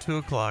goes up at 2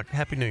 o'clock.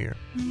 Happy New Year.